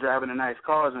successful and driving the nice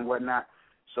cars and whatnot.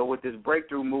 So with this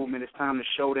breakthrough movement, it's time to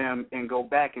show them and go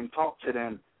back and talk to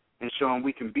them and show them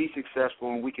we can be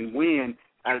successful and we can win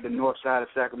out of the north side of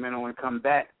Sacramento and come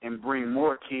back and bring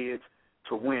more kids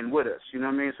to win with us. You know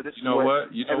what I mean? So this You know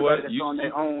what? You know what? That's on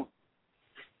their own.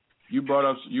 You brought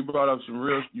up some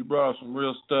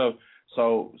real stuff.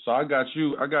 So I got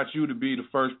you to be the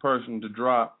first person to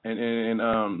drop and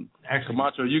actually,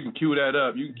 Camacho, you can cue that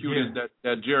up. You can cue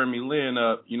that Jeremy Lin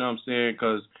up. You know what I'm saying?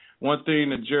 Because one thing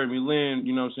that Jeremy Lin,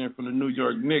 you know what I'm saying, from the New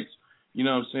York Knicks, you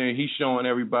know what I'm saying, he's showing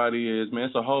everybody is, man,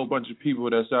 it's a whole bunch of people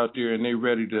that's out there and they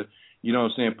ready to, you know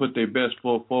what I'm saying, put their best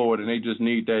foot forward and they just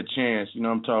need that chance. You know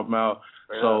what I'm talking about?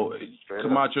 So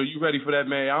Camacho, you ready for that,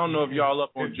 man? I don't know if y'all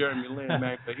up on Jeremy Lin,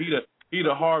 man, but he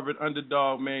the Harvard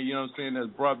underdog, man, you know what I'm saying, that's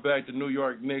brought back the New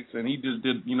York Knicks, and he just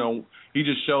did, you know, he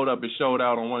just showed up and showed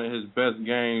out on one of his best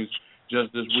games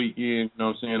just this weekend, you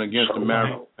know what I'm saying, against the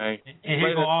Mavericks, man. And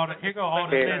here go all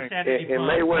the insanity and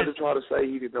Mayweather tried to say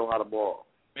he didn't know how to ball.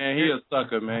 Man, he a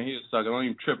sucker, man. He a sucker. Don't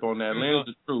even trip on that. Lin's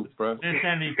the truth, bro.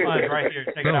 Insanity punch right here.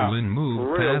 Check it out. Lin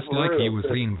moved past like he was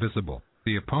invisible.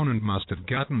 The opponent must have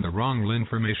gotten the wrong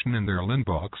information in their Lin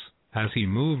box, as he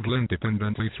moved Lin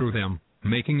dependently through them,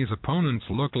 making his opponents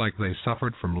look like they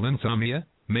suffered from linsomnia,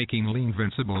 making Lin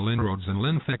invincible inroads and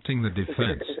Lin-affecting the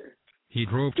defense. He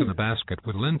drove to the basket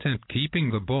with Lintent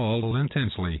keeping the ball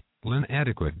intensely. Lin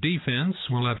adequate defense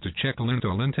will have to check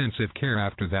Linto intensive care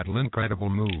after that incredible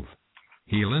move.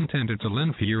 He intended to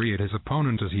infuriate his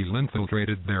opponent as he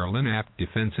infiltrated their apt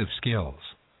defensive skills.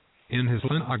 In his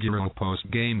inaugural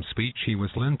post-game speech he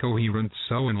was coherent,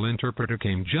 so an interpreter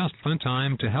came just in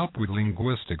time to help with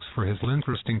linguistics for his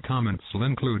interesting comments,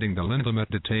 including the intimate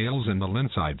details and the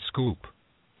inside scoop.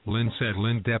 Lin said,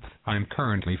 "Depth, I'm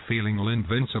currently feeling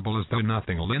invincible as though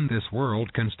nothing in this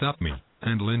world can stop me.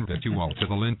 And Lin that you all to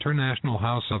the International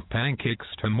House of Pancakes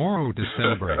tomorrow to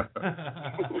celebrate."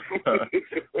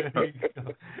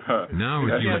 Now,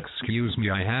 if you'll excuse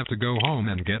me, I have to go home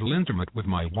and get intimate with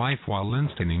my wife while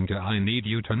listening to I Need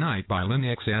You Tonight by Lin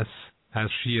XS,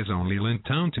 as she is only in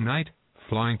town tonight,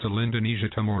 flying to Indonesia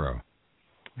tomorrow.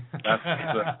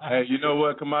 Hey, you know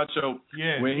what, Camacho?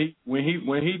 Yeah. When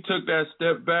he took that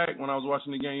step back, when I was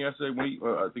watching the game yesterday,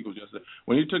 I think it was yesterday,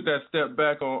 when he took that step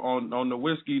back on the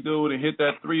whiskey dude and hit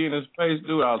that three in his face,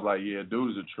 dude, I was like, yeah,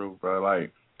 dude is the truth, bro.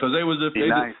 Like, because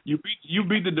you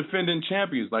beat the defending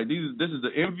champions. Like this is the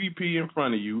MVP in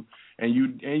front of you, and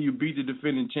you beat the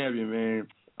defending champion, man.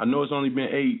 I know it's only been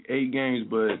eight games,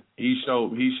 but he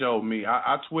showed me.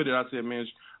 I tweeted, I said, man,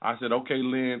 okay,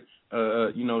 Lin.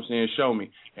 You know what I'm saying, show me.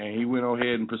 And he went on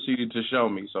ahead and proceeded to show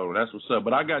me. So that's what's up.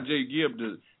 But I got J-Gib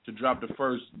to drop the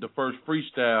first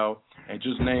freestyle and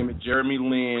just name it Jeremy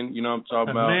Lin, you know what I'm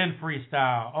talking about? Lin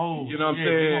freestyle. Oh, you know what I'm saying?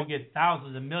 We're going to get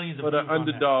thousands and millions of for views the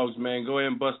underdogs, man. Go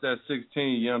ahead and bust that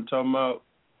 16, you know what I'm talking about?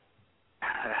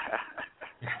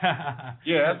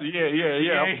 Yeah. That's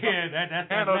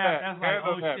handle like, that,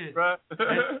 oh shit. Bro.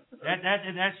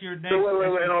 That's your next. Wait,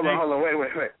 hold on,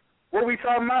 wait. What we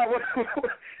talking about?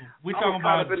 We talking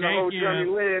about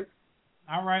J-Gib.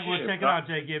 All right, well, check it out,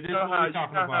 J-Gib. This is what we're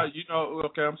talking about.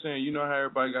 I'm saying, you know how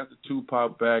everybody got the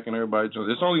Tupac back and everybody.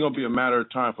 It's only gonna be a matter of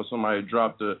time for somebody to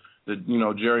drop the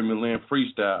Jeremy Lin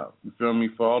freestyle. You feel me?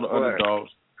 For all the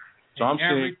underdogs. So I'm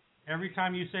saying every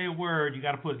time you say a word, you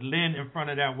got to put Lin in front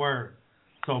of that word.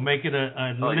 So make it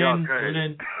a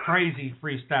Lin crazy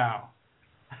freestyle.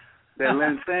 That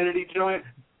Linsanity joint.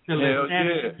 The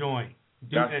Linsanity joint.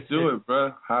 Got to do it,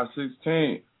 bro. High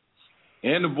 16.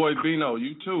 And the boy Bino,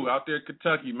 you too, out there in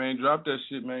Kentucky, man. Drop that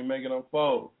shit, man. Make it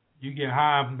unfold. You get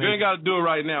high. You ain't got to do it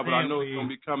right now, but I know it's going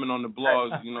to be coming on the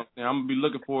blogs. You know what I'm saying? I'm going to be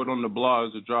looking forward on the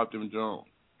blogs to drop them Jones.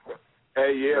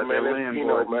 Hey, yeah, man. That's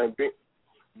Bino, man.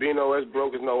 Bino, as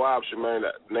broke is no option, man.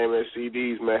 The name of the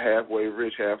CDs, man, halfway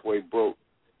rich, halfway broke.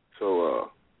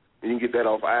 So you can get that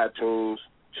off iTunes.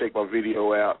 Check my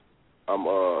video out. I'm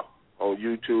on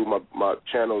YouTube. My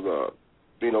channel,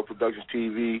 Bino Productions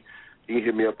TV. You can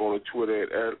hit me up on the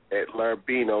Twitter at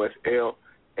Larbino. It's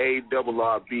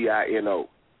LARRBINO.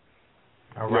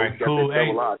 All right, cool.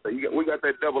 So we got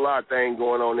that double R thing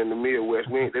going on in the Midwest.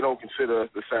 They don't consider us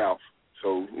the South.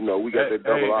 So, we got that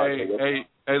double R thing.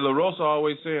 Hey, La Rosa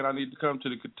always saying I need to come to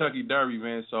the Kentucky Derby,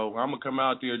 man. So I'm going to come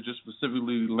out there just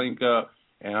specifically link up,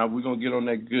 and we're going to get on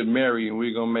that good Mary, and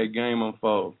we're going to make game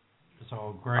unfold. It's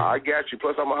all great. I got you.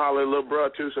 Plus, I'm going to holler at little bro,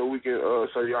 too, so we can,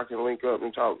 so y'all can link up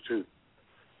and talk, too.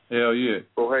 Hell yeah.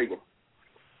 Go Hagen.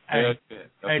 Hey,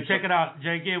 check it out,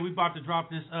 J-Gib. We about to drop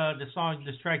this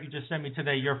this track you just sent me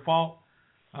today. Your Fault.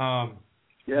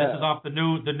 This is off the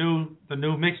new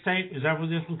mixtape. Is that where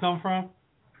this one come from?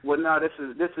 Well, no, this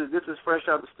is fresh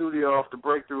out the studio off the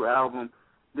Breakthrough album.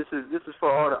 This is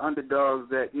for all the underdogs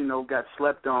that got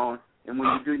slept on. And when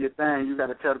you do your thing, you got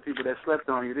to tell the people that slept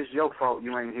on you, this is your fault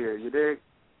you ain't here. You dig?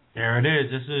 There it is.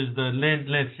 This is the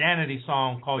Linsanity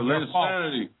song called Your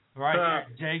Fault. Right there,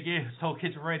 J-Gib, Soul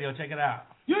Kitchen Radio. Check it out.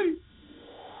 Yay.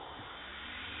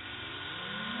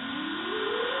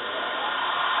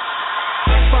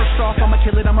 First off, I'ma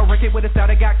kill it, I'ma wreck it with a style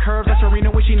that got curves. That's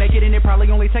Serena when she naked, and it probably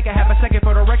only take a half a second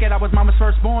for the record. I was mama's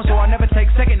firstborn, so I never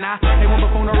take second. Nah, they want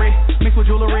buffoonery, mixed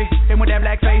with jewelry, then with that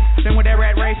black face, then with that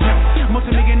rat race.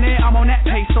 Multi-millionaire, I'm on that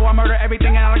pace, so I murder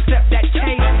everything and I'll accept that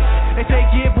case. They say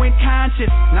Gib went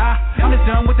conscious, nah, I'm just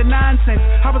done with the nonsense.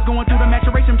 I was going through the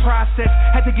maturation process,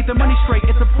 had to get the money straight,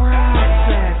 it's a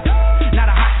process. Not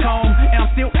a hot comb, and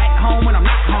I'm still at home when I'm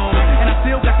not home, and I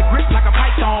still got the grip like a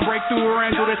python, break through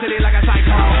and through the city like a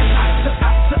cyclone.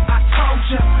 I told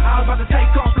ya, I was about to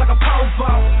take off like a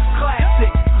povo.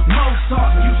 Classic,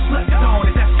 Mozart, you slept on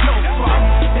it, that's your fault.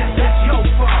 That's your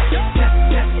fault. That's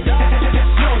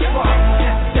your fault.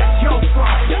 That's your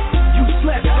fault. You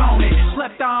slept on it,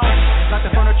 slept on. Like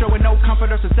the furniture with no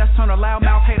comforter, success turned a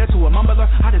loudmouth hater to a mumbler.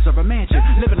 I deserve a mansion,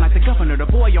 living like the governor, the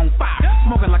boy on fire,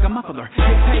 smoking like a muffler.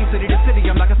 Get paid city to city,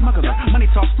 I'm like a smuggler.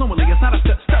 Money talks fluently, it's not a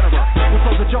stutterer. With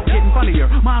flows a joke getting funnier.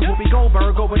 Mine's Whoopi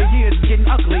Goldberg over the years getting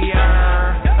uglier.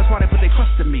 That's why they put their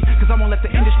trust in me, cause I won't let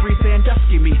the industry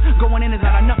Sandusky me. Going in is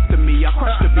not enough to me. I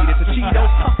crush the beat, it's a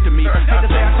Cheetos puff to me. Hate to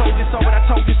say I told you so, but I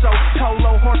told you so.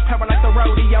 Polo horsepower like the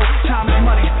rodeo. Time is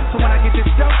money, so when I get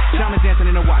this dope, diamonds dancing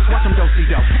in the watch them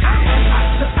do-si-do.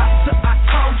 I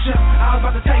told you, I was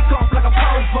about to take off like a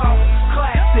povo.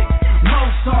 Classic,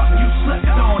 Mozart, you slept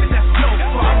on it, that's your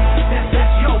fault.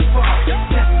 That's your fault. That's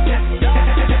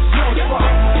your fault.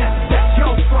 That's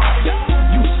your fault.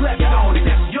 You slept on it,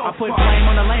 that's your fault. I put blame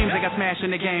on the lames, they got smashed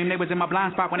in the game. They was in my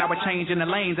blind spot when I was changing the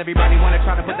lanes. Everybody wanna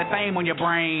try to put the fame on your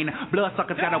brain.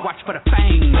 Bloodsuckers gotta watch for the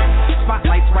fame.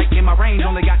 Spotlights right in my range,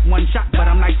 only got one shot, but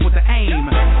I'm nice with the aim.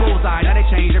 Bullseye, now they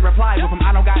change their reply with them.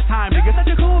 I don't got time, you're such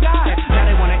a cool guy. Now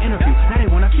they wanna interview, now they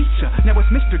wanna feature. Now it's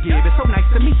Mr. Gib, it's so nice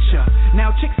to meet ya.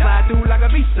 Now chicks slide through like a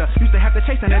visa. Used to have to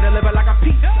chase and they deliver like a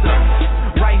pizza.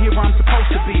 Right here where I'm supposed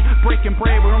to be, breaking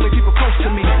bread with only people close to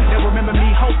me. They'll remember me,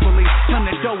 hopefully. Slam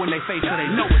that dough in their face so they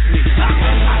know it's me.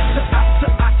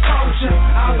 I told you,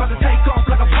 I was about to take off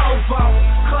like a povo.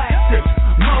 Classic,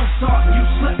 Mozart, you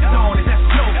slept on it, that's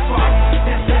your fault.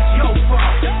 That's your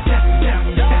fault. That's your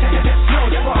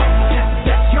fault.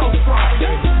 That's your fault.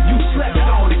 You slept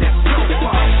on it, that's your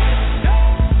fault.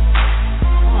 That's your fault.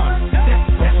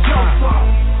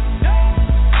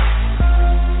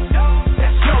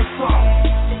 That's your fault.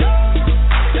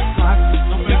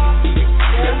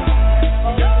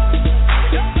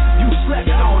 You slept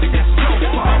on it, that's your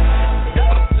fault.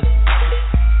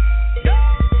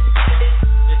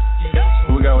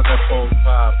 We got with that 4-5,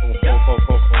 4-4-4-4-4-5.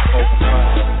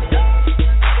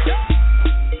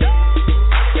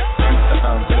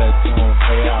 Time for that tune,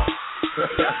 play out.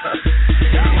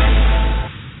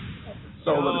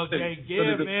 Soul of the city.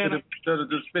 To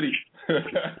the city.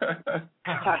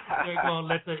 They're gonna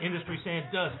let the industry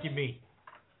Sandusky me.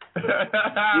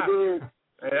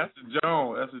 Hey, that's a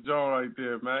Joan. That's a Joan right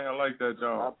there, man. I like that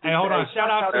Joan. Hey, hold on. Shout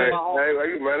out to Hey,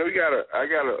 man,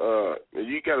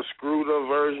 you got a screwed up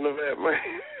version of that, man.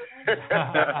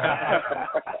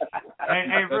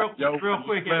 hey, real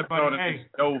quick, everybody. Hey,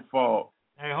 no fault.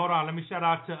 Hey, hold on. Let me shout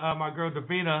out to my girl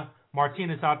Davina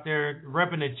Martinez out there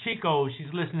repping the Chico.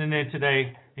 She's listening in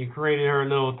today and created her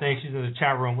little thing. She's in the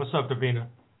chat room. What's up, Davina?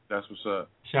 That's what's up.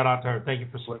 Shout out to her. Thank you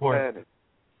for supporting.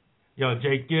 Yo,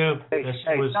 J-Gib.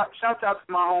 Shout out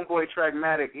to my homeboy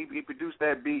Trackmatic. He produced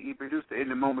that beat. He produced the In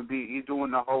the Moment beat. He's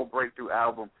doing the whole breakthrough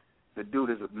album. The dude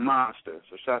is a monster.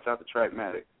 So shout out to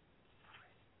Trackmatic.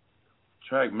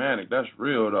 Trackmatic, that's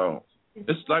real though.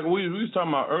 It's like we was talking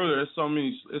about earlier. It's so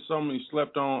many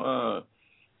slept on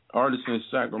artists in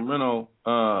Sacramento.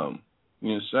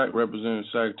 Sac representing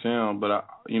Sac Town, but I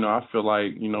feel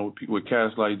like with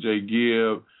cats like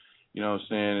J-Gib. You know what I'm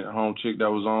saying? Home chick that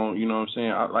was on, you know what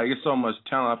I'm saying? It's so much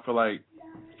talent. I feel like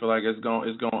it's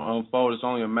going to unfold. It's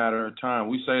only a matter of time.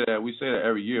 We say that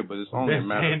every year, but it's only a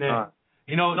matter of time.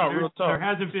 Real talk.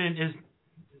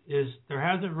 There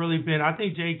hasn't really been. I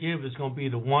think J-Gib is going to be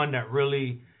the one that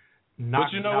really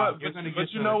knocks it out.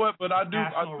 But I do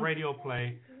national radio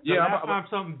play. The last time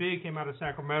something big came out of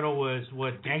Sacramento was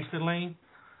Gangsta Lean.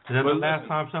 Is that the last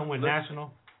time something went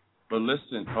national? But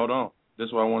listen, hold on.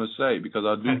 That's what I want to say, because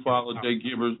I do follow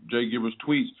J-Gibber's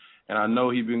tweets, and I know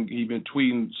he been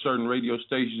tweeting certain radio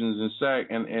stations in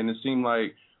Sac, and it seemed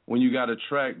like when you got a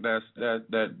track that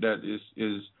is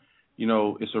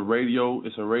it's a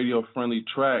radio friendly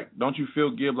track, don't you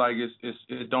feel, Gib, like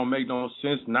it don't make no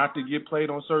sense not to get played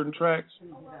on certain tracks?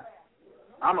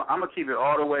 I'm gonna keep it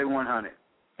all the way 100.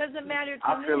 Doesn't matter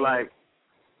to me.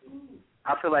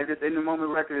 I feel like this In the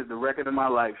Moment record is the record of my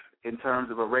life in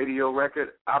terms of a radio record.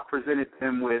 I presented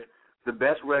them with the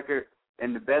best record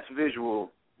and the best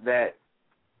visual that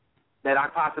I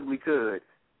possibly could,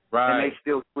 right. and they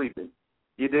still sleeping.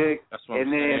 You dig? That's what and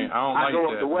I'm saying. then I don't like go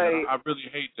that. up the way. I really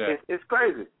hate that. It's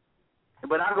crazy.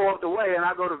 But I go up the way and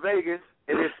I go to Vegas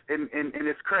and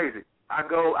it's crazy. I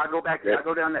go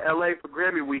down to LA for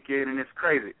Grammy weekend and it's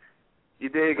crazy. You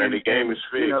dig? Man, the game is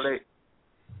fixed. You know,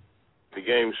 the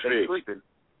game's fixed. Sleeping.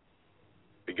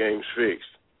 The game's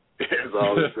fixed. That's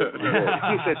all it said.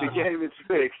 He said the game is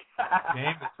fixed.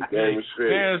 The game is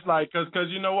fixed. Yeah, it's like because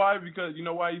you know why? Because you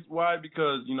know why?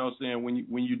 Because you know what I'm saying,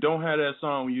 when you don't have that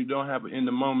song, when you don't have an in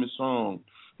the moment song,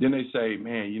 then they say,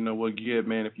 man, you know what, Gib,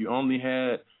 man, if you only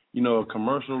had, you know, a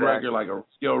commercial record, like a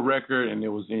radio record, and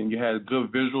you had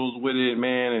good visuals with it,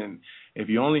 man, and if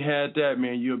you only had that,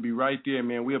 man, you'll be right there,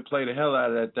 man. We'll play the hell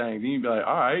out of that thing. Then you'll be like,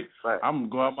 all right, I'm going to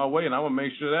go out my way, and I'm going to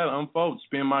make sure that unfolds,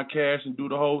 spend my cash, and do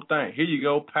the whole thing. Here you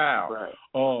go, pow. Right.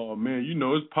 Oh, man, you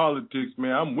know, it's politics,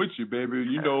 man. I'm with you, baby.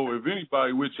 You know, if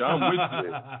anybody with you, I'm with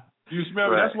you. You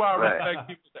smell me? That's why I respect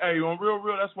people. Hey, on real,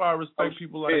 that's why I respect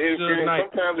people like Suge Knight.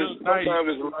 Sometimes it's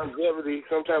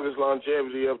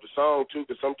longevity of the song, too,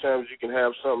 because sometimes you can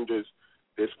have something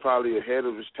that's probably ahead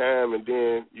of its time, and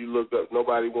then you look up,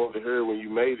 nobody wanted to hear it when you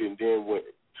made it, and then when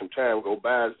some time go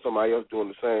by, somebody else doing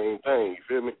the same thing. You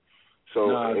feel me? So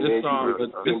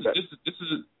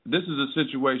this is a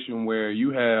situation where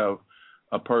you have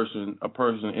a person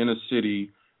in a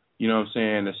city. You know what I'm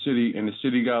saying? The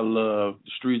city got love,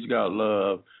 the streets got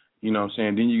love. You know what I'm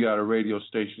saying? Then you got a radio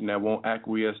station that won't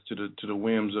acquiesce to the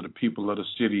whims of the people of the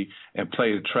city and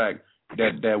play the track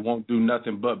that won't do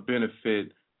nothing but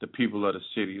benefit the people of the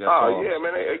city. That's all. Yeah,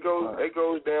 man. It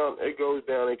goes down in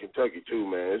Kentucky too,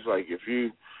 man. It's like if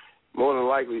you more than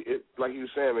likely, like you were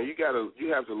saying, man, you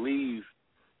have to leave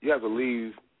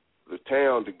the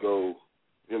town to go.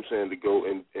 You know what I'm saying? To go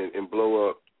and blow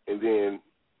up, and then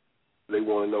they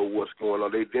want to know what's going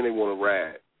on. They want to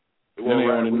ride. They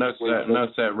want to nuts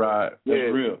that ride.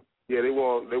 That's real. Yeah, they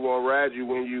want to ride you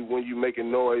when you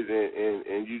making noise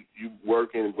and you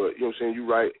working, but you know what I'm saying, you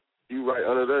right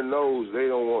under their nose. They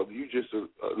don't want you just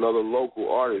another local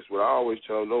artist. But I always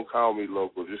tell them, don't call me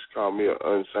local, just call me an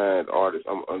unsigned artist.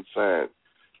 I'm unsigned.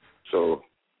 So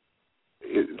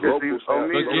local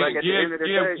sound.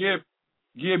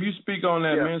 Gib, you speak on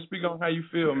that, man. Speak on how you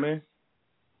feel, man.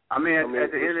 I mean,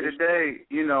 at the end of the day,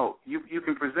 you know, you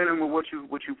can present them with what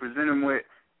you present them with,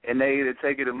 and they either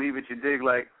take it or leave it. You dig?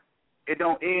 Like, it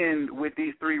don't end with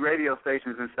these 3 radio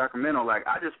stations in Sacramento. Like,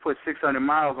 I just put 600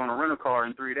 miles on a rental car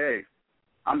in 3 days.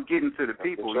 I'm getting to the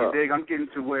people. You dig? I'm getting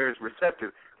to where it's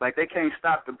receptive. Like, they can't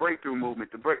stop the breakthrough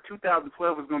movement.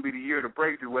 2012 is going to be the year of the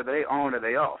breakthrough, whether they on or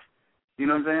they off. You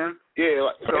know what I'm saying? Yeah,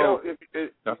 like,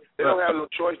 they don't have no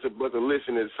choice but to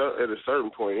listen at a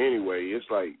certain point anyway. It's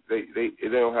like they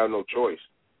don't have no choice.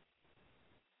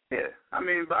 Yeah, I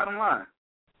mean, bottom line.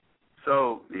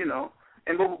 So, you know,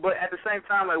 but at the same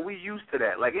time, like, we used to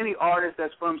that. Like, any artist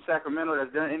that's from Sacramento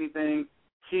that's done anything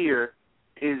here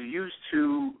is used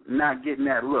to not getting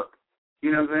that look.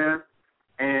 You know what I'm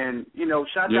saying? And, you know,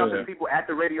 shout out to people at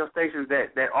the radio stations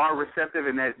that are receptive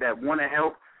and that want to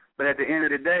help. But at the end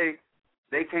of the day,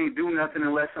 they can't do nothing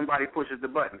unless somebody pushes the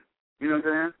button. You know what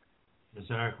I'm saying?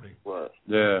 Exactly. What?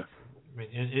 Yeah. I mean,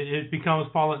 it becomes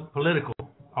political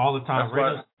all the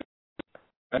time.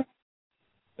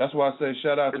 That's why I say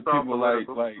shout out to people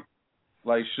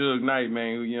like Suge Knight,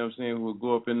 man, who, you know what I'm saying, who will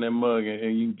go up in that mug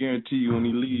and you guarantee you when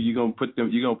he leaves you're gonna put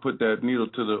that needle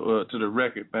to the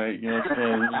record, man. You know what I'm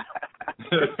saying?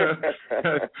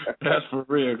 That's for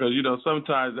real, because you know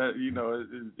sometimes that you know,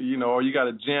 or you got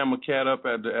to jam a cat up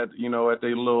at their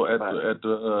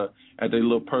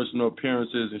little personal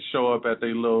appearances and show up at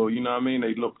their little, you know what I mean,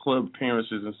 they little club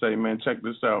appearances and say, man, check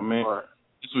this out, man. Right.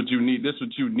 This is what you need. This is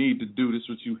what you need to do. This is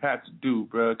what you have to do,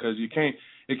 bro. Because it can't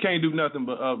do nothing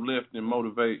but uplift and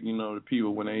motivate, you know, the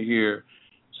people when they hear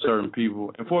certain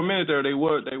people. And for a minute there, they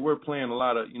were playing a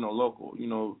lot of, you know, local, you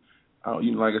know,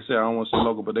 like I said, I don't want to say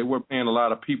local, but they were paying a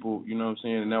lot of people, you know what I'm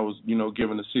saying, and that was, you know,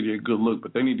 giving the city a good look.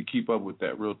 But they need to keep up with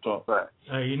that, real talk. Right.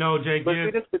 You know,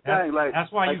 J-Gib,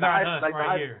 that's why you got us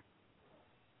right here.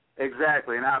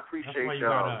 Exactly, and I appreciate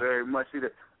y'all very much. See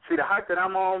the hype that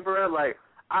I'm on, bro, like,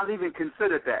 I've even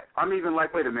considered that. I'm even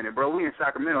like, wait a minute, bro, we in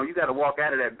Sacramento. You got to walk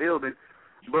out of that building.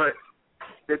 But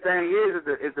the thing is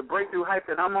the breakthrough hype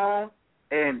that I'm on,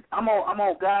 and I'm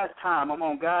on God's time. I'm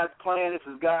on God's plan. This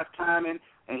is God's timing,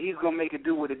 and He's gonna make it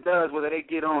do what it does, whether they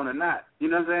get on or not. You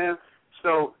know what I'm saying?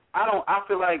 So I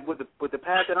feel like with the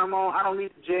path that I'm on, I don't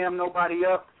need to jam nobody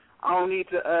up. I don't need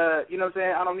to, you know what I'm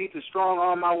saying? I don't need to strong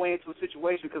arm my way into a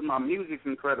situation because my music's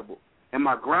incredible. And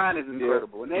my grind is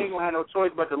incredible. And they ain't going to have no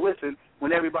choice but to listen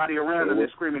when everybody around them is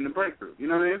screaming the breakthrough. You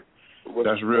know what I mean?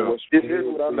 That's real. Here's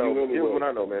what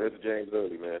I know, man. This is James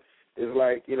Early, man. It's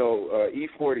like,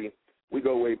 E40, we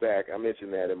go way back. I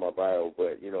mentioned that in my bio,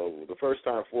 but, the first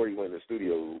time 40 went in the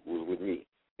studio was with me.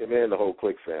 And, man, the whole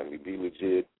Click family, Be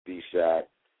Legit, Be Shot,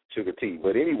 Sugar T.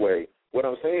 But anyway, what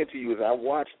I'm saying to you is I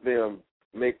watched them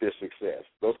make their success.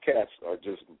 Those cats are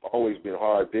just always been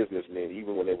hard businessmen.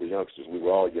 Even when they were youngsters, we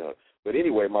were all young. But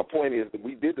anyway, my point is that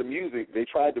we did the music. They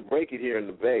tried to break it here in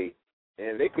the Bay,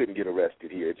 and they couldn't get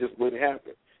arrested here. It just wouldn't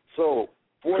happen. So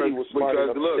 40 was smart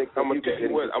enough to take the music.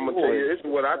 I'm gonna tell you. This is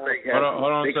what I think happened.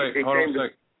 Hold on a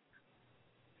sec.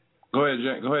 Go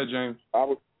ahead, James. I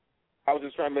was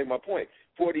just trying to make my point.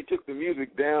 40 took the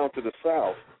music down to the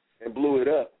South and blew it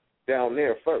up down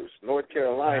there first. North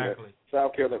Carolina,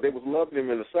 South Carolina, they was loving him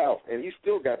in the South, and he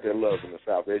still got their love in the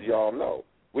South, as y'all know,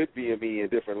 with BME and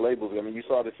different labels. I mean, you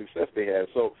saw the success they had.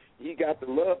 So he got the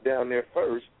love down there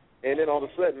first, and then all of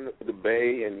a sudden, the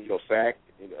Bay and, SAC,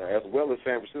 as well as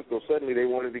San Francisco, suddenly they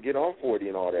wanted to get on 40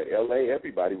 and all that. L.A.,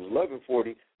 everybody was loving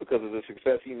 40 because of the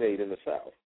success he made in the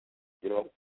South,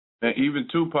 And even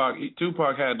Tupac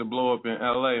had to blow up in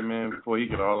L.A., man, before he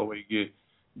could all the way get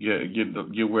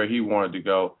where he wanted to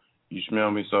go. You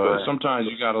smell me? So sometimes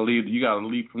you gotta leave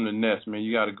from the nest, man.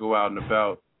 You gotta go out and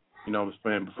about,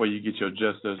 before you get your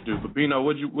just as due. But Bino,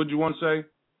 what'd you want to say?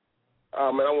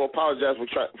 Man, I want to apologize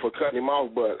for cutting him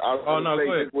off, but I was going to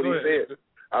say just what he said.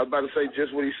 I was about to say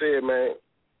just what he said, man.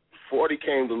 40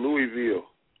 came to Louisville,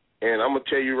 and I'm gonna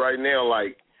tell you right now,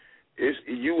 like he's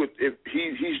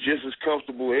just as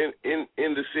comfortable in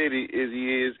the city as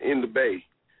he is in the Bay,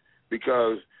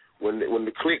 because when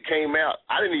the Click came out,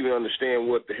 I didn't even understand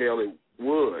what the hell it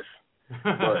was.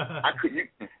 But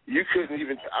you couldn't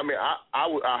even. I mean,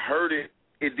 I heard it.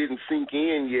 It didn't sink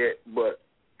in yet, but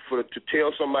to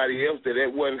tell somebody else that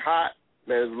wasn't hot,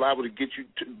 man, is liable to get you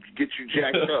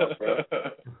jacked up, bro.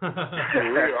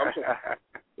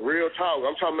 Real talk.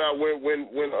 I'm talking about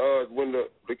when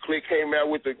the Click came out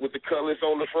with the colors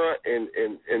on the front and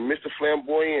Mr.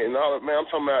 Flamboyant and all that, man. I'm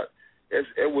talking about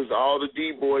it was all the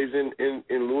D-boys in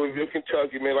Louisville,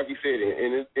 Kentucky, man. Like you said,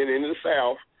 and in the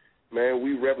South, man,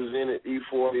 we represented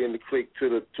E40 and the Click to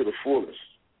the fullest.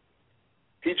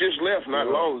 He just left not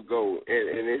long ago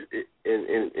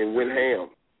and went ham.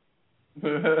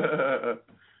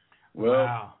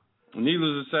 Well,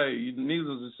 needless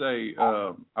to say,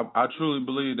 I truly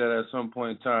believe that at some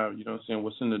point in time,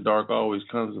 what's in the dark always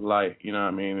comes to light. You know what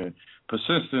I mean? And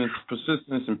persistence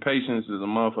and patience is a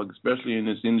motherfucker, especially in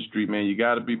this industry, man. You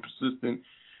got to be persistent,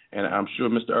 and I'm sure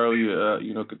Mr. Early,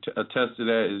 could attest to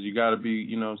that. Is you got to be,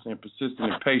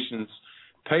 persistent and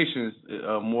patience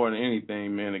more than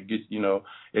anything, man. It gets,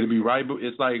 it'll be right, but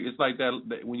it's like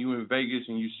that when you in Vegas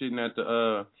and you sitting at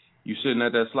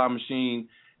that slot machine.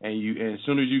 And as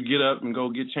soon as you get up and go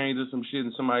get changed or some shit,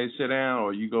 and somebody sit down,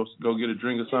 or you go get a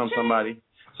drink or something, somebody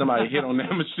hit on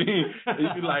that machine, and you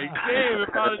be like, damn,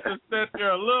 if I just sat there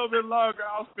a little bit longer,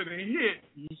 I was finna hit.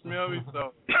 You smell me?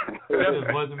 So that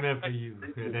just wasn't meant for you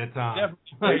at that time.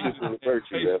 Patience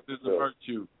is a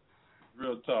virtue.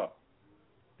 Real talk.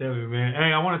 Definitely, man.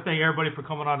 Hey, I want to thank everybody for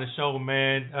coming on the show,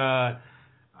 man.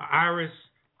 Iris,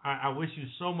 I wish you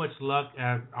so much luck.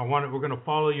 We're gonna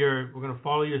follow your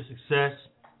success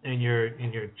and your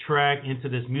track into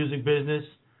this music business,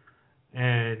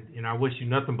 and I wish you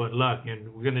nothing but luck.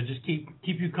 And we're gonna just keep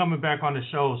you coming back on the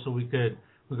show so we could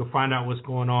find out what's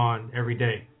going on every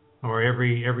day or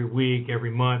every week,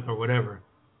 every month, or whatever.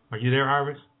 Are you there,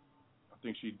 Iris? I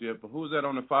think she did. But who's that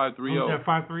on the 530? Who's that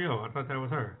 530? I thought that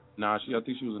was her. Nah, I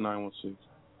think she was a 916.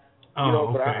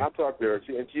 But I talked to her,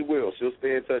 and she will. She'll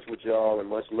stay in touch with y'all, and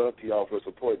much love to y'all for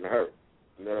supporting her.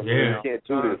 You know what I mean? We can't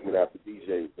do this without the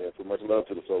DJs, man. So much love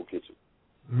to the Soul Kitchen.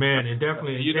 Man, and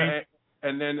definitely.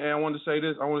 And I want to say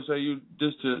this. I want to say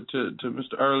this to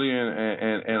Mr. Early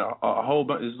and a whole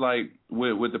bunch. It's like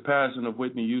with the passing of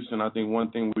Whitney Houston, I think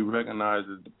one thing we recognize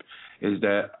is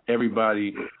that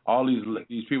everybody, all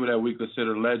these people that we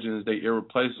consider legends, they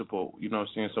irreplaceable. You know what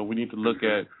I'm saying? So we need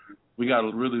to we got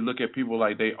to really look at people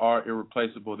like they are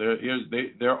irreplaceable.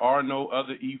 There are no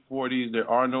other E40s. There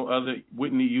are no other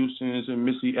Whitney Houstons and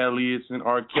Missy Elliott's and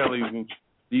R. Kellys. And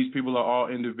these people are all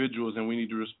individuals, and we need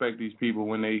to respect these people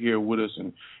when they're here with us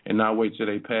and not wait till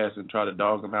they pass and try to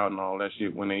dog them out and all that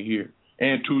shit when they're here.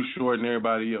 And Too Short and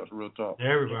everybody else, real talk.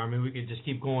 Everybody. I mean, we can just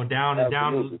keep going down and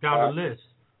down the list,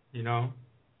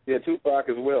 Yeah, Tupac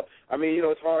as well. I mean,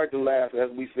 it's hard to last.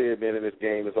 As we said, man, in this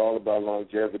game, it's all about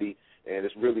longevity. And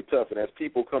it's really tough. And as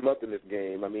people come up in this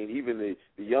game, I mean, even the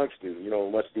youngsters,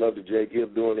 much love to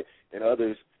J-Gib doing it and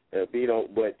others, but,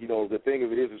 the thing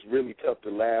of it is it's really tough to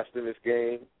last in this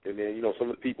game. And then, some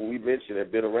of the people we mentioned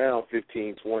have been around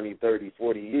 15, 20, 30,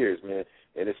 40 years, man,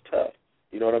 and it's tough.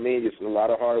 You know what I mean? It's a lot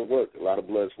of hard work, a lot of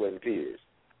blood, sweat, and tears.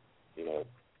 You know.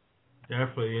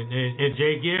 Definitely, and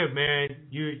J-Gib, man,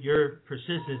 your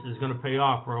persistence is gonna pay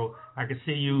off, bro. I can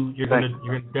see you're gonna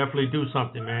definitely do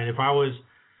something, man. If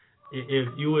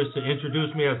you was to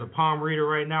introduce me as a palm reader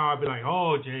right now, I'd be like,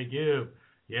 oh, J-Gib,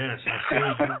 yes, I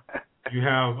see you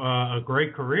have a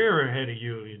great career ahead of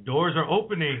you. Your doors are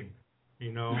opening,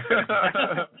 you know.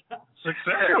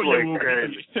 Successful,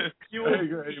 you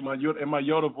in my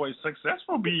Yoda voice.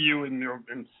 Successful be you in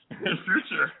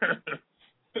future.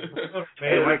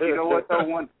 Hey, Rick, you know what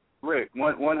though? Rick,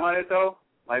 100 though.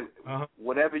 Like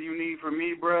whatever you need from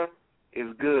me, bruh,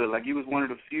 is good. Like you was one of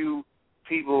the few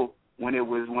people when it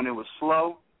was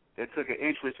slow that took an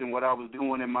interest in what I was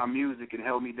doing in my music and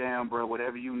held me down, bruh.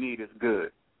 Whatever you need is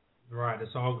good. Right,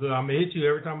 it's all good. I'm gonna hit you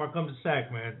every time I come to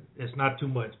SAC, man. It's not too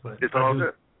much, but it's all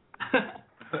good.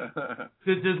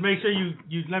 Just make sure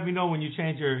you let me know when you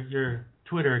change your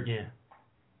Twitter again.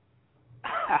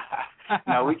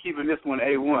 No, we keeping this one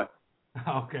A1.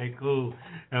 Okay, cool.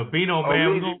 Now, Bino,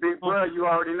 man. Big bro, you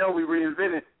already know we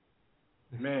reinvented.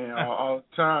 Man, all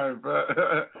the time, bro.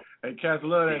 Hey, cats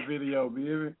love that video,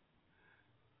 baby.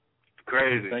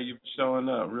 Crazy. Thank you for showing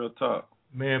up. Real talk.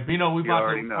 Man, Bino, we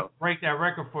about to break that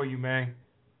record for you, man.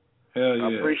 Hell yeah.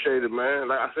 I appreciate it, man.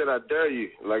 Like I said, I dare you.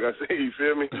 Like I said, you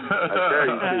feel me? I dare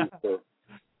you. So,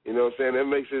 you know what I'm saying? That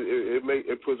makes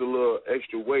it puts a little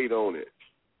extra weight on it.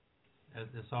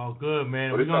 It's all good,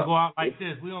 man. We're going to go out like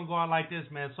this.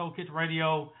 Man. Soul Kitchen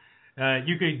Radio.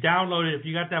 You can download it if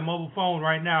you got that mobile phone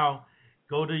right now.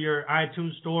 Go to your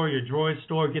iTunes store, your Droid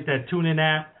store, get that TuneIn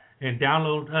app, and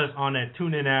download us on that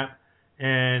TuneIn app,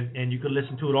 and you can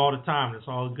listen to it all the time. It's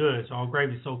all good. It's all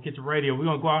gravy. Soul Kitchen Radio. We're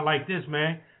going to go out like this,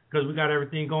 man, because we got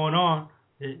everything going on.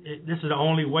 This is the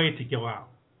only way to go out.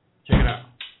 Check it out.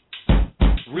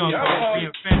 We're going to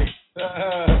reinvent it.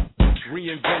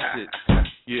 Reinvent it.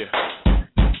 Yeah.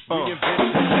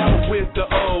 Out with the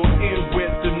old, in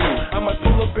with the new. I might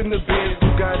pull up in the Benz,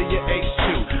 Bugatti or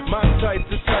H2. My type,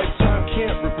 the type time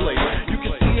can't replace. You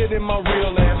can see it in my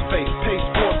real ass face, pace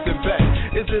forth and back.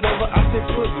 Is it over? I said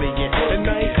put me in. And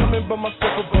I ain't coming by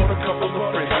myself, I brought a couple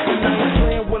of friends. And I ain't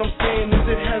saying what I'm saying is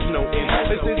it has no end.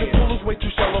 They say the pool is way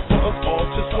too shallow for us all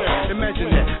to swim.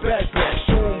 Imagine that, back,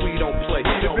 show them we don't play.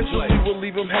 Eventually we'll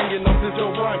leave them hanging off this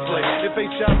old rhyme play. If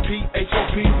HIP,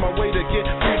 HOP's my way to get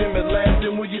freedom at last,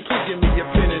 then will you please give me a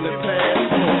pen and a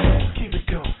pad? Keep it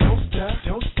going, don't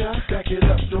stop, back it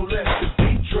up, don't let the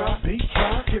beat drop,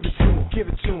 give it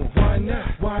to 'em,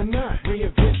 why not,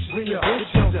 reinvent it,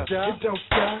 don't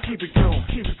stop, keep it going,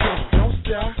 don't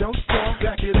stop,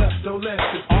 back it up, don't let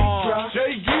the beat drop,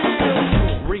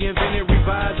 J-Gib, reinvented,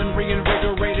 revised and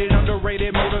reinvigorated,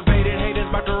 underrated, motivated, haters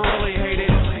about to really hate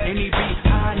it, any beat,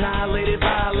 I annihilated,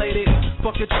 violated,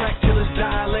 fuck a track till it's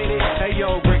dilated, hey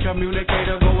yo, great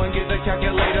communicator, go and get the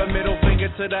calculator, middle finger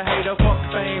to the hater, fuck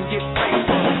fame, get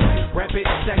paper, wrap it,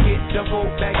 stack it, double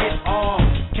bag it, all,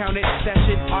 count it, stash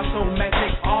it,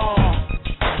 automatic, all,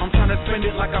 I'm trying to spend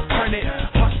it like I print it,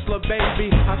 hustler baby,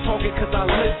 I talk it cause I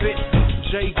live it,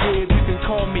 J-Gib, you can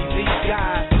call me the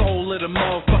guy, soul of the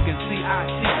motherfucking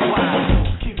CITY,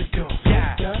 keep it going,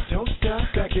 yeah, don't stop,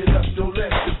 back it up, don't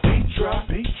let the beat drop,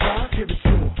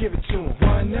 give it to 'em,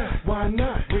 why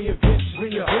not, reinvent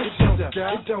it,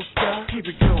 don't stop, keep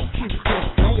it going,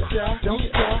 don't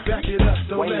stop, back it up,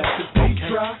 don't let the beat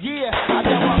drop. Yeah, I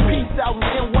got my beats out in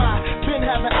NY, been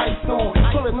having ice on,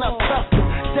 pulling up custom,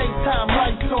 daytime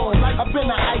lights on, I've been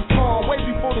an icon, way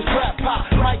before this rap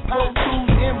pop, Mike Pro Tools,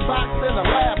 inbox, and a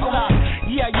laptop.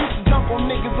 Yeah, I used to dump on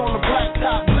niggas on the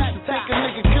blacktop, used to take a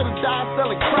nigga, could've died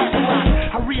selling crack rock.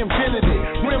 I reinvented it,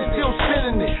 rim still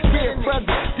spinning it, dead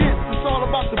president, it's all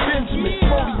about the Benjamin,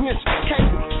 40-inch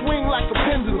cable, swing like a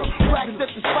pendulum, racks at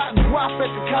the spot and drop at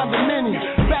the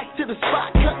condominium, back to the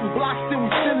spot, cutting blocks, then we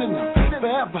sending them,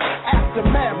 forever,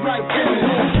 aftermath, right in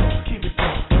it. Keep it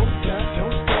going, don't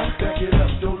stop, back it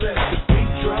up, don't let the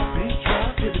beat drop,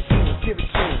 give it to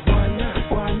 'em, why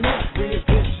not,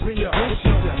 reinvent it,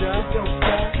 don't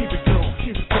stop, keep it going,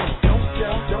 don't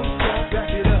stop,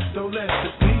 back it up, don't let the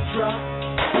beat drop,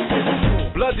 give it to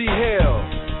 'em. Bloody hell.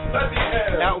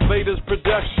 Outvators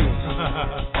Productions,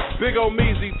 Big O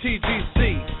Meezy,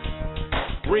 TGC,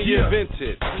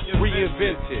 reinvented.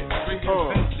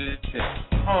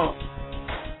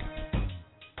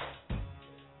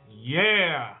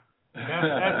 Yeah,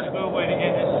 that's a good way to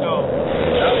end this show.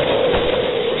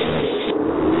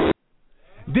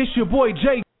 This your boy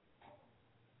J.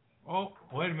 Oh,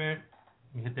 wait a minute,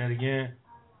 let me hit that again.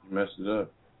 You messed it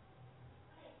up.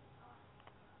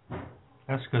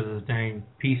 That's because of the dang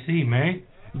PC, man.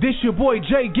 This your boy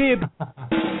J-Gib.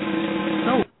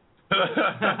 No.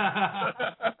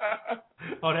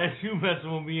 Oh, that's you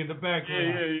messing with me in the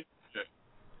background. Yeah.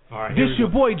 All right. This your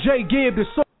boy J-Gib.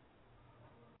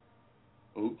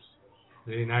 Oops.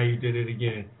 See, now you did it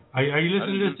again. Are you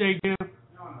listening to this, J-Gib?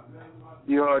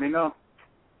 You already know.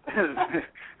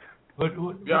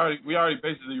 We already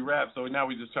basically wrapped, so now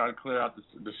we just trying to clear out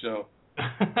the show. All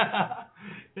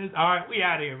right, we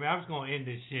out of here, man. I'm just gonna end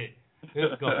this shit.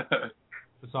 Let's go.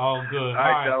 It's all good. All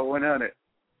right, y'all, 100.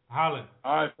 Holla.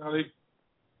 All right, Felly.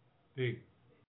 Big.